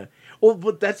 yeah. Well,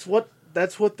 but that's what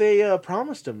they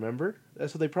promised him. Remember,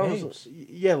 that's what they promised. Babes.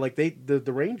 Yeah, like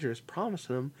the Rangers promised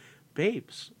him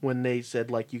babes when they said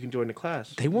like you can join the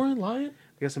class. They weren't lying.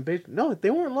 They got some babes. No, they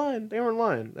weren't lying. They weren't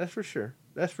lying. That's for sure.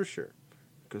 That's for sure.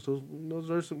 Because those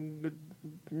are some good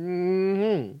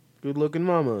looking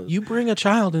mamas. You bring a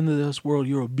child into this world,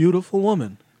 you're a beautiful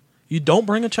woman. You don't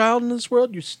bring a child into this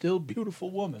world, you're still a beautiful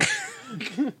woman.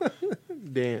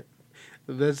 Dan,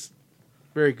 that's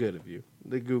very good of you.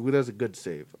 That's a good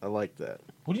save. I like that.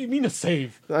 What do you mean a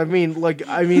save? I mean,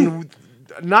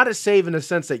 not a save in the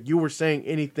sense that you were saying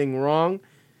anything wrong.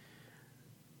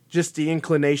 Just the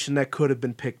inclination that could have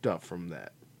been picked up from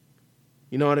that.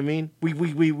 You know what I mean?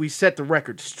 We set the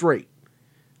record straight.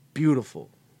 Beautiful.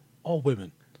 All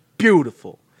women.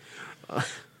 Beautiful.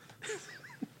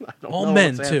 All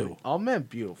men, too. All men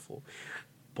beautiful.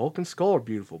 Bulk and Skull are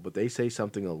beautiful, but they say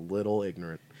something a little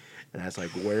ignorant. And that's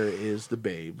like, where is the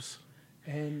babes?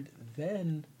 And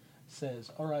then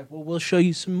says, all right, well, we'll show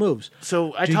you some moves.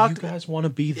 So I Do talked you guys want to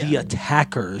be the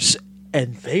attackers?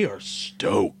 And they are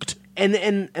stoked.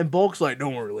 and Bulk's like,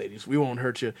 don't worry, ladies, we won't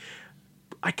hurt you.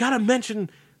 I gotta mention,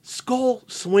 Skull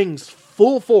swings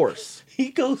full force.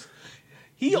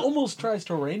 He almost tries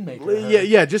to rainmaker her.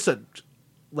 Yeah, just a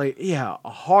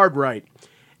hard right.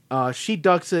 She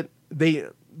ducks it.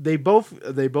 They both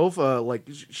like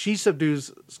she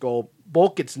subdues Skull.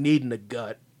 Bulk gets kneed in the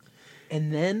gut.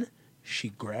 And then she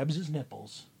grabs his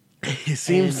nipples He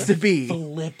seems and to be.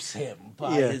 flips him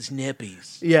by Yeah. his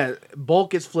nippies. Yeah,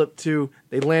 Bulk gets flipped too.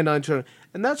 They land on each other.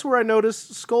 And that's where I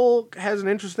noticed Skull has an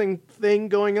interesting thing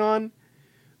going on.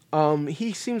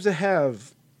 He seems to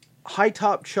have high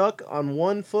top Chuck on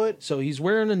one foot. So he's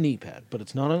wearing a knee pad, but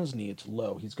it's not on his knee, it's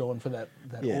low. He's going for that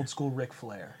Yeah. old school Ric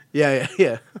Flair. Yeah.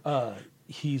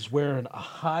 He's wearing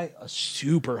a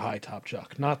super high top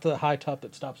Chuck. Not the high top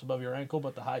that stops above your ankle,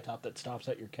 but the high top that stops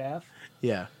at your calf.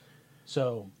 Yeah.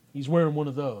 So he's wearing one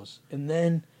of those. And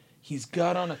then he's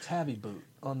got on a tabby boot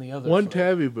on the other One foot.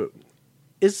 tabby boot.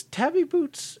 Is tabby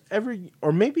boots ever,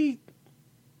 or maybe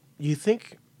you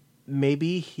think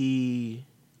maybe he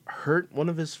hurt one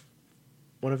of his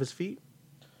feet?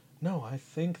 No, I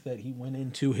think that he went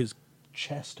into his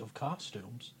chest of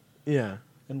costumes Yeah.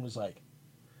 and was like,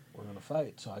 we're going to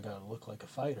fight, so I got to look like a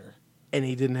fighter. And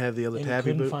he didn't have the other And he tabby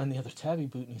couldn't boot. find the other tabby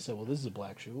boot, and he said, well, this is a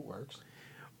black shoe, it works.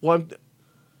 Well,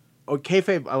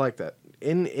 kayfabe, I like that.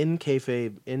 In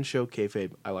kayfabe, in show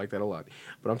kayfabe, I like that a lot.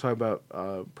 But I'm talking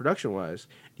about production wise.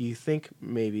 Do you think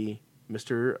maybe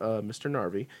Mr.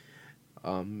 Narvi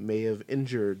may have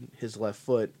injured his left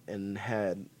foot and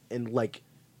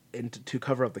to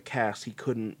cover up the cast, he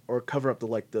couldn't, or cover up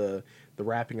the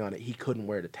wrapping on it, he couldn't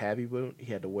wear the tabby boot.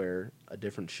 He had to wear a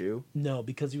different shoe. No,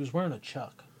 because he was wearing a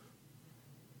Chuck,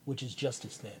 which is just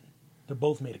as thin. They're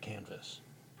both made of canvas.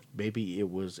 Maybe it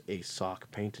was a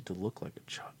sock painted to look like a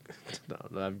Chuck.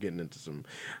 No, I'm getting into some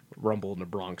Rumble in the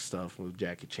Bronx stuff with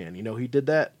Jackie Chan. You know, he did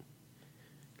that.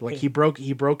 Like he broke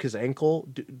his ankle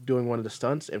doing one of the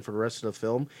stunts, and for the rest of the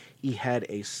film, he had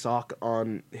a sock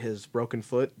on his broken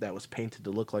foot that was painted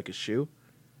to look like a shoe.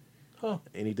 Huh.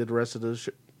 And he did the rest of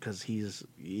the because he is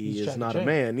Jackie not Chan. a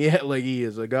man. Yeah, like he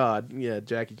is a god. Yeah,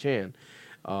 Jackie Chan.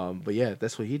 But yeah,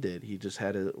 that's what he did. He just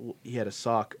had a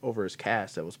sock over his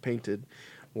cast that was painted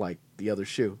like the other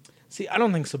shoe. See, I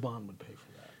don't think Saban would pay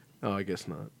for that. Oh, I guess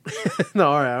not.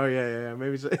 No, all right. Oh, yeah.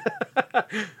 Maybe so.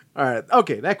 All right.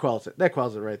 Okay, that quells it. That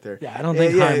quells it right there. Yeah, I don't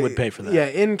think Heim would pay for that. Yeah,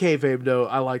 in kayfabe though,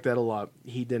 I like that a lot.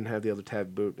 He didn't have the other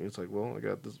tab boot. And it's like, well,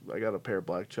 I got a pair of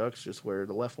black Chucks. Just wear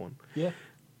the left one. Yeah.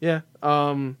 Yeah.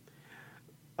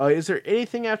 Is there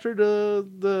anything after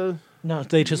the? No,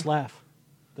 they just laugh.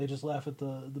 They just laugh at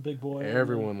the big boy. and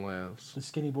Everyone laughs. the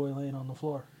skinny boy laying on the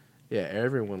floor. Yeah,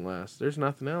 everyone laughs. There's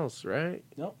nothing else, right?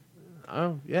 Nope.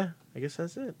 Oh, yeah. I guess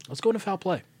that's it. Let's go into foul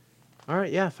play. All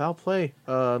right. Yeah, foul play.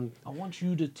 I want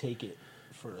you to take it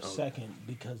for a second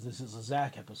because this is a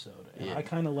Zach episode, and Yeah. I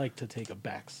kind of like to take a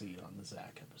back seat on the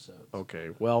Zach episodes.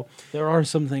 Okay. Well. There are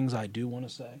some things I do want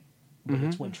to say, but Mm-hmm.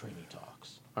 it's when Trini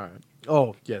talks. All right.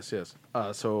 Oh, yes.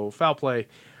 So foul play.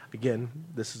 Again,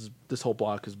 this whole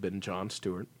block has been Jon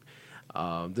Stewart.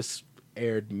 This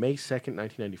aired May 2nd,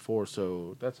 1994.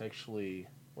 So that's actually,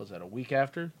 was that a week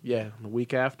after? Yeah, a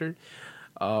week after.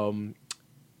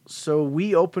 So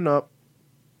we open up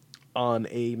on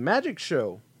a magic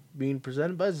show being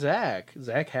presented by Zach.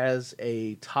 Zach has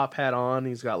a top hat on.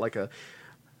 He's got I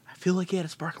feel like he had a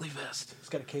sparkly vest. He's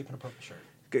got a cape and a purple shirt.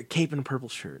 A cape and a purple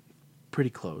shirt. Pretty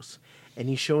close. And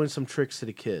he's showing some tricks to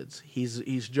the kids.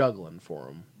 He's juggling for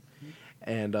them.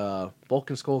 And Bulk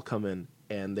and Skull come in,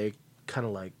 and they kind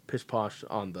of like pish posh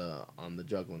on the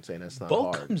juggling, saying that's not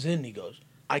Bulk hard. comes in and he goes,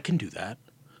 I can do that.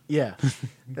 Yeah.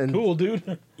 And Cool,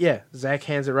 dude. yeah, Zach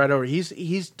hands it right over.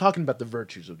 He's talking about the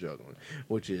virtues of juggling,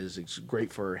 which is it's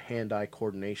great for hand-eye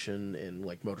coordination and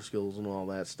like motor skills and all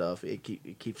that stuff. It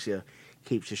keeps you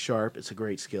sharp. It's a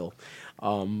great skill.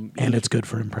 And it's good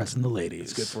for impressing the ladies.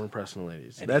 It's good for impressing the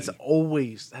ladies. And That's he-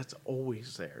 always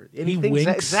there. Anything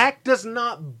winks. Zach does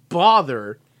not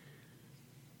bother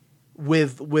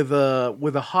with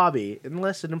a hobby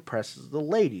unless it impresses the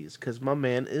ladies, because my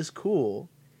man is cool,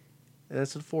 and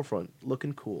that's at the forefront,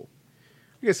 looking cool.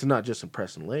 I guess it's not just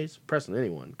impressing ladies, impressing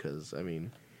anyone, because I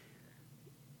mean,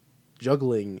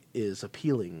 juggling is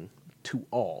appealing to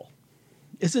all.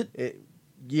 Is it?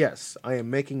 Yes, I am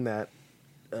making that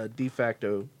a de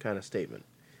facto kind of statement.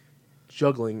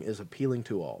 Juggling is appealing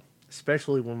to all,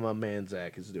 especially when my man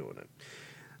Zach is doing it.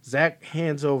 Zach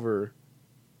hands over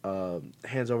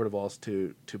the balls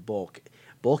to Bulk.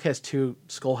 Bulk has two,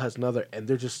 Skull has another, and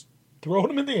they're just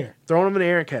Throwing him in the air. throwing them in the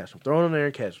air and catching them, throwing them in the air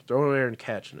and catching them, throwing them in the air and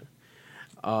catching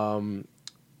it.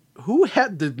 Who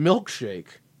had the milkshake?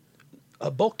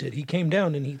 Bulk did. He came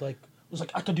down and he was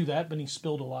like, I could do that, but he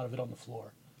spilled a lot of it on the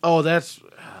floor. Oh, that's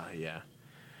yeah.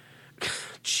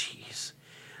 Jeez.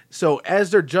 So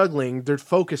as they're juggling, they're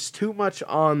focused too much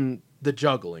on the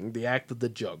juggling, the act of the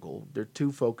juggle. They're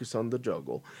too focused on the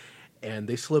juggle, and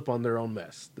they slip on their own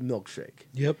mess, the milkshake.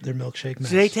 Yep, their milkshake mess.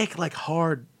 So they take like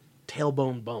hard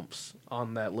tailbone bumps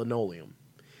on that linoleum.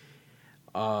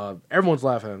 Everyone's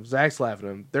laughing at him. Zach's laughing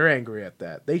at him. They're angry at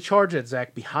that. They charge at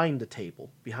Zach behind the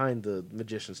table, behind the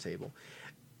magician's table.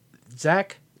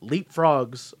 Zach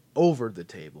leapfrogs over the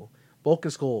table. Bulk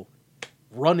and Skull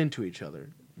run into each other.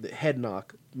 The head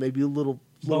knock, maybe a little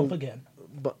Bump again.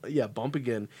 Bump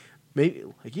again. Maybe,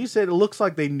 like you said, it looks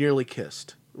like they nearly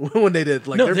kissed when they did.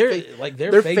 Like No,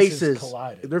 their faces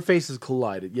collided. Their faces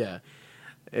collided. Yeah,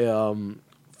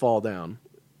 fall down.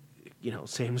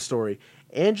 Same story.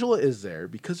 Angela is there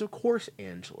because, of course,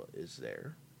 Angela is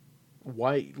there.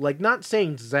 Why? Like, not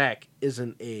saying Zach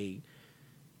isn't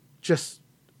just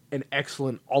an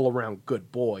excellent all-around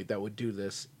good boy that would do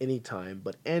this anytime,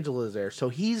 but Angela is there, so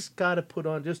he's got to put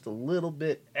on just a little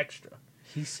bit extra.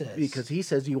 He says. Because he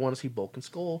says you want to see Bulk and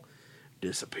Skull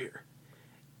disappear.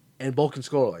 And Bulk and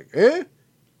Skull are like, eh?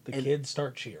 The kids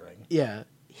start cheering. Yeah.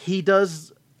 He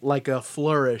does like a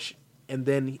flourish, and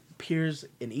then he appears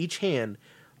in each hand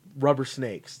rubber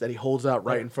snakes that he holds out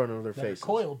right in front of their They're faces.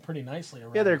 coiled pretty nicely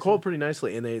around. Yeah, they're us. coiled pretty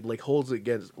nicely, and they like holds it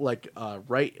against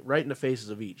right in the faces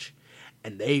of each,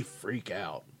 and they freak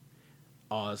out.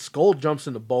 Skull jumps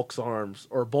into Bulk's arms,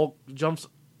 or Bulk jumps.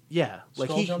 Yeah,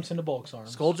 Skull jumps into Bulk's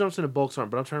arms. Skull jumps into Bulk's arm,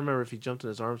 but I'm trying to remember if he jumped in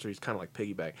his arms or he's kind of like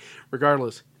piggyback.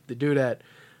 Regardless, they do that.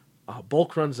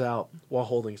 Bulk runs out while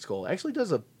holding Skull. Actually,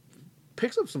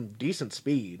 picks up some decent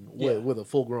speed with a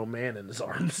full grown man in his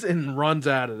arms and runs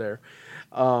out of there.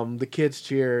 The kids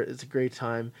cheer. It's a great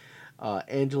time.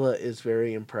 Angela is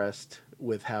very impressed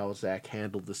with how Zach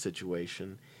handled the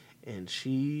situation, and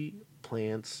she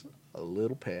plants a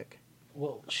little peck.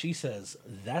 Well, she says,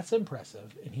 that's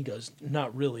impressive. And he goes,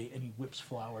 not really. And he whips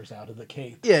flowers out of the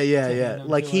cake. Yeah. to hand them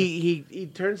Like to her. he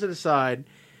turns it aside,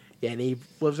 and he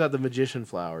flips out the magician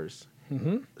flowers.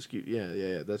 Mm-hmm.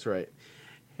 Yeah. That's right.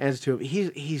 Hands it to him.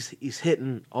 He's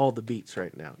hitting all the beats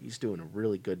right now. He's doing a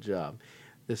really good job.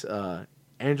 This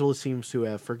Angela seems to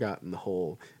have forgotten the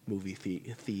whole movie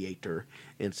theater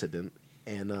incident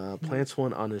and plants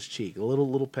one on his cheek, a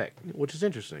little peck, which is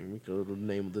interesting because of the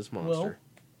name of this monster.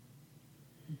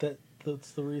 Well,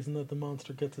 that's the reason that the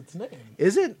monster gets its name.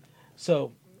 Is it?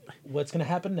 So, what's going to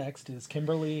happen next is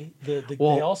Kimberly. They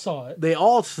Well, all saw it. They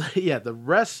all, the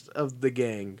rest of the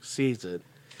gang sees it.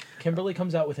 Kimberly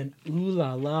comes out with an ooh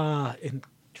la la, and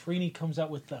Trini comes out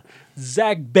with the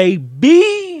Zach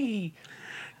baby.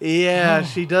 Yeah,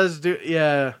 she does do.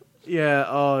 Yeah.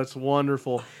 Oh, it's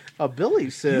wonderful. Billy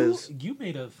says, You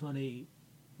made a funny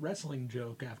wrestling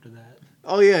joke after that.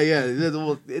 "Oh yeah.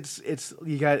 Well, it's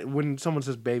you got when someone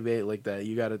says baby like that,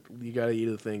 you gotta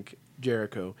either think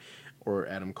Jericho or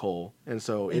Adam Cole, and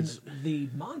so And the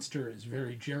monster is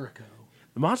very Jericho.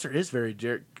 the monster is very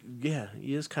Jericho. Yeah,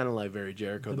 he is kind of like very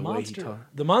Jericho the way he talks.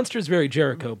 The monster is very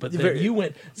Jericho, but then Very- you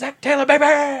went Zach Taylor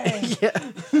baby.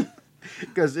 Yeah.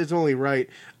 Because it's only right.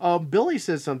 Billy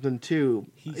says something too.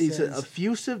 He said, says-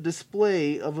 effusive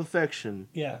display of affection.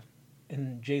 Yeah,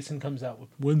 and Jason comes out with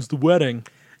when's the wedding?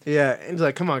 Yeah, and he's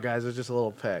like, come on, guys, it's just a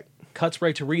little peck. Cuts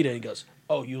right to Rita and he goes,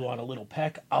 "Oh, you want a little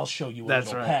peck? I'll show you a That's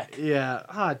little right. peck. Yeah.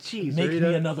 Ah, jeez, Make Rita.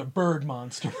 me another bird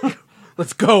monster."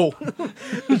 Let's go.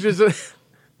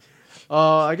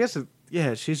 I guess,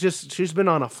 she's been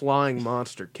on a flying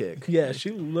monster kick. Yeah,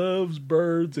 she loves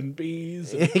birds and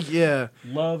bees and Yeah.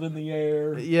 love in the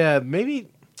air. Yeah, maybe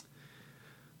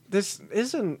this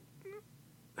is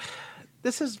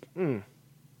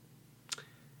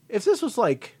if this was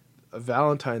like a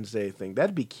Valentine's Day thing,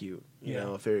 that'd be cute, you Yeah.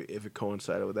 know, if it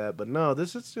coincided with that. But no,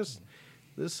 this is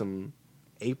some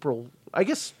April, I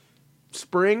guess,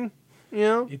 spring, you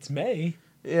know? It's May.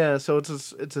 Yeah, so it's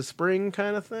a spring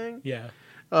kind of thing. Yeah.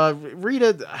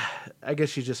 Rita, I guess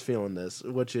she's just feeling this,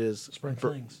 which is Spring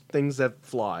flings. things that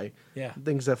fly. Yeah.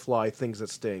 Things that fly, things that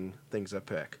sting, things that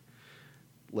peck.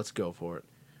 Let's go for it.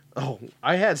 Oh,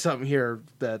 I had something here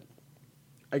that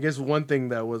I guess one thing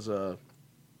that was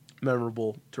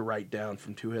memorable to write down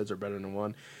from Two Heads Are Better Than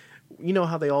One. You know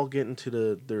how they all get into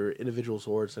their individual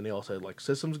swords and they all said, like,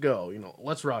 systems go, you know,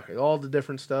 let's rock it, all the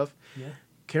different stuff. Yeah.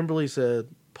 Kimberly said,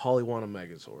 Polly want a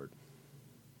Megazord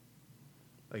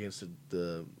against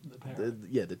the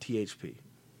THP.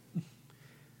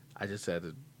 I just had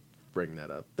to bring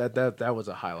that up. That was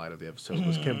a highlight of the episode.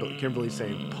 Was Kimberly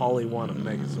saying Polly want a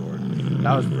Megazord?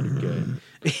 That was pretty good.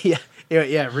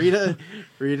 yeah.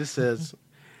 Rita says.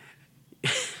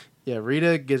 Yeah,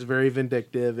 Rita gets very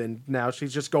vindictive, and now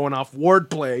she's just going off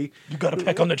wordplay. You got a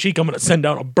peck on the cheek, I'm going to send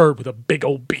out a bird with a big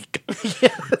old beak.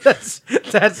 That's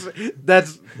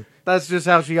just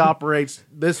how she operates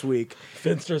this week.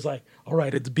 Finster's like, all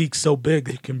right, its beak's so big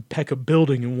that it can peck a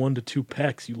building in 1 to 2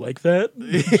 pecks. You like that?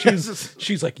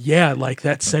 She's like, yeah, I like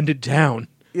that. Send it down.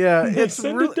 Yeah, it's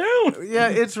Send really, it down. Yeah,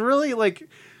 it's really like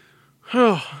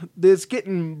it's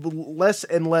getting less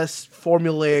and less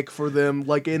formulaic for them,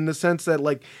 like in the sense that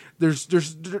like there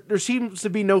seems to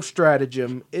be no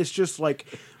stratagem. It's just like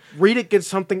Rita gets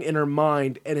something in her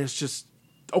mind, and it's just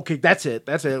okay. That's it.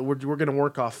 We're gonna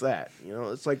work off that. You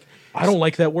know, it's like I don't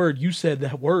like that word. You said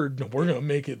that word. No, we're gonna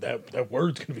make it that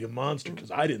word's gonna be a monster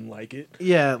because I didn't like it.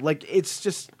 yeah, like it's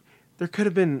just there could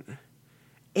have been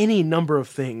any number of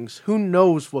things. Who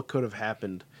knows what could have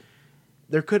happened?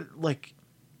 There could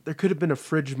have been a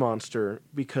fridge monster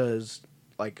because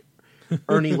like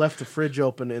Ernie left the fridge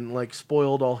open and like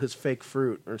spoiled all his fake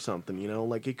fruit or something, you know?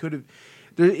 Like it could have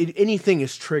anything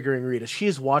is triggering Rita. She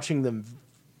is watching them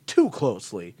too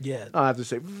closely. Yeah. I have to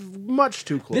say much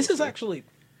too closely. This is actually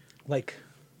like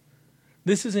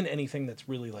this isn't anything that's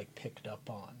really like picked up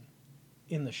on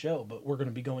in the show, but we're going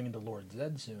to be going into Lord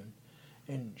Zed soon.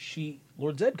 And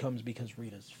Lord Zed comes because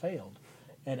Rita's failed.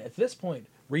 And at this point,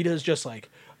 Rita's just like,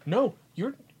 "No,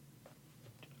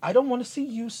 I don't want to see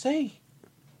you say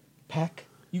peck.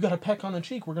 You got a peck on the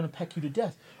cheek. We're going to peck you to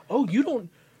death. Oh, you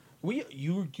don't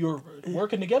you're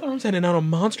working together. I'm sending out a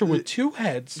monster with two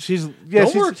heads.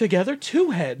 Don't work together,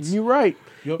 two heads. You're right.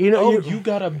 You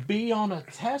got a B on a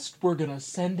test. We're gonna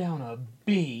send down a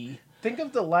B. Think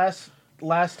of the last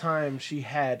time she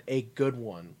had a good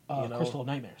one. Crystal of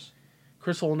Nightmares.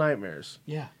 Crystal Nightmares.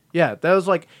 Yeah. Yeah, that was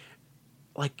like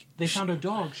They found a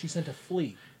dog. She sent a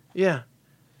flea. Yeah.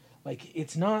 Like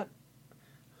it's not.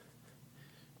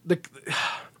 It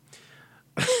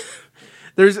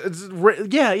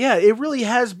really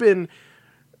has been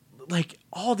like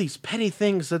all these petty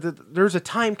things that there's a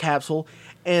time capsule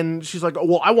and she's like, "Oh,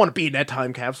 well, I want to be in that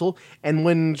time capsule." And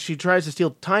when she tries to steal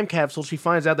the time capsule, she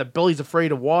finds out that Billy's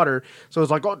afraid of water. So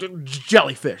it's like, "Oh,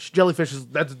 jellyfish. Jellyfish is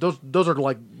those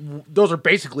are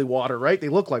basically water, right? They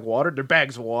look like water. They're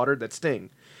bags of water that sting."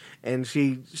 And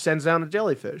she sends down a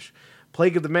jellyfish.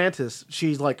 Plague of the Mantis.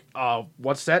 She's like,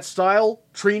 "What's that style?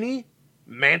 Trini?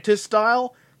 Mantis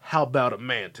style? How about a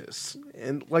mantis?"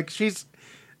 And like she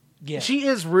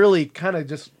is really kind of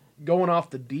just going off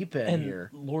the deep end here.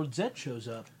 Lord Zed shows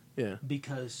up. Yeah.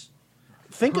 Because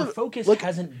her focus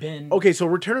hasn't been. Okay, so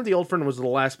Return of the Old Friend was the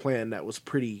last plan that was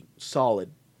pretty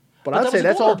solid. But I'd that say was a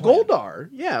that's all Goldar Goldar.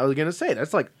 Yeah, I was gonna say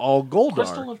that's like all Goldar.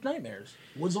 Crystal of Nightmares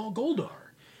was all Goldar.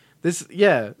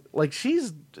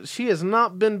 She has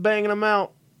not been banging them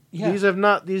out. Yeah. These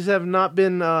have not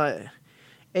been A+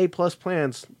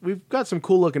 plans. We've got some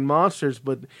cool looking monsters,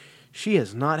 but she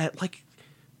has not had like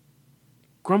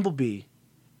Grumblebee.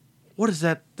 What is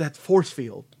that force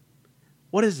field?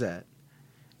 What is that?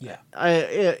 Yeah.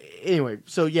 Anyway,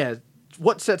 so yeah,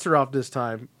 what sets her off this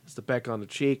time is the peck on the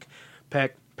cheek.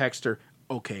 Peckster,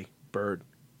 okay, bird,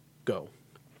 go.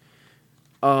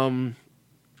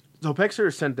 So Peckster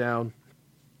is sent down.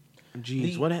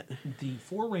 Jeez, the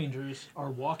four Rangers are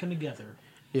walking together.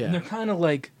 Yeah. And they're kind of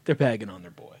like, they're bagging on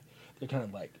their boy. They're kind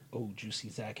of like, "Oh, Juicy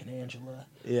Zach and Angela."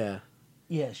 Yeah.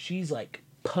 Yeah, she's like,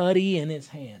 putty in his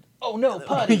hand. "Oh, no,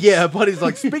 putty." Yeah, putties.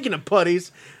 Like, speaking of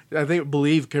putties,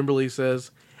 believe Kimberly says,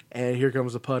 and here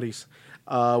comes the putties.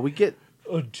 We get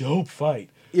a dope fight.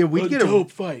 Yeah, we get a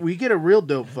dope fight. We get a real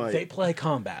dope fight. They play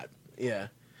combat. Yeah.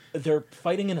 They're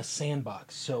fighting in a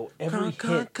sandbox, so every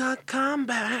hit...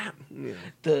 Combat! Yeah.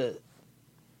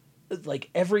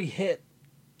 Every hit,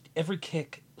 every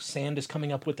kick, sand is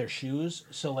coming up with their shoes,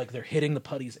 so, like, they're hitting the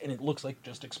putties, and it looks like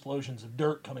just explosions of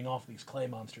dirt coming off these clay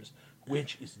monsters,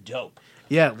 which is dope.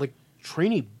 Yeah, like,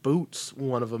 Trini boots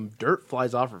one of them. Dirt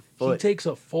flies off her foot. He takes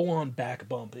a full-on back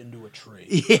bump into a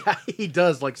tree. Yeah, he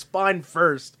does, like, spine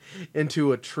first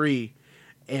into a tree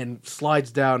and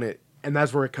slides down it. And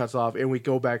that's where it cuts off, and we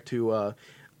go back to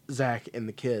Zach and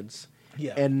the kids.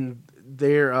 Yeah. And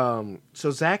they're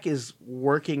so Zach is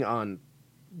working up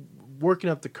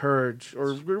the courage,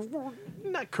 or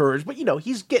not courage, but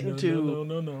he's getting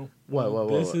No. What?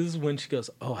 This is when she goes,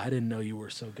 "Oh, I didn't know you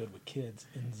were so good with kids."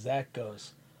 And Zach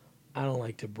goes, "I don't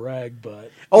like to brag,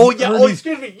 but..." Oh, yeah. Oh,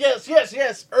 excuse me. Yes.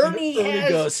 Ernie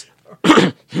goes,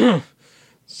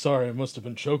 "Sorry, I must have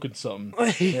been choking something,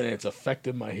 and it's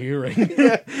affected my hearing."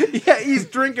 Yeah, he's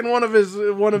drinking one of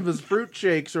his fruit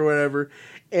shakes or whatever,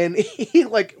 and he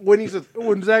like when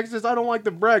Zach says, "I don't like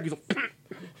to brag," he's like,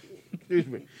 "Excuse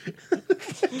me,"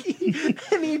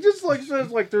 and he just like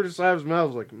says like through the side of his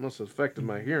mouth, like, "It must have affected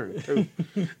my hearing too."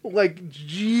 Like,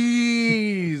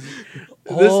 jeez,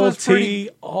 All tea,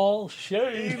 all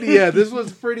shade. Yeah, this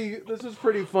was pretty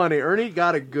funny. Ernie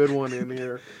got a good one in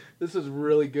here. This is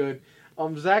really good.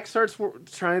 Zach starts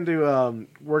trying to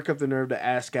work up the nerve to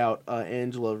ask out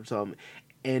Angela or something,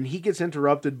 and he gets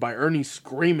interrupted by Ernie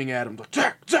screaming at him, like,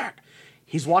 Zach!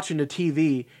 He's watching the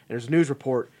TV, and there's a news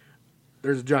report.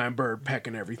 there's a giant bird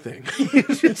pecking everything.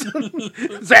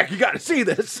 Zach, you got to see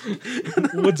this.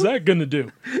 What's that gonna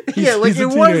do? Yeah, like He's a it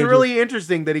was teenager. really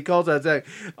interesting that he calls out Zach.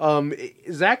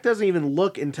 Zach doesn't even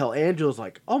look until Angela's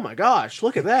like, "Oh my gosh,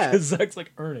 look at that!" Zach's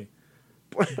like, Ernie,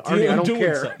 Arnie, I I'm don't doing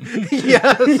care. something.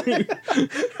 Yes,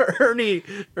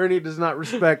 Ernie does not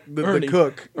respect the Ernie,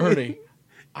 cook. Ernie,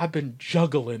 I've been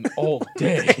juggling all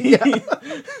day.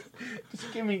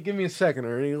 Just give me a second,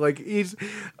 Ernie. Like he's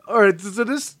all right. So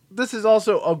this is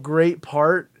also a great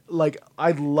part. Like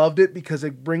I loved it because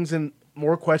it brings in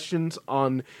more questions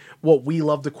on what we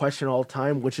love to question all the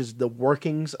time, which is the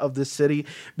workings of this city.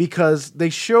 Because they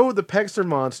show the Pexter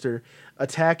monster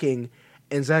attacking,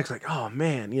 and Zach's like, "Oh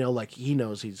man," like he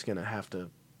knows he's gonna have to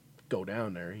go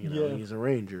down there. Yeah. He's a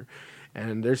ranger,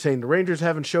 and they're saying the Rangers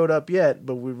haven't showed up yet,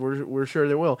 but we're sure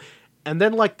they will. And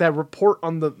then, like, that report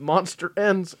on the monster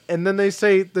ends, and then they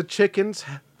say the chickens,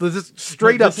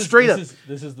 straight up.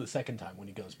 This is the second time when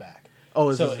he goes back.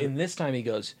 Oh, so this is- in this time he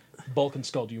goes, Bulk and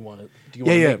Skull, do you want to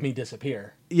Yeah. make me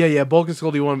disappear? Yeah, Bulk and Skull,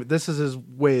 do you want me? This is his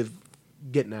way of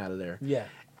getting out of there. Yeah.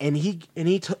 And he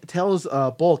tells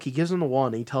Bulk, he gives him the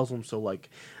wand, and he tells him, so,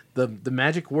 like, the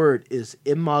magic word is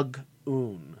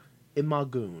Imagoon.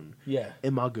 Yeah.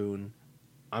 Imagoon.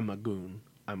 I'm a goon.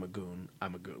 I'm a goon.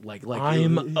 I'm a goon. Like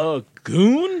I'm a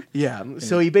goon? Yeah,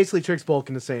 so he basically tricks Bulk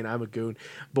into saying I'm a goon,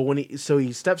 but when he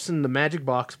steps in the magic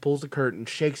box, pulls the curtain,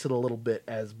 shakes it a little bit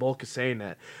as Bulk is saying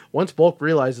that. Once Bulk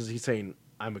realizes he's saying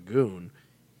I'm a goon,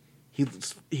 he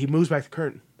moves back the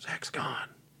curtain. Zach's gone.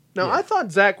 Now Yeah. I thought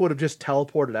Zach would have just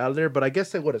teleported out of there, but I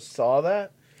guess they would have saw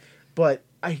that. But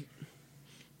I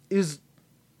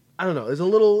don't know. It's a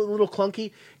little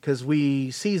clunky because we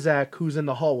see Zach who's in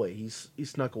the hallway. He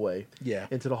snuck away. Yeah.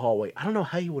 Into the hallway. I don't know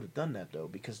how he would have done that though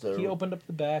because He opened up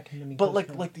the back and then he But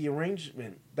closed like the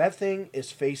arrangement, that thing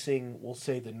is facing, we'll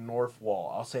say, the north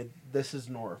wall. I'll say this is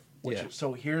north. Yeah.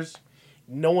 So here's,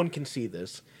 no one can see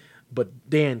this, but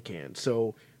Dan can.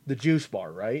 So the juice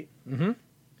bar, right,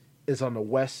 is on the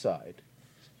west side,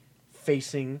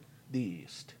 facing the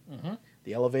east.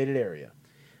 The elevated area.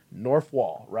 North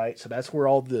wall, right? So that's where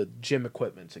all the gym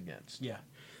equipment's against. Yeah.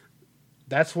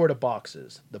 That's where the box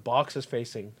is. The box is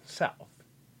facing south,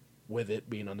 with it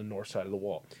being on the north side of the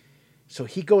wall. So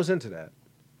he goes into that,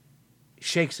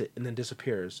 shakes it, and then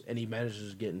disappears, and he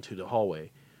manages to get into the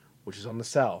hallway, which is on the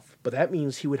south. But that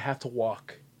means he would have to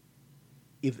walk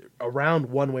either around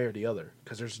one way or the other,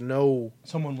 because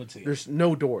Someone would see. there's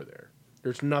no door there.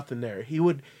 There's nothing there. He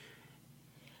would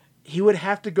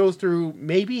have to go through.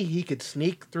 Maybe he could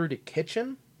sneak through the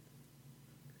kitchen.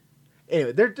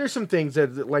 Anyway, there's some things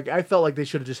that, like, I felt like they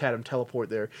should have just had him teleport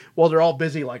there while they're all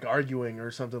busy, like, arguing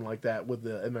or something like that with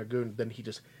the Imagoon. Then he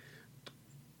just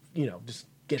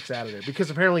gets out of there, because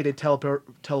apparently they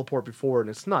teleport before, and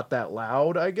it's not that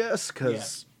loud, I guess,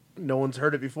 because no one's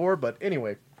heard it before. But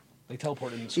anyway, They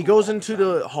teleport in. he goes into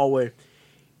the hallway,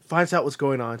 finds out what's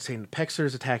going on, saying the Pexter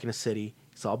is attacking the city.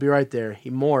 So I'll be right there. He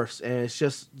morphs, and it's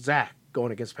just Zach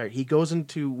going against Pexter. He goes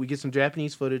into, we get some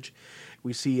Japanese footage.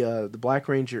 We see the Black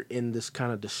Ranger in this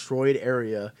kind of destroyed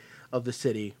area of the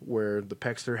city where the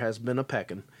Pexter has been a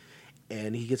pecking.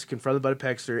 And he gets confronted by the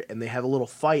Pexter, and they have a little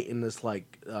fight in this,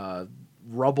 like,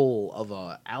 rubble of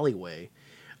a alleyway.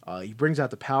 He brings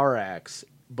out the power axe,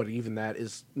 but even that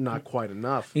is not quite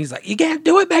enough. He's like, "You can't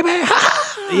do it, baby!"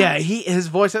 Yeah, his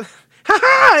voice, ha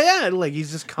ha, yeah, like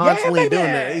he's just constantly baby! doing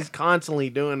that. He's constantly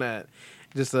doing that.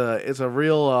 Just it's a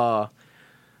real.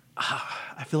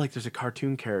 I feel like there's a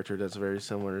cartoon character that's very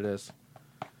similar to this.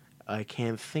 I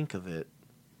can't think of it.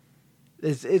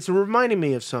 It's reminding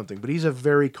me of something, but he's a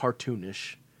very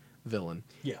cartoonish villain.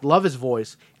 Yeah. Love his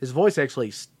voice. His voice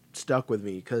actually stuck with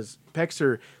me because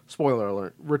Pexter, spoiler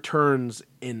alert, returns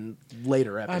in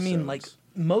later episodes. I mean, like,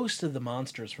 most of the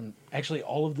monsters from, actually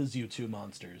all of the Zoo2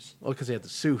 monsters well, because they have the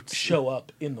suits. show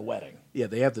up in the wedding Yeah,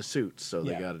 they have the suits, so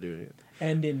they Yeah. got to do it.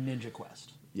 and in Ninja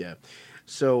Quest. Yeah.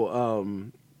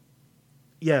 So,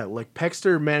 yeah, like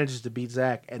Pexter manages to beat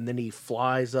Zach, and then he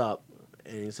flies up,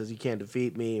 and he says, "You can't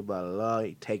defeat me," blah, blah, blah.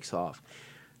 He takes off.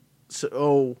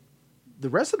 So, the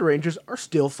rest of the Rangers are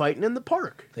still fighting in the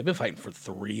park. They've been fighting for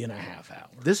 3.5 hours.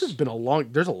 This has been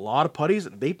there's a lot of putties,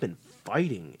 and they've been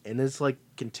fighting, and it's, like,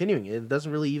 continuing. It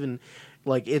doesn't really even,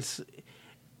 like, is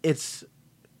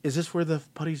this where the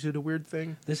putties do the weird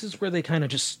thing? This is where they kind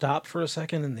of just stop for a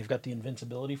second, and they've got the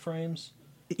invincibility frames.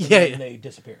 And Yeah. then they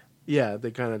disappear. Yeah, they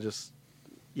kind of just,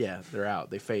 they're out.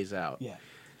 They phase out. Yeah.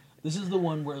 This is the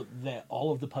one where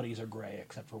all of the putties are gray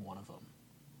except for one of them.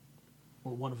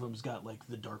 Where one of them's got, like,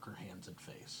 the darker hands and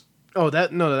face. Oh,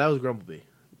 that was Grumblebee.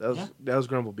 Yeah? That was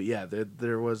Grumblebee. Yeah,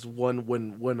 there was one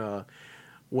when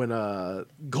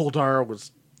Goldar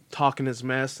was talking his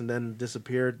mess and then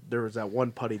disappeared. There was that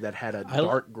one putty that had a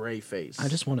dark gray face. I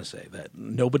just want to say that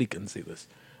nobody can see this,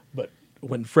 but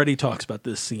when Freddy talks about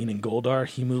this scene in Goldar,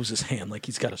 he moves his hand like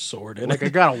he's got a sword in like it. I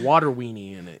got a water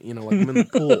weenie in it, like I'm in the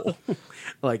pool.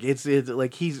 Like it's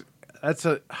like that's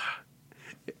a.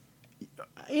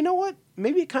 You know what?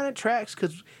 Maybe it kind of tracks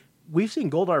because we've seen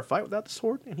Goldar fight without the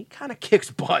sword, and he kind of kicks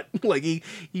butt. Like he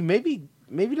maybe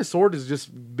the sword has just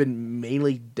been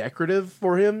mainly decorative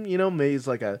for him. Maybe it's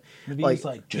like a Maybe he's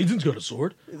like, Jason's got a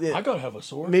sword. Yeah. I gotta have a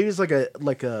sword. maybe it's like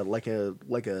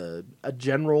a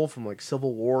general from like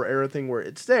Civil War era thing where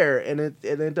it's there and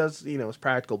it does it's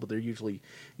practical, but they're usually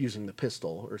using the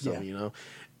pistol or something. Yeah.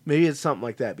 Maybe it's something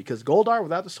like that because Goldar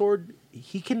without the sword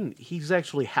he's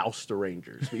actually housed the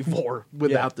Rangers before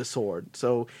without the sword,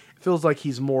 so it feels like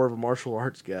he's more of a martial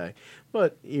arts guy.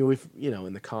 But if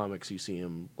in the comics you see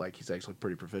him like he's actually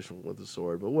pretty proficient with the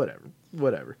sword. But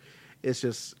whatever. It's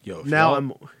just Yo, if now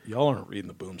y'all aren't reading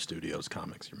the Boom Studios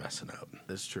comics, you're messing up.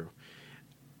 That's true.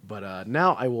 But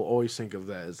now I will always think of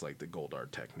that as like the Goldar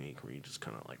technique where you just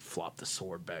kind of like flop the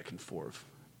sword back and forth.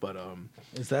 But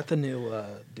Is that the new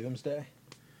Doomsday?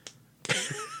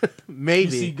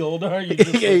 maybe You see Goldar, you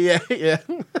just yeah.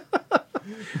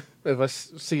 If I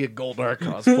see a Goldar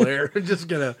cosplayer, I'm just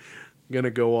gonna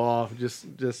go off, just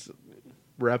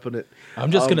repping it.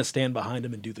 I'm just gonna stand behind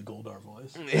him and do the Goldar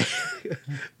voice.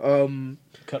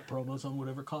 Cut promos on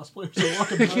whatever cosplayers are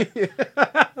walking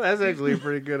by. That's actually a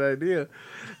pretty good idea.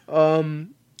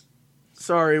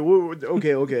 Sorry.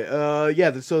 Okay.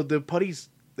 Yeah. So the putties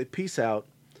they peace out.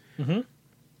 Mhm.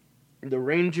 The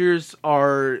Rangers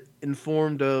are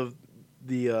informed of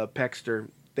the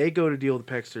Pexter. They go to deal with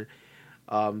the Pexter.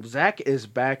 Zach is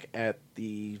back at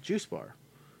the juice bar.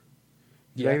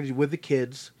 Yeah. With the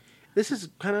kids. This is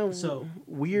kind of So,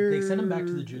 weird. they send him back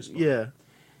to the juice bar. Yeah.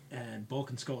 And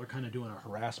Bulk and Skull are kind of doing a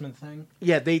harassment thing.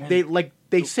 Yeah. They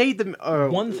say them.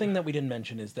 One thing that we didn't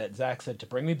mention is that Zach said to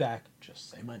bring me back, just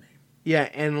say my name. Yeah,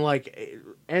 and like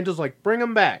Angel's like, bring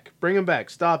him back,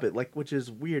 stop it, like, which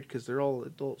is weird because they're all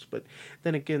adults. But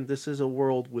then again, this is a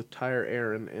world with Tyre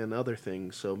Aaron and other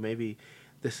things, so maybe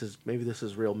this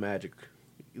is real magic,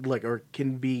 like, or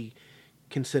can be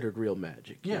considered real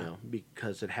magic,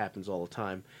 because it happens all the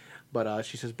time. But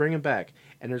she says, bring him back,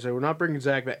 and there's like, we're not bringing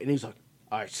Zach back, and he's like,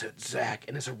 I said Zach,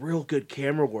 and it's a real good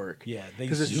camera work. Yeah, they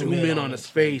because it zoom zoomed in in on on his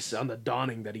face on the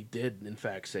dawning that he did in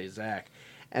fact say Zach,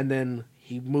 and then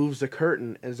he moves the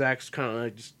curtain, and Zach's kind of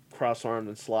like just cross-armed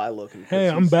and sly looking. Hey,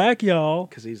 I'm back, y'all.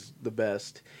 Because he's the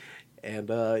best. And,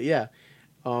 the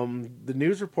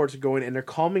news reports are going, and they're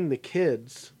calming the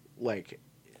kids, like...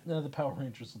 No, the Power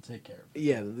Rangers will take care of it.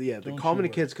 Yeah, they're Don't calming the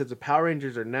you worry. kids because the Power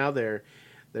Rangers are now there.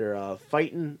 They're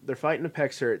fighting the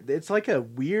Pexer. It's like a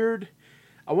weird...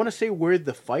 I want to say where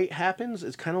the fight happens.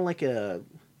 It's kind of like a...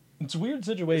 It's a weird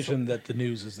situation that the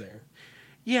news is there.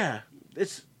 Yeah,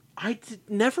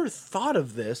 never thought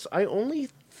of this. I only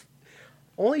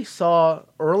thought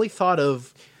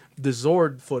of the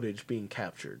Zord footage being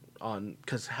captured on,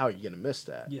 because how are you gonna miss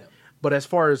that? Yeah. But as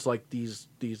far as like these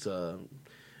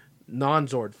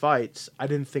non-Zord fights, I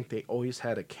didn't think they always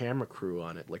had a camera crew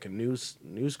on it, like a news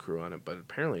crew on it. But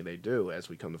apparently they do, as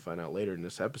we come to find out later in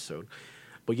this episode.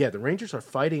 But yeah, the Rangers are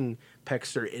fighting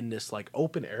Pexter in this like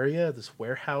open area, this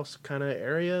warehouse kind of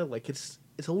area. Like it's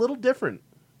a little different.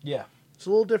 Yeah. It's a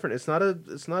little different. It's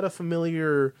not a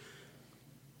familiar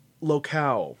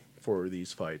locale for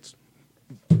these fights.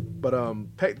 But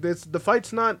the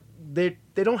fight's not. They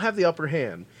don't have the upper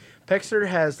hand. Pexter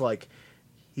has like,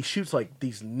 he shoots like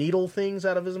these needle things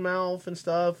out of his mouth and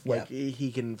stuff. Yeah. Like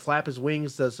he can flap his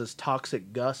wings. Does this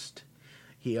toxic gust.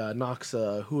 He knocks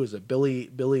who is it,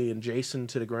 Billy and Jason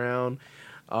to the ground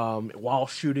while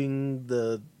shooting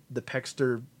the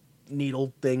Pexter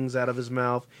needle things out of his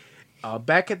mouth.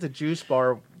 Back at the juice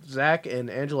bar, Zach and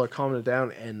Angela are calming it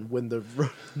down, and when the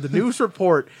news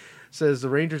report says the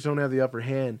Rangers don't have the upper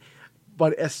hand,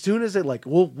 but as soon as it like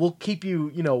we'll keep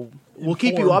you we'll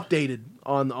keep you updated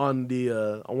on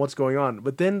what's going on.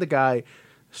 But then the guy,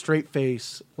 straight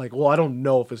face, like, well, I don't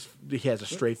know if he has a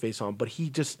straight face on, but he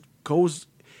just goes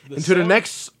into the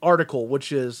next article,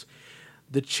 which is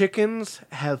the chickens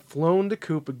have flown the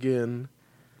coop again,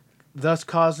 thus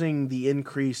causing the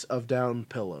increase of down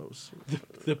pillows.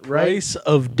 The price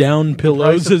of down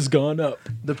pillows has gone up.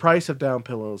 The price of down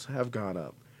pillows have gone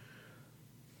up.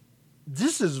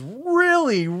 This is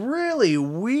really, really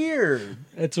weird.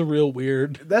 It's a real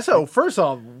weird. First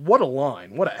off, what a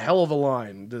line. What a hell of a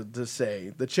line to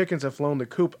say. The chickens have flown the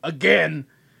coop again.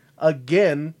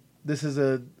 Again, this is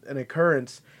an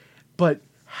occurrence. But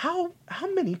how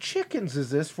many chickens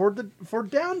is this for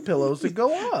down pillows to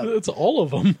go up? It's all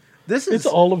of them. This is It's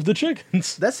all of the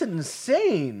chickens. that's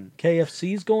insane.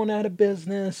 KFC's going out of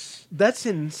business. That's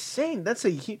insane. That's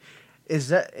a is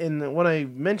that and when I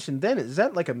mentioned then is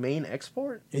that like a main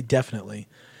export? It definitely.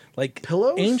 Like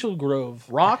Pillows? Angel Grove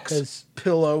Rocks, has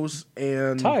pillows,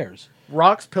 and tires.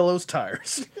 Rocks, pillows,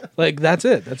 tires. Like that's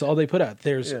it. That's all they put out.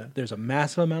 There's Yeah. there's a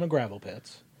massive amount of gravel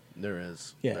pits. There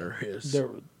is. Yeah, There is.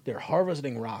 They're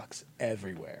harvesting rocks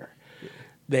everywhere.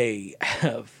 They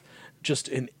have just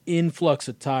an influx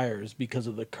of tires because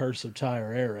of the curse of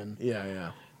Tire Aaron.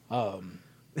 Yeah.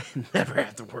 Never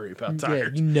have to worry about Yeah,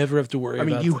 tires. you never have to worry. I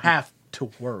mean, about you have to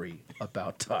worry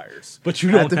about tires, But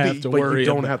you don't have to but worry you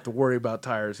don't about- have to worry about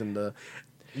tires and the.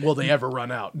 Will they ever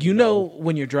run out? You know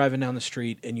when you're driving down the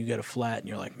street and you get a flat and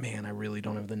you're like, man, I really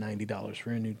don't have the $90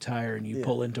 for a new tire, and you Yeah.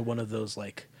 pull into one of those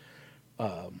like,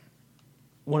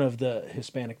 one of the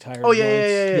Hispanic tire. Oh,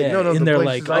 yeah, joints. yeah. No, and the they're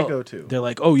places like, I go to. They're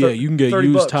like, oh yeah, you can get $30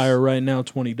 used bucks. tire right now,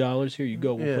 $20. Here you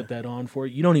go. We'll Yeah. put that on for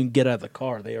you. You don't even get out of the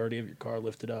car. They already have your car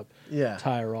lifted up. Yeah.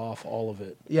 Tire off, all of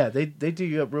it. Yeah, they do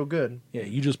you up real good. Yeah,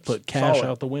 you just put cash Solid.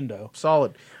 out the window.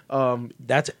 Solid.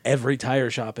 That's every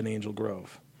tire shop in Angel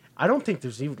Grove. I don't think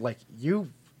there's even like you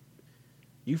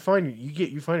find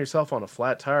yourself on a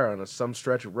flat tire on some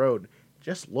stretch of road.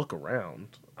 Just look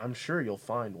around. I'm sure you'll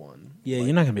find one. Yeah,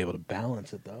 you're not gonna be able to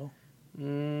balance it though.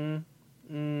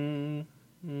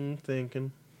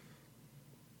 Thinking.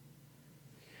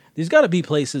 There's got to be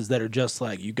places that are just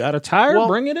like, you got a tire, Well,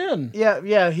 bring it in.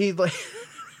 Yeah. He like.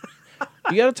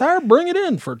 You got a tire, bring it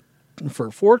in for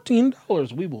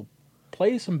 $14. We will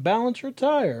place and balance your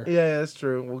tire. Yeah, that's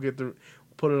true. We'll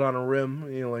put it on a rim.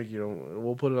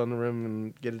 We'll put it on the rim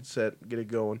and get it set, get it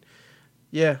going.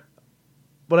 Yeah,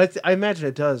 but I imagine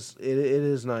it does. It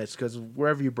is nice because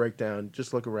wherever you break down,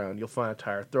 just look around. You'll find a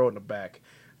tire. Throw it in the back.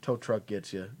 Tow truck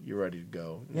gets you. You're ready to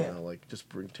go. Yeah. Just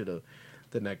bring to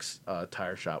the next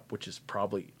tire shop, which is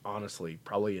probably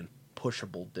in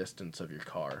pushable distance of your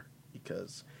car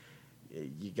because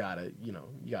you gotta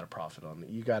profit on it.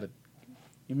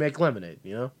 You make lemonade,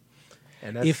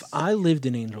 And that's, If I lived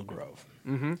in Angel Grove,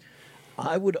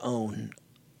 I would own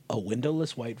a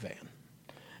windowless white van.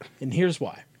 And here's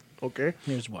why. okay,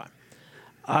 Here's why.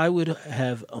 I would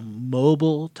have a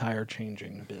mobile tire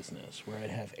changing business where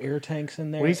I'd have air tanks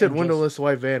in there. when you said and just- windowless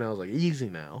white van, I was like, easy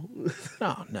now.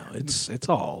 No, it's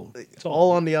all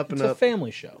all on the up and it's a up.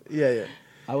 family show. Yeah.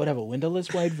 I would have a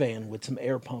windowless white van with some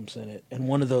air pumps in it and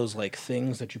one of those like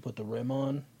things that you put the rim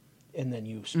on and then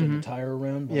you spin the tire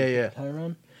around. while you Yeah, put the tire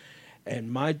on.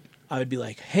 And I would be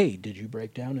like, hey, did you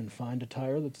break down and find a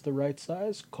tire that's the right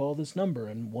size? Call this number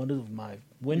and one of my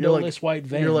windowless white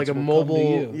vans You're like a will mobile,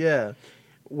 come to you. yeah,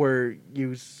 where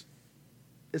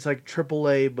it's like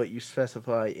AAA, but you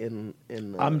specify in.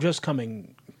 I'm just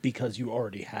coming because you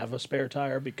already have a spare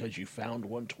tire because you found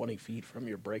one 20 feet from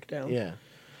your breakdown. yeah.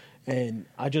 And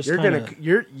I just You're kinda, gonna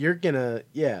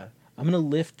I'm gonna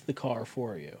lift the car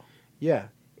for you.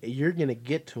 you're gonna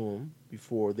get to them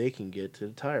before they can get to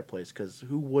the tire place because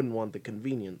who wouldn't want the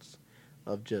convenience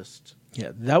of just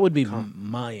Yeah, that would be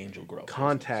my Angel Grove.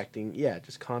 contacting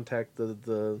just contact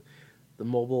the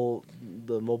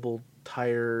mobile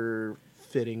tire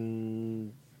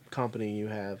fitting company you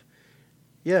have.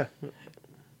 Yeah,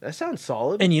 that sounds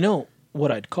solid. And you know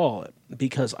what I'd call it,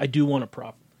 because I do want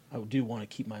to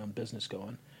keep my own business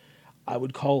going. I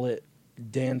would call it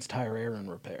Dan's Tire Air and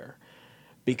Repair,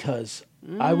 because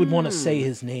I would want to say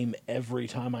his name every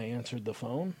time I answered the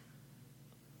phone,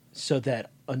 so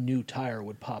that a new tire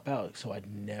would pop out, so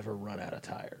I'd never run out of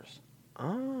tires.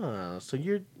 So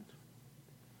you're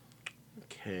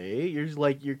okay.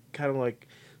 You're kind of like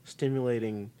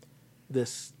stimulating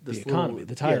this economy,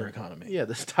 the tire economy. Yeah,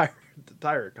 the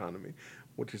tire economy,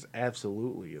 which is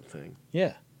absolutely a thing.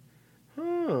 Yeah,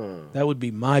 Huh. that would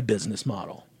be my business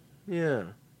model. Yeah.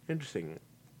 Interesting.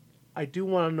 I do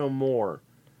want to know more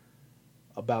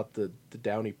about the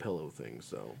Downy pillow things,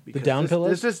 though. because down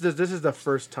pillows? This is the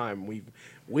first time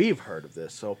we've heard of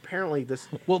this. So apparently this.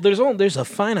 Well, there's a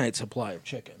finite supply of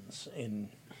chickens in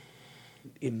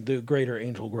the greater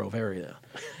Angel Grove area,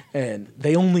 and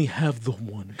they only have the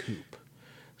one coop.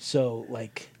 So,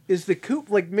 like, Is the coop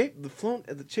like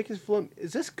the chickens flown?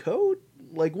 Is this code?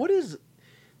 Like, what is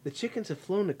the chickens have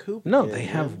flown the coop? no, in, they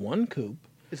have one coop.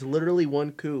 It's literally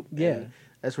one coop. Yeah. and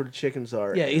that's where the chickens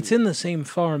are. Yeah, and it's in the same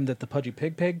farm that the Pudgy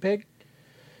Pig.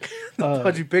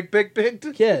 Pudgy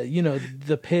pig. Yeah, you know,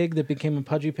 the pig that became a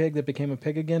Pudgy Pig that became a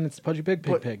pig again. It's the Pudgy Pig.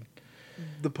 But- Pig.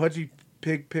 The Pudgy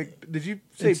pig. Did you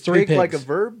say It's three pig like a pigs.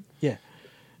 verb? Yeah,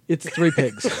 it's 3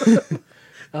 pigs.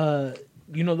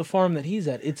 You know, the farm that he's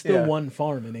at, it's still Yeah. one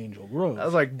farm in Angel Grove. I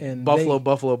was like and buffalo, they-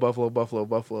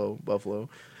 buffalo.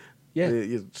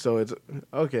 Yeah. So it's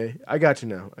okay. I got you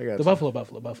now. I got The you.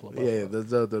 buffalo. Yeah.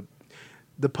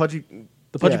 The pudgy.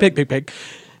 The pudgy yeah.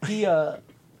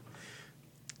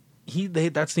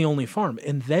 pig. That's the only farm,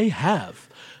 and they have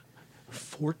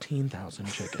 14,000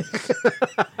 chickens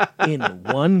in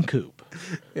one coop.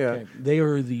 Yeah. Okay, they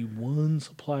are the one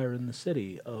supplier in the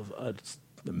city of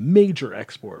the major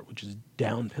export, which is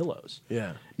down pillows.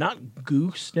 Yeah. Not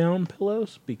goose down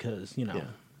pillows, because we Right.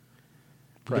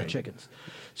 got chickens.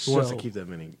 Who wants to keep that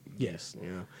many? Yes. You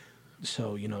know.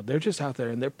 So, they're just out there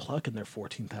and they're plucking their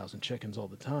 14,000 chickens all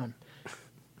the time,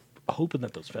 hoping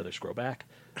that those feathers grow back.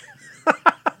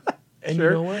 And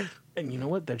Sure. you know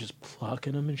what? They're just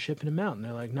plucking them and shipping them out. And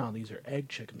they're like, no, these are egg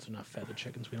chickens. They're not feathered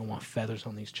chickens. We don't want feathers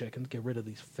on these chickens. Get rid of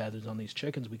these feathers on these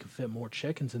chickens. We can fit more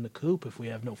chickens in the coop if we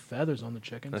have no feathers on the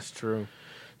chickens. That's true.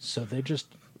 So they just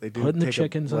They do putting the take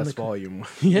chickens up on less the volume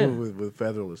Yeah. with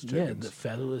featherless Yeah, chickens. the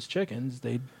featherless chickens,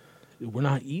 we're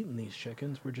not eating these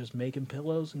chickens. We're just making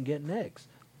pillows and getting eggs.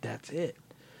 That's it.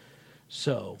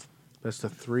 So, That's the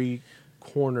 3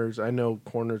 corners. I know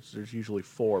corners, there's usually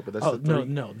 4, but that's oh, the 3.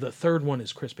 no. The third one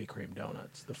is Krispy Kreme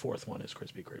donuts. The fourth one is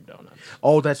Krispy Kreme donuts.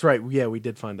 Oh, that's right. Yeah, we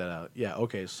did find that out. Yeah,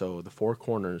 okay. So the 4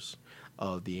 corners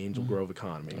of the Angel Grove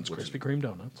economy. It's which is Krispy Kreme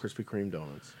donuts. Krispy Kreme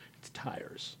donuts. It's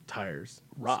tires, Tires.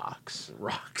 rocks,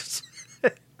 Rocks.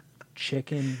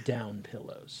 chicken down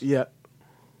pillows. Yeah.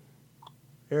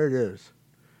 There it is.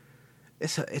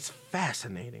 It's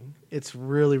fascinating. It's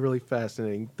really, really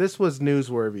fascinating. This was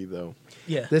newsworthy, though.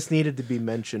 Yeah. This needed to be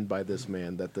mentioned by this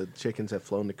man, that the chickens have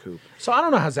flown the coop. So I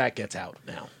don't know how Zach gets out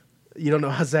now. You don't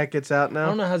know how Zach gets out now? I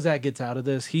don't know how Zach gets out of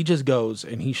this. He just goes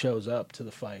and he shows up to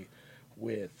the fight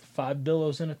with 5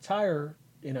 billows in a tire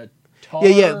in a tar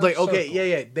Yeah, like, okay, circle.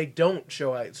 yeah. They don't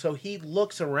show out. So he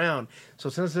looks around. So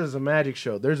since there's a magic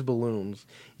show, there's balloons.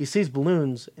 He sees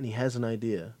balloons, and he has an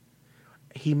idea.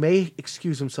 He may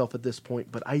excuse himself at this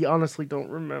point, but I honestly don't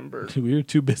remember. We were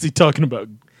too busy talking about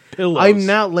pillows. I'm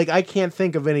now, like, I can't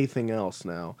think of anything else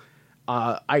now.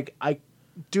 I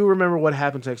do remember what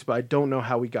happens next, but I don't know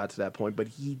how we got to that point. But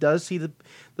he does see the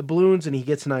balloons, and he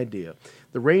gets an idea.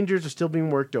 The Rangers are still being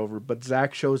worked over, but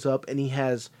Zach shows up, and he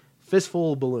has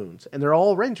fistful of balloons, and they're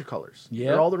all Ranger colors. Yeah.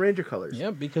 They're all the Ranger colors.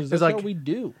 Yeah, because It's that's like- what we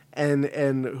do. And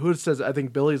who says? I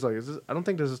think Billy's like, I don't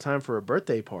think this is time for a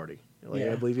birthday party. Like,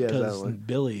 I believe he has that. because Like,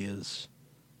 Billy is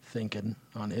thinking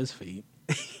on his feet.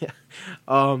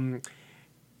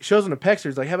 shows him the Pexter.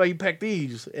 He's like, "How about you peck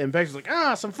these?" And Pexter's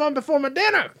like, "Some fun before my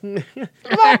dinner.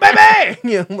 Come on, baby!"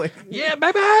 You know, like, Yeah,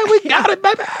 baby, we got it,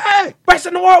 baby. best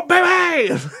in the world,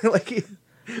 baby! Like,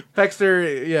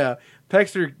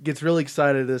 Pexter gets really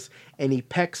excited at this, and he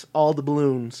pecks all the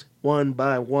balloons one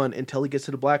by one until he gets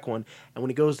to the black one. And when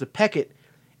he goes to peck it,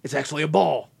 it's actually a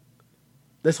ball.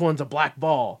 This one's a black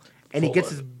ball, and he Full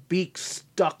gets of his beak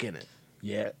stuck in it.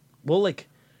 Yeah. Well, like,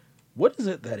 what is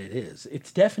it that it is?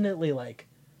 It's definitely like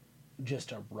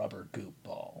just a rubber goop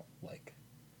ball, like,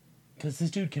 because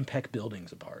this dude can peck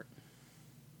buildings apart.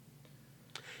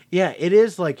 Yeah, it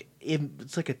is like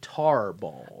it's like a tar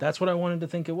ball. That's what I wanted to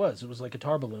think it was. It was like a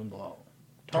tar balloon ball.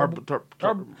 tar.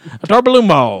 A tar balloon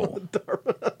ball.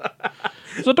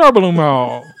 It's a tar balloon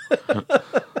ball.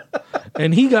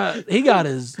 And he got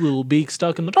his little beak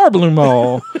stuck in the tar balloon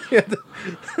ball.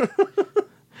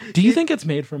 Do you think it's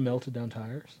made from melted down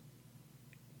tires?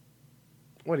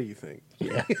 What do you think?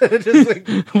 Yeah. Just like,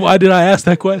 Why did I ask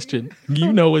that question?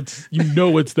 You know it's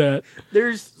that.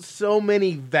 there's so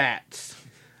many vats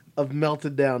of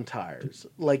melted down tires.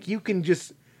 Like, you can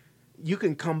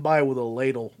come by with a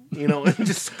ladle, and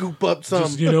just scoop up some.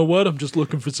 Just, you know what? I'm just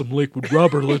looking for some liquid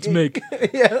rubber. Let's make.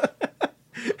 Yeah.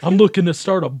 I'm looking to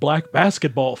start a black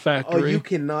basketball Oh, factory. you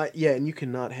cannot. Yeah, and you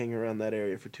cannot hang around that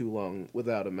area for too long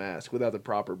without a mask, without the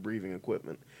proper breathing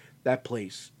equipment. That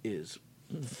place is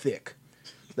thick.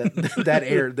 That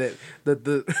air,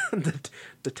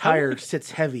 the tire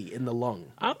sits heavy in the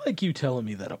lung. I like you telling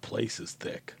me that a place is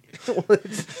thick.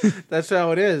 That's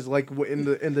how it is, like in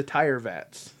the tire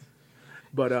vats.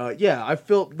 But yeah, I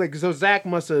feel like so Zach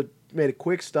must have made a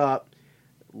quick stop,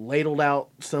 ladled out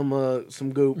some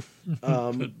goop,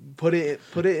 put it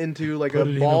into like Put a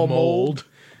it in ball a mold,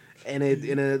 and it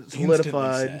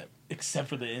solidified. Instantly set, except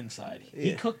for the inside. Yeah.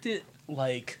 He cooked it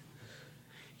like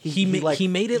He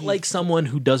made it like someone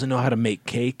who doesn't know how to make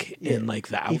cake, and like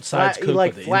the outside's cooked,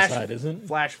 but the inside isn't.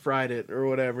 Flash fried it or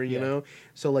whatever, you know.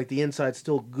 So like the inside's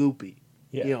still goopy.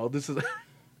 Yeah. This is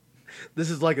this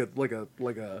is like a Like a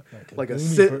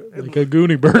Goonie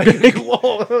Goonie bird egg.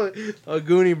 a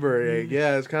Goonie bird egg.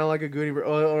 Yeah, it's kind of like a Goonie bird,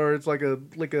 or it's like a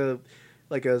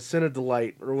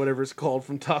Cinedelight or whatever it's called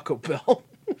from Taco Bell.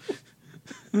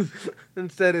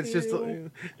 Instead, it's just Ew.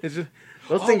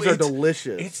 those things are it's-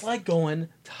 delicious. It's like going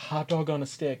to hot dog on a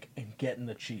stick and getting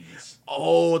the cheese.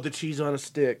 Oh, the cheese on a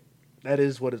stick. That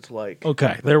is what it's like.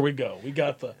 Okay, there we go. We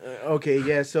got Okay,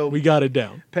 yeah. So we got it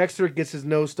down. Pexter gets his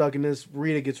nose stuck in this.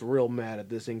 Rita gets real mad at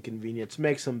this inconvenience.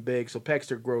 Makes him big, so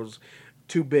Pexter grows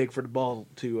too big for the ball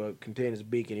to contain his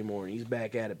beak anymore, and he's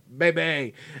back at it.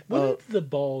 Baby! Wouldn't the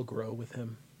ball grow with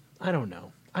him? I don't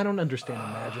know. I don't understand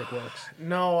how magic works.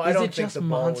 No, I Is don't it think just the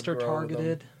ball would monster grow with him.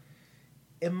 targeted?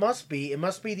 It must be. It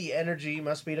must be the energy. It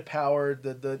must be the power.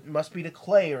 The must be the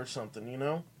clay or something. You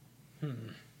know,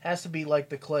 has to be like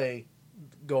the clay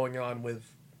going on with.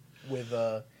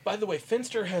 By the way,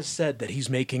 Finster has said that he's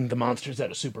making the monsters out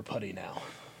of Super Putty now.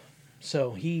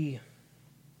 So he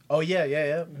Oh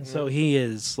yeah. So he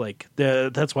is like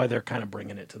that's why they're kind of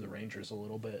bringing it to the Rangers a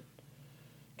little bit,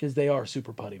 because they are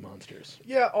Super Putty monsters.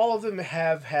 Yeah, all of them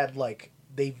have had like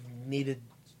they've needed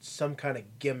some kind of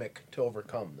gimmick to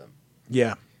overcome them.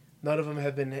 Yeah, None of them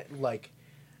have been like,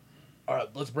 all right,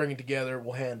 let's bring it together.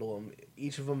 We'll handle them.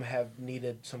 Each of them have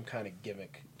needed some kind of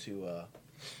gimmick to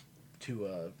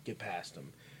get past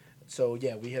them. So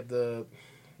yeah, we have the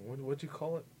what'd you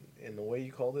call it? In the way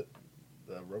you called it,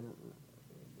 the rubber.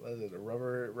 Was it a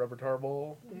rubber tar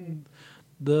ball?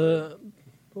 the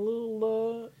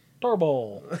little tar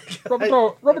ball,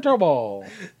 rubber tar ball,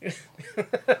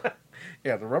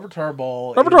 Yeah, the rubber tar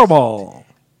ball. rubber is- tar ball.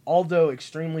 Although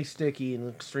extremely sticky and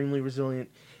extremely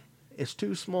resilient, it's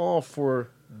too small for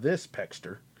this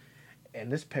Pexter.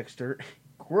 And this Pexter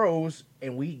grows,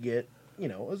 and we get, a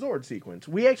Zord sequence.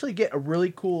 We actually get a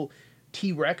really cool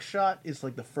T-Rex shot. It's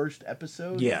like the first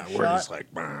episode. Yeah, shot. we're just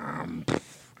like, bam.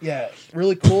 Yeah,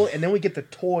 really cool. And then we get the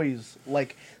toys,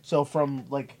 from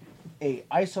a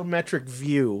isometric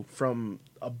view from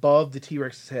above the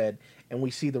T-Rex's head, and we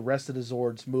see the rest of the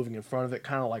Zords moving in front of it,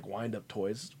 kind of like wind-up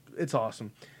toys. It's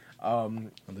awesome.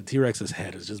 The T-Rex's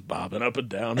head is just bobbing up and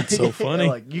down. It's so funny.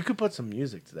 Like you could put some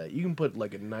music to that. You can put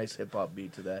like a nice hip hop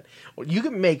beat to that. Or you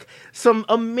could make some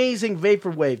amazing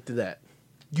vaporwave to that.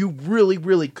 You really,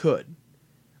 really could.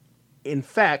 In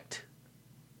fact,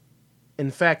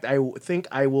 I think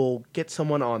I will get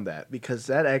someone on that because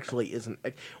that actually isn't.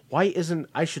 Why isn't?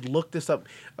 I should look this up.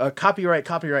 Copyright.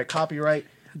 TM.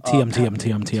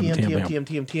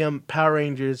 Power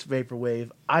Rangers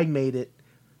vaporwave. I made it.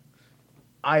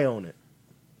 I own it.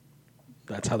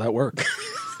 That's how that works.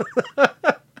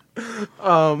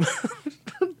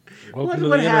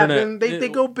 What happened? They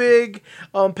go big.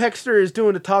 Pexter is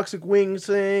doing the toxic wings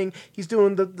thing. He's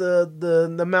doing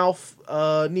the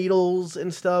mouth needles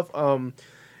and stuff.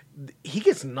 He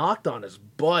gets knocked on his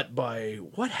butt by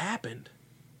what happened?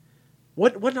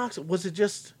 What knocks? Was it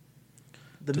just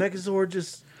the Megazord?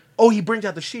 Just he brings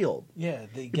out the shield. Yeah,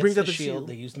 they brings get out the the shield. shield.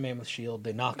 They use the mammoth shield.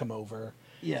 They knock him over.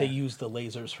 Yeah. They use the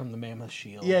lasers from the mammoth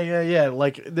shield. Yeah.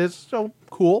 Like this, so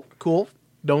cool.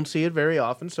 Don't see it very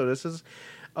often, so this is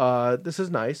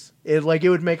nice. It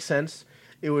would make sense.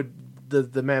 It would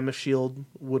the mammoth shield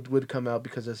would come out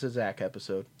because it's a Zack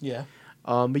episode. Yeah.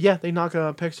 But yeah, they knock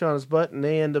Pexter on his butt and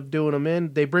they end up doing him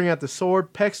in. They bring out the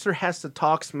sword. Pexter has to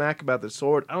talk smack about the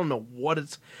sword. I don't know what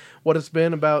it's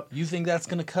been about. You think that's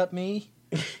gonna cut me?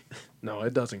 No,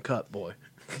 it doesn't cut, boy.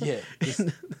 Yeah.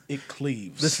 It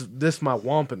cleaves. This my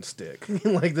wampum stick.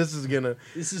 Like this is gonna.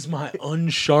 This is my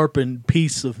unsharpened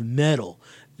piece of metal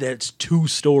that's 2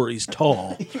 stories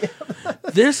tall.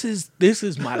 This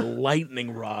is my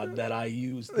lightning rod that I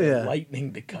use the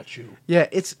lightning to cut you. Yeah,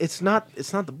 it's not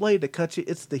the blade that cuts you.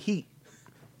 It's the heat.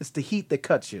 It's the heat that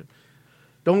cuts you.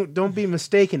 Don't be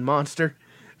mistaken, monster.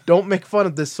 Don't make fun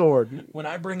of this sword. When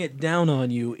I bring it down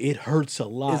on you, it hurts a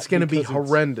lot. It's gonna be because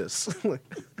horrendous.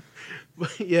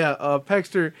 Yeah,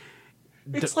 Pexter.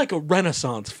 It's like a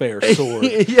Renaissance fair sword.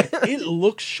 Yeah. It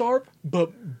looks sharp,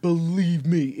 but believe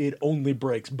me, it only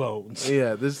breaks bones.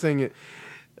 Yeah, this thing.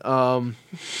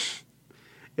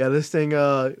 This thing.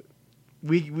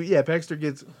 Pexter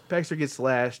gets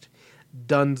slashed.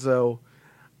 Dunzo.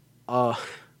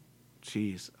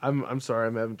 Jeez, I'm sorry,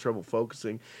 I'm having trouble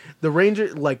focusing. The Ranger,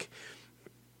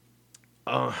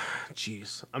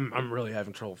 jeez, I'm really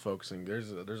having trouble focusing.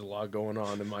 There's a lot going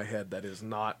on in my head that is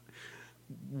not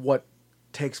what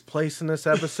takes place in this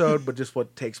episode, but just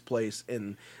what takes place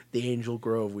in the Angel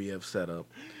Grove we have set up.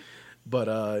 But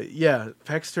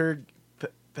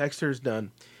Pexter's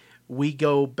done. We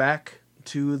go back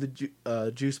to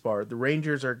the juice bar. The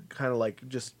Rangers are kind of like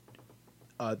just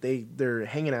they're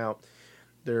hanging out.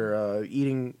 They're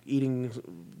eating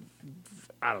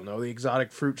I don't know, the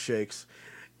exotic fruit shakes.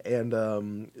 And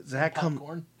Zack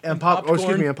Popcorn. and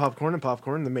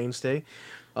popcorn, the mainstay.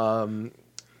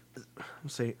 I'm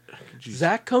saying,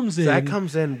 Zach comes in. Zach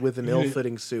comes in with an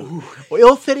ill-fitting suit. Well,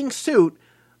 ill-fitting suit,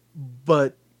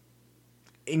 but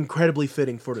incredibly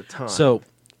fitting for the time. So,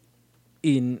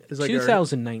 in It's like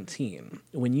 2019,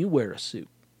 when you wear a suit,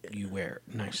 you wear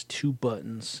nice 2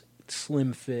 buttons,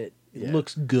 slim fit. It Yeah.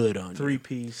 looks good on you.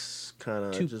 3-piece kind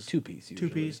of Two-piece.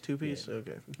 Two-piece. Yeah.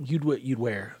 Okay. You'd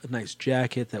wear a nice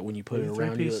jacket that when you put it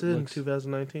around you, 3-piece it in looks.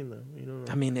 2019 though. You don't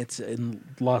know. I mean, it's in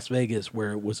Las Vegas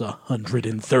where it was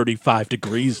 135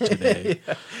 degrees today.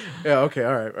 Yeah. Okay.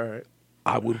 All right.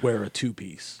 I would wear a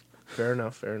 2-piece. Fair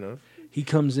enough. He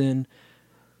comes in,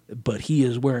 but he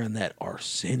is wearing that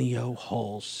Arsenio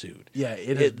Hall suit. Yeah.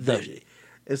 It is. The-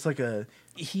 It's like a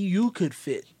you could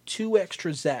fit 2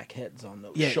 extra Zach heads on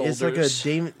those shoulders. It's like a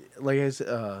Damon, like I said,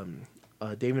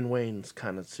 Damon Wayans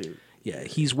kind of suit. Yeah,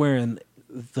 he's wearing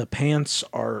the pants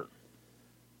are.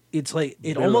 It's like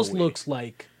it almost Billowy. looks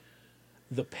like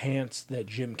the pants that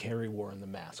Jim Carrey wore in The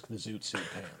Mask, the zoot suit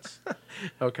pants.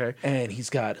 Okay. And he's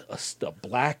got a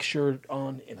black shirt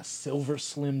on and a silver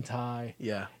slim tie.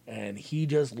 Yeah. And he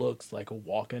just looks like a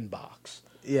walk-in box.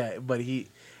 Yeah, but he,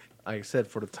 like I said,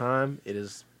 for the time, it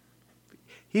is.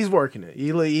 He's working it.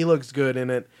 He looks good in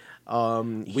it.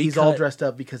 He's all cut- dressed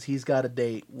up because he's got a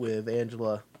date with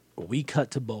Angela. We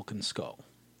cut to Bulk and Skull.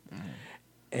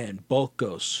 And Bulk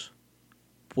goes,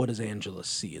 "What does Angela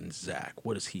see in Zach?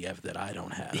 What does he have that I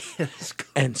don't have?"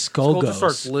 And Skull just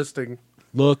starts goes, listing.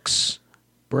 "Looks,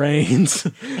 brains."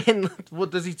 And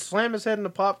what does he slam his head in the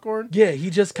popcorn? Yeah, he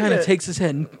just kind of Yeah. takes his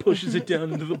head and pushes it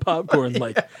down into the popcorn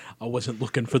like, I wasn't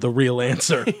looking for the real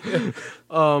answer.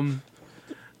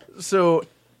 So,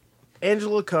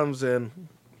 Angela comes in,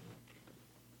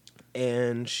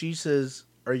 and she says,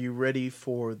 "Are you ready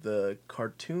for the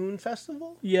cartoon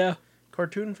festival?" Yeah.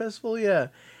 Cartoon festival, yeah.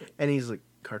 And he's like,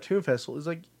 "Cartoon festival?" Is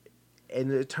like,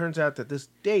 and it turns out that this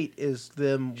date is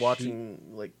them watching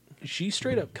like. She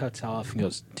straight up cuts off and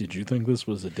goes, "Did you think this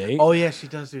was a date? Oh yeah, she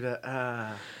does do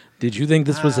that. Did you think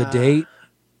this was a date?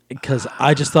 Because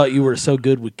I just thought you were so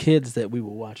good with kids that we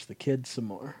will watch the kids some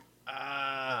more."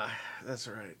 That's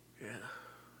right.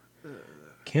 Yeah.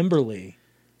 Kimberly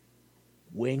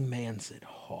wingmans it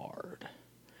hard.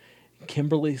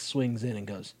 Kimberly swings in and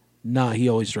goes, "Nah, he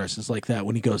always dresses like that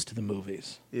when he goes to the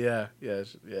movies." Yeah.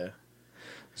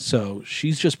 So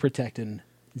she's just protecting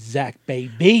Zach,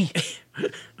 baby.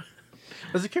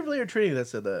 Was it Kimberly or Trini that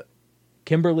said that?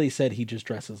 Kimberly said he just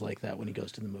dresses like that when he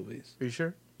goes to the movies. Are you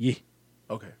sure? Yeah.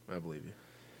 Okay, I believe you.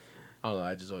 I don't know.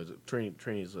 I just always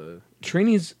Trini's a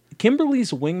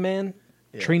Kimberly's a wingman.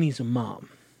 Yeah. Trini's a mom.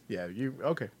 yeah. You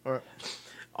okay? All right.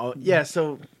 Oh yeah.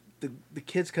 So the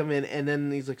kids come in and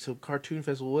then he's like, "So cartoon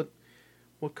festival?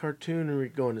 What cartoon are we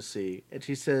going to see?" And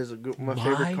she says, "My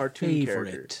favorite cartoon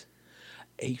character."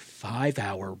 A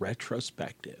 5-hour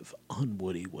retrospective on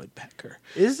Woody Woodpecker.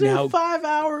 Is there now, 5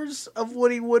 hours of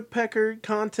Woody Woodpecker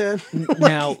content?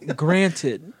 now,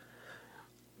 granted,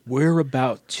 we're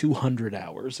about 200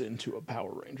 hours into a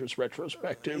Power Rangers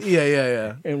retrospective.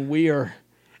 Yeah. And we are...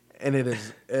 And it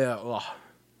is,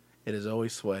 it is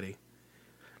always sweaty.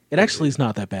 It actually is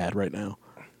not that bad right now.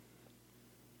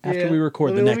 After Yeah. we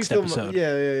record the Let me next film- episode.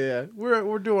 Yeah.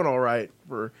 We're doing all right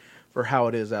for how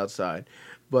it is outside,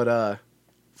 but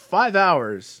 5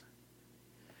 hours.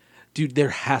 Dude, there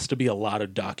has to be a lot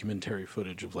of documentary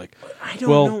footage of like... I don't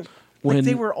well, know. When Like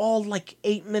they were all like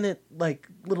 8-minute like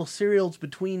little serials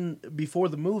before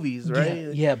the movies,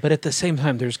 right? Yeah, but at the same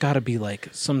time, there's got to be like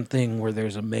something where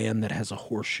there's a man that has a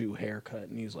horseshoe haircut,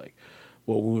 and he's like,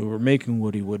 "Well, when we were making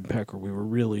Woody Woodpecker, we were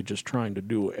really just trying to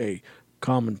do a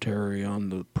commentary on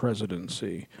the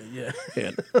presidency, Yeah.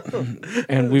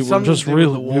 and we were Something just to do with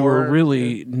really, the we were war.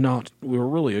 really not, we were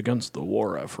really against the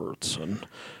war efforts, and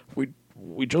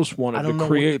we just I wanted don't to know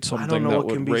create what- I don't something know that what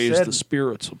can would be raise said. the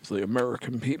spirits of the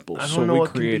American people. I don't So know we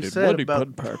what can be created said Woody about-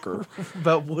 Woodpecker."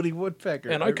 About Woody Woodpecker.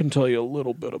 And I can tell you a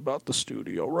little bit about the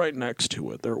studio. Right next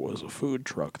to it, there was a food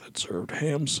truck that served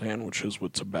ham sandwiches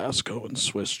with Tabasco and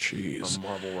Swiss cheese.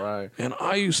 Marble Rye. And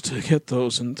I used to get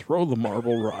those and throw the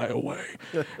marble rye away.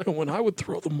 And when I would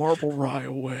throw the marble rye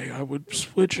away, I would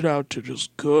switch it out to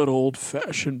just good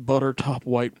old-fashioned butter-top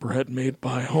white bread made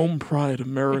by Home Pride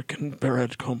American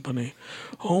Bread Company.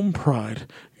 Home Pride,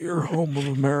 your home of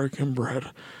American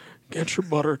bread. Get your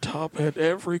butter top at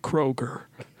every Kroger.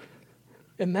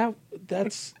 And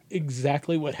that's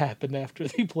exactly what happened after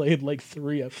they played like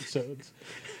 3 episodes.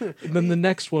 And then the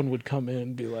next one would come in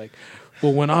and be like,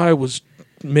 "Well, when I was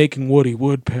making Woody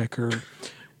Woodpecker,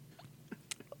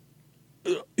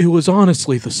 it was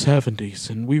honestly the 70s,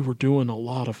 and we were doing a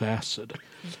lot of acid.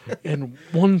 And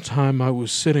one time I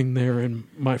was sitting there in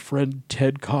my friend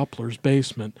Ted Koppler's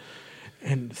basement,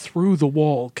 And through the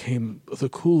wall came the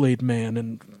Kool-Aid Man,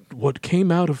 and what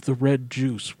came out of the red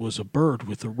juice was a bird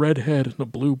with a red head and a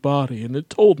blue body, and it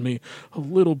told me a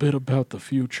little bit about the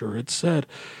future. It said,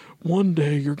 one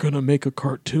day you're going to make a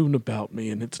cartoon about me,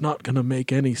 and it's not going to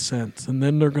make any sense, and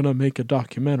then they're going to make a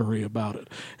documentary about it.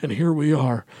 And here we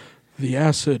are, the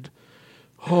acid.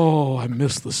 Oh, I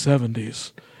miss the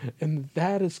 70s. And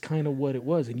that is kind of what it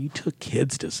was, and you took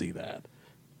kids to see that.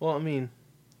 Well, I mean,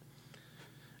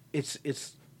 it's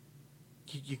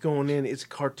you going in. It's a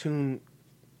cartoon.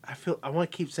 I want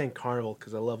to keep saying carnival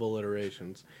because I love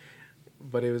alliterations,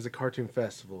 but it was a cartoon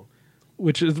festival.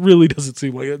 Which it really doesn't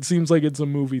seem like. It seems like it's a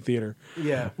movie theater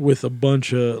Yeah, with a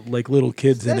bunch of like little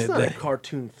kids in that's it. not a that-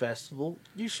 cartoon festival.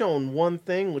 You showing one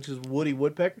thing, which is Woody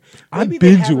Woodpecker. I've Maybe they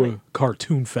been have to it- a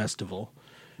cartoon festival.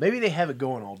 Maybe they have it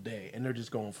going all day, and they're just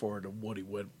going for the Woody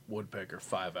Woodpecker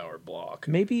 5-hour block.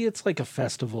 Maybe it's like a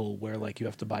festival where like you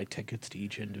have to buy tickets to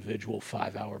each individual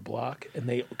 5-hour block, and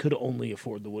they could only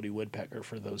afford the Woody Woodpecker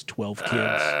for those 12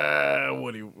 kids.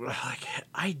 Woody, like,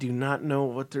 I do not know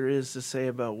what there is to say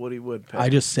about Woody Woodpecker. I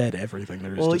just said everything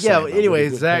there is Well, to say yeah. about Anyway,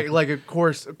 Woody Zach, Woodpecker. like,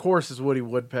 of course, is Woody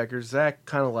Woodpecker. Zach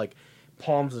kind of like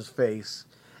palms his face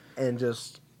and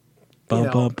just. You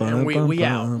know, and we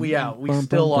out. We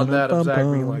still on that of Zach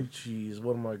being like, geez,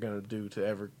 what am I going to do to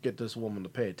ever get this woman to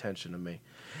pay attention to me?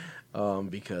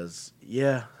 Because,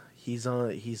 yeah, he's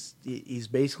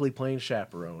basically playing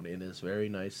chaperone in his very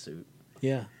nice suit.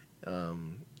 Yeah.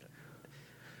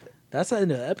 That's the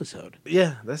end of the episode.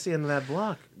 Yeah, that's the end of that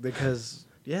block. Because,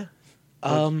 yeah,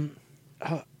 I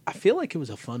feel like it was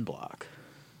a fun block.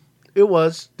 it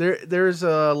was. There's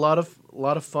a lot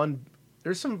of fun.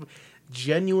 There's some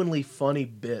genuinely funny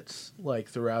bits like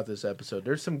throughout this episode.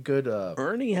 There's some good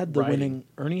Ernie had the writing.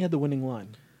 winning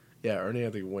line. Yeah, Ernie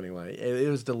had the winning line. It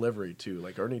was delivery too.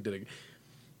 Like Ernie did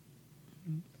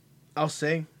I'll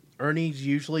say Ernie's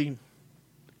usually,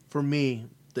 for me,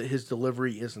 his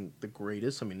delivery isn't the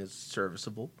greatest. I mean, it's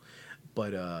serviceable,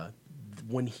 but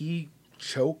when he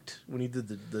choked, when he did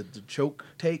the choke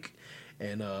take,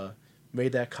 and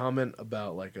made that comment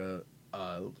about like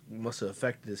must have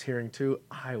affected his hearing too,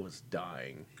 I was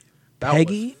dying. That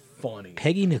Peggy? was funny.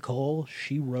 Peggy Nicole,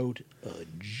 she wrote a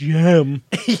gem.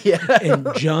 Yeah, And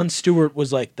Jon Stewart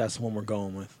was like, that's the one we're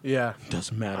going with. yeah.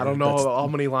 Doesn't matter. I don't know That's- how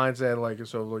many lines they had, like,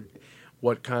 so like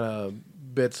what kind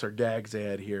of bits or gags they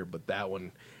had here, but that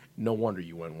one, no wonder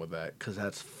you went with that because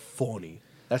that's funny.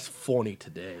 That's funny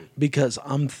today. Because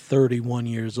I'm 31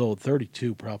 years old,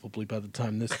 32 probably by the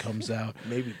time this comes out.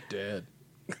 Maybe dead.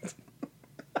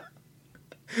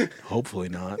 Hopefully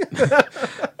not.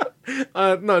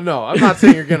 No, I'm not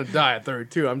saying you're gonna die at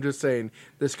 32. I'm just saying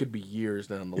this could be years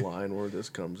down the line where this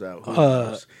comes out. Who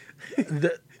knows?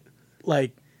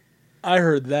 Like, I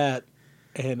heard that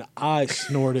and I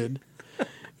snorted.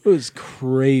 It was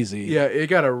crazy. Yeah, it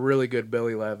got a really good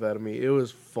belly laugh out of me. It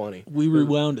was funny. We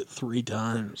rewound it 3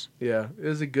 times. Yeah, it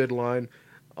was a good line.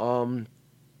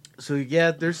 So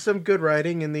yeah, there's some good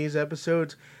writing in these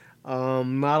episodes.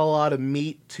 Not a lot of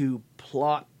meat to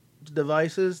plot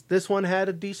devices. This one had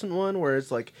a decent one where it's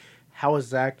like, how is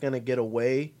Zach gonna get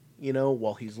away? You know,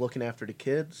 while he's looking after the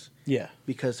kids, Yeah.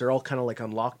 because they're all kind of like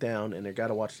on lockdown and they got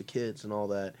to watch the kids and all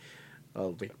that.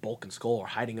 Like Bulk and Skull are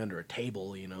hiding under a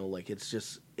table. You know, like it's.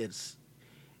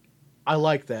 I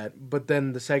like that, but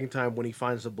then the second time when he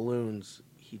finds the balloons,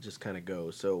 he just kind of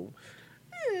goes. So,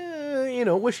 you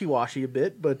know, wishy-washy a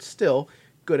bit, but still,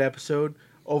 good episode.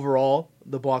 Overall,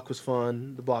 the block was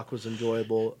fun. The block was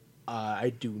enjoyable.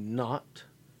 I do not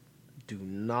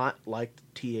like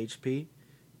THP,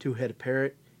 Two-Headed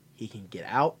Parrot. He can get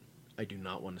out. I do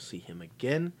not want to see him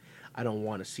again. I don't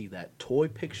want to see that toy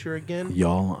picture again.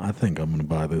 Y'all, I think I'm gonna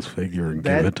buy this figure and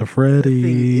That give it to thing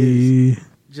Freddie.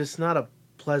 Just not a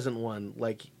pleasant one.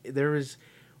 Like, there is...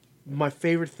 My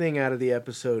favorite thing out of the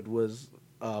episode was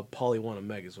Polly won a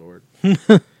Megazord.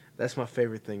 That's my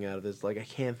favorite thing out of this. Like, I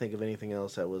can't think of anything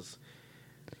else that was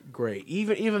great.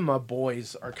 Even my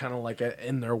boys are kind of like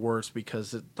in their worst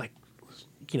because it, like,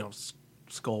 you know,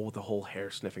 Skull with the whole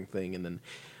hair sniffing thing and then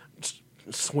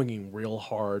swinging real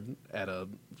hard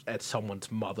at someone's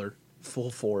mother,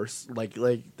 full force. Like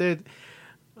the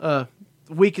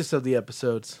weakest of the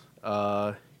episodes.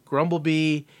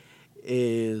 Grumblebee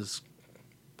is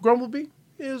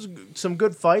some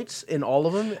good fights in all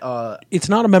of them. It's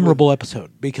not a memorable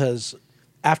episode because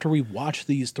after we watched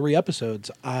these 3 episodes,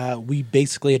 we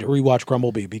basically had to rewatch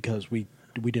Grumblebee because we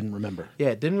didn't remember. Yeah,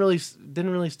 it didn't really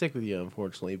stick with you,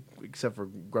 unfortunately, except for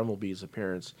Grumblebee's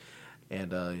appearance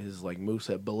and his like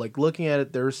moveset. But like looking at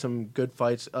it, there were some good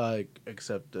fights,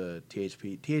 except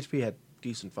THP. THP had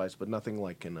decent fights, but nothing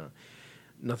like in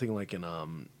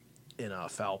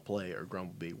Foul Play or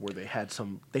Grumblebee, where they had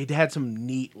some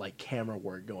neat like camera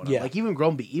work going on. Yeah. Like even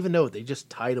Grumblebee, even though they just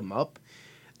tied him up,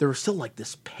 there was still like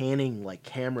this panning like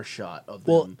camera shot of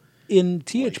Well, them. in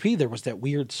THP, there was that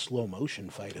weird slow motion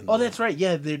fight. In Oh, there. that's right.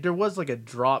 Yeah, there was like a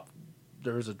drop.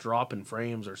 There was a drop in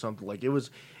frames or something. Like it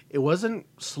wasn't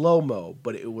slow mo,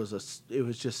 but it was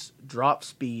just drop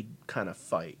speed kind of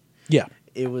fight. Yeah.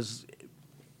 It was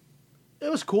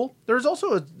cool. There's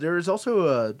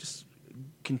also just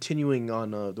continuing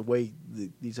on the way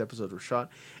these episodes were shot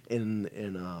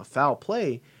in Foul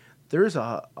Play. There's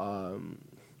a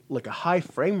like a high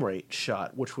frame rate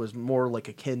shot, which was more like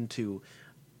akin to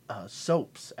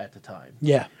soaps at the time.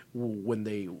 Yeah. When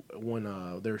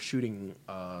they're shooting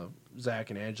Zach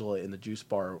and Angela in the juice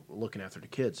bar looking after the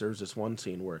kids, there was this one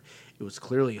scene where it was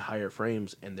clearly higher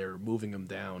frames and they're moving them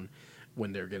down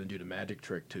when they're going to do the magic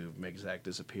trick to make Zach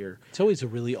disappear. It's always a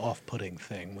really off-putting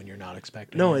thing when you're not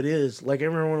expecting No, it. it is. Like, I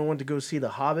remember when I went to go see The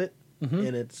Hobbit,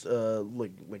 and it's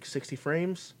like 60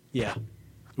 frames. Yeah.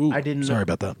 Ooh, I didn't Sorry know.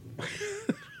 about that.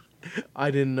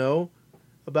 I didn't know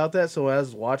about that, so as I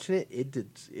was watching it, it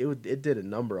did a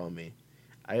number on me.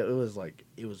 It was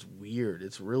weird.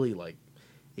 It's really like,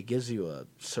 it gives you a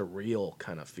surreal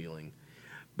kind of feeling.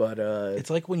 But It's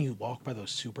like when you walk by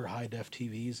those super high def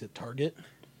TVs at Target,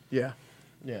 yeah.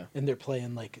 and they're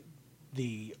playing like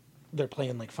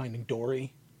Finding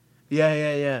Dory,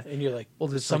 Yeah. and you're like, Well,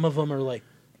 well, it's some like- of them are like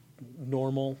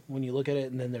normal when you look at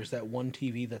it, and then there's that one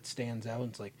TV that stands out, and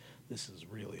it's like, this is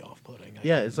really off-putting. I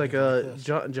Yeah, can't it's like live this.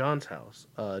 John's house.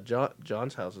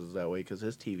 John's house is that way because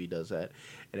his TV does that.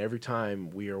 And every time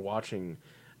we are watching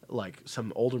like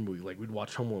some older movie, like we'd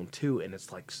watch Home Alone 2, and it's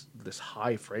like this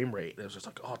high frame rate. And it was just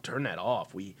like, oh, turn that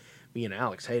off. Me and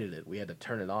Alex hated it. We had to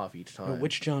turn it off each time.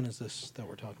 Which John is this that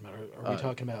we're talking about? Are we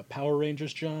talking about Power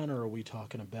Rangers John, or are we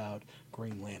talking about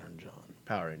Green Lantern John?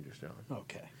 Power Rangers, John.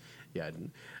 Okay. Yeah,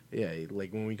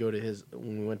 like when we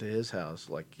went to his house,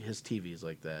 like his TV is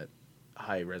like that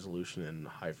high resolution and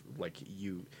high, like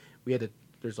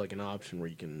there's like an option where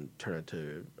you can turn it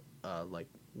to like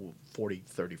 40,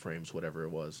 30 frames, whatever it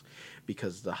was,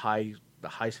 because the high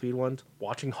speed ones,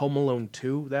 watching Home Alone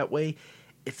 2 that way,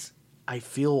 I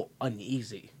feel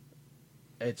uneasy.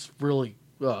 It's really,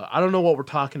 I don't know what we're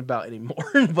talking about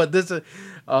anymore, but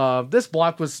this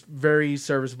block was very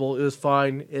serviceable. It was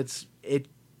fine.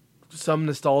 Some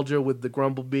nostalgia with the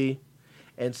Grumblebee,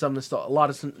 and a lot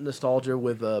of nostalgia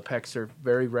with Pexter.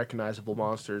 Very recognizable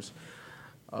monsters.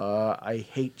 I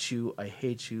hate you,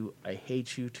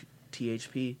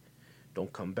 THP.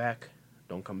 Don't come back.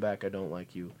 Don't come back. I don't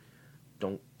like you.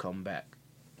 Don't come back.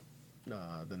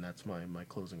 Then that's my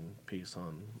closing piece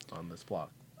on this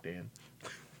block, Dan.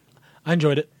 I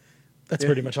enjoyed it. That's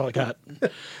pretty much all I got.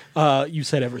 You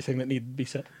said everything that needed to be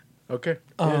said. Okay.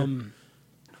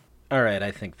 All right,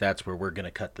 I think that's where we're going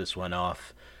to cut this one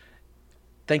off.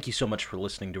 Thank you so much for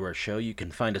listening to our show. You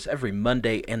can find us every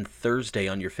Monday and Thursday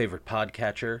on your favorite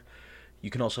podcatcher. You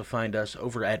can also find us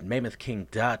over at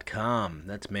mammothking.com.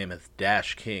 That's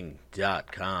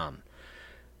mammoth-king.com.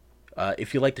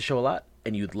 If you like the show a lot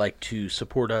and you'd like to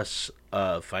support us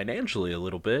financially a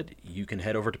little bit, you can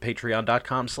head over to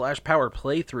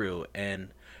patreon.com/powerplaythrough, and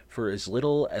for as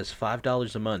little as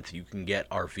 $5 a month, you can get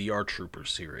our VR Trooper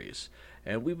series.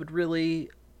 And we would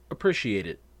really appreciate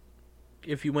it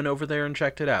if you went over there and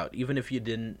checked it out. Even if you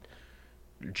didn't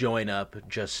join up,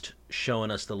 just showing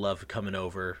us the love coming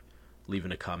over,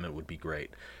 leaving a comment would be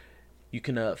great. You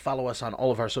can follow us on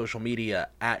all of our social media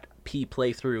at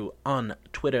PPlaythrough on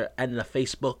Twitter and the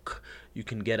Facebook. You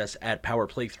can get us at Power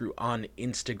Playthrough on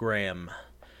Instagram.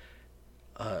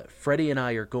 Freddie and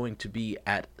I are going to be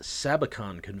at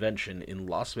Sabacon Convention in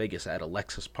Las Vegas at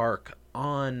Alexis Park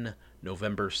on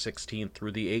November 16th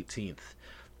through the 18th.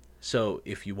 So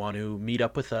if you want to meet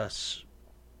up with us,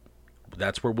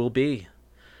 that's where we'll be.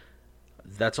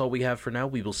 That's all we have for now.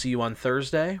 We will see you on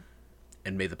Thursday,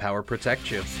 and may the power protect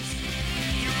you.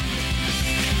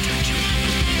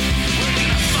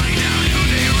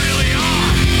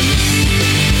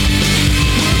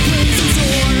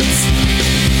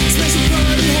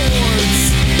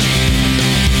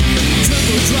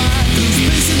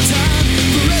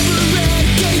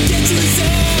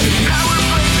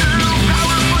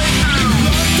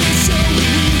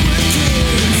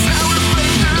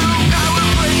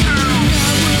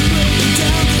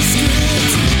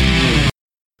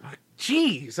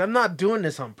 Jeez, I'm not doing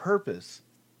this on purpose.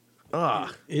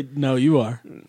 No, you are.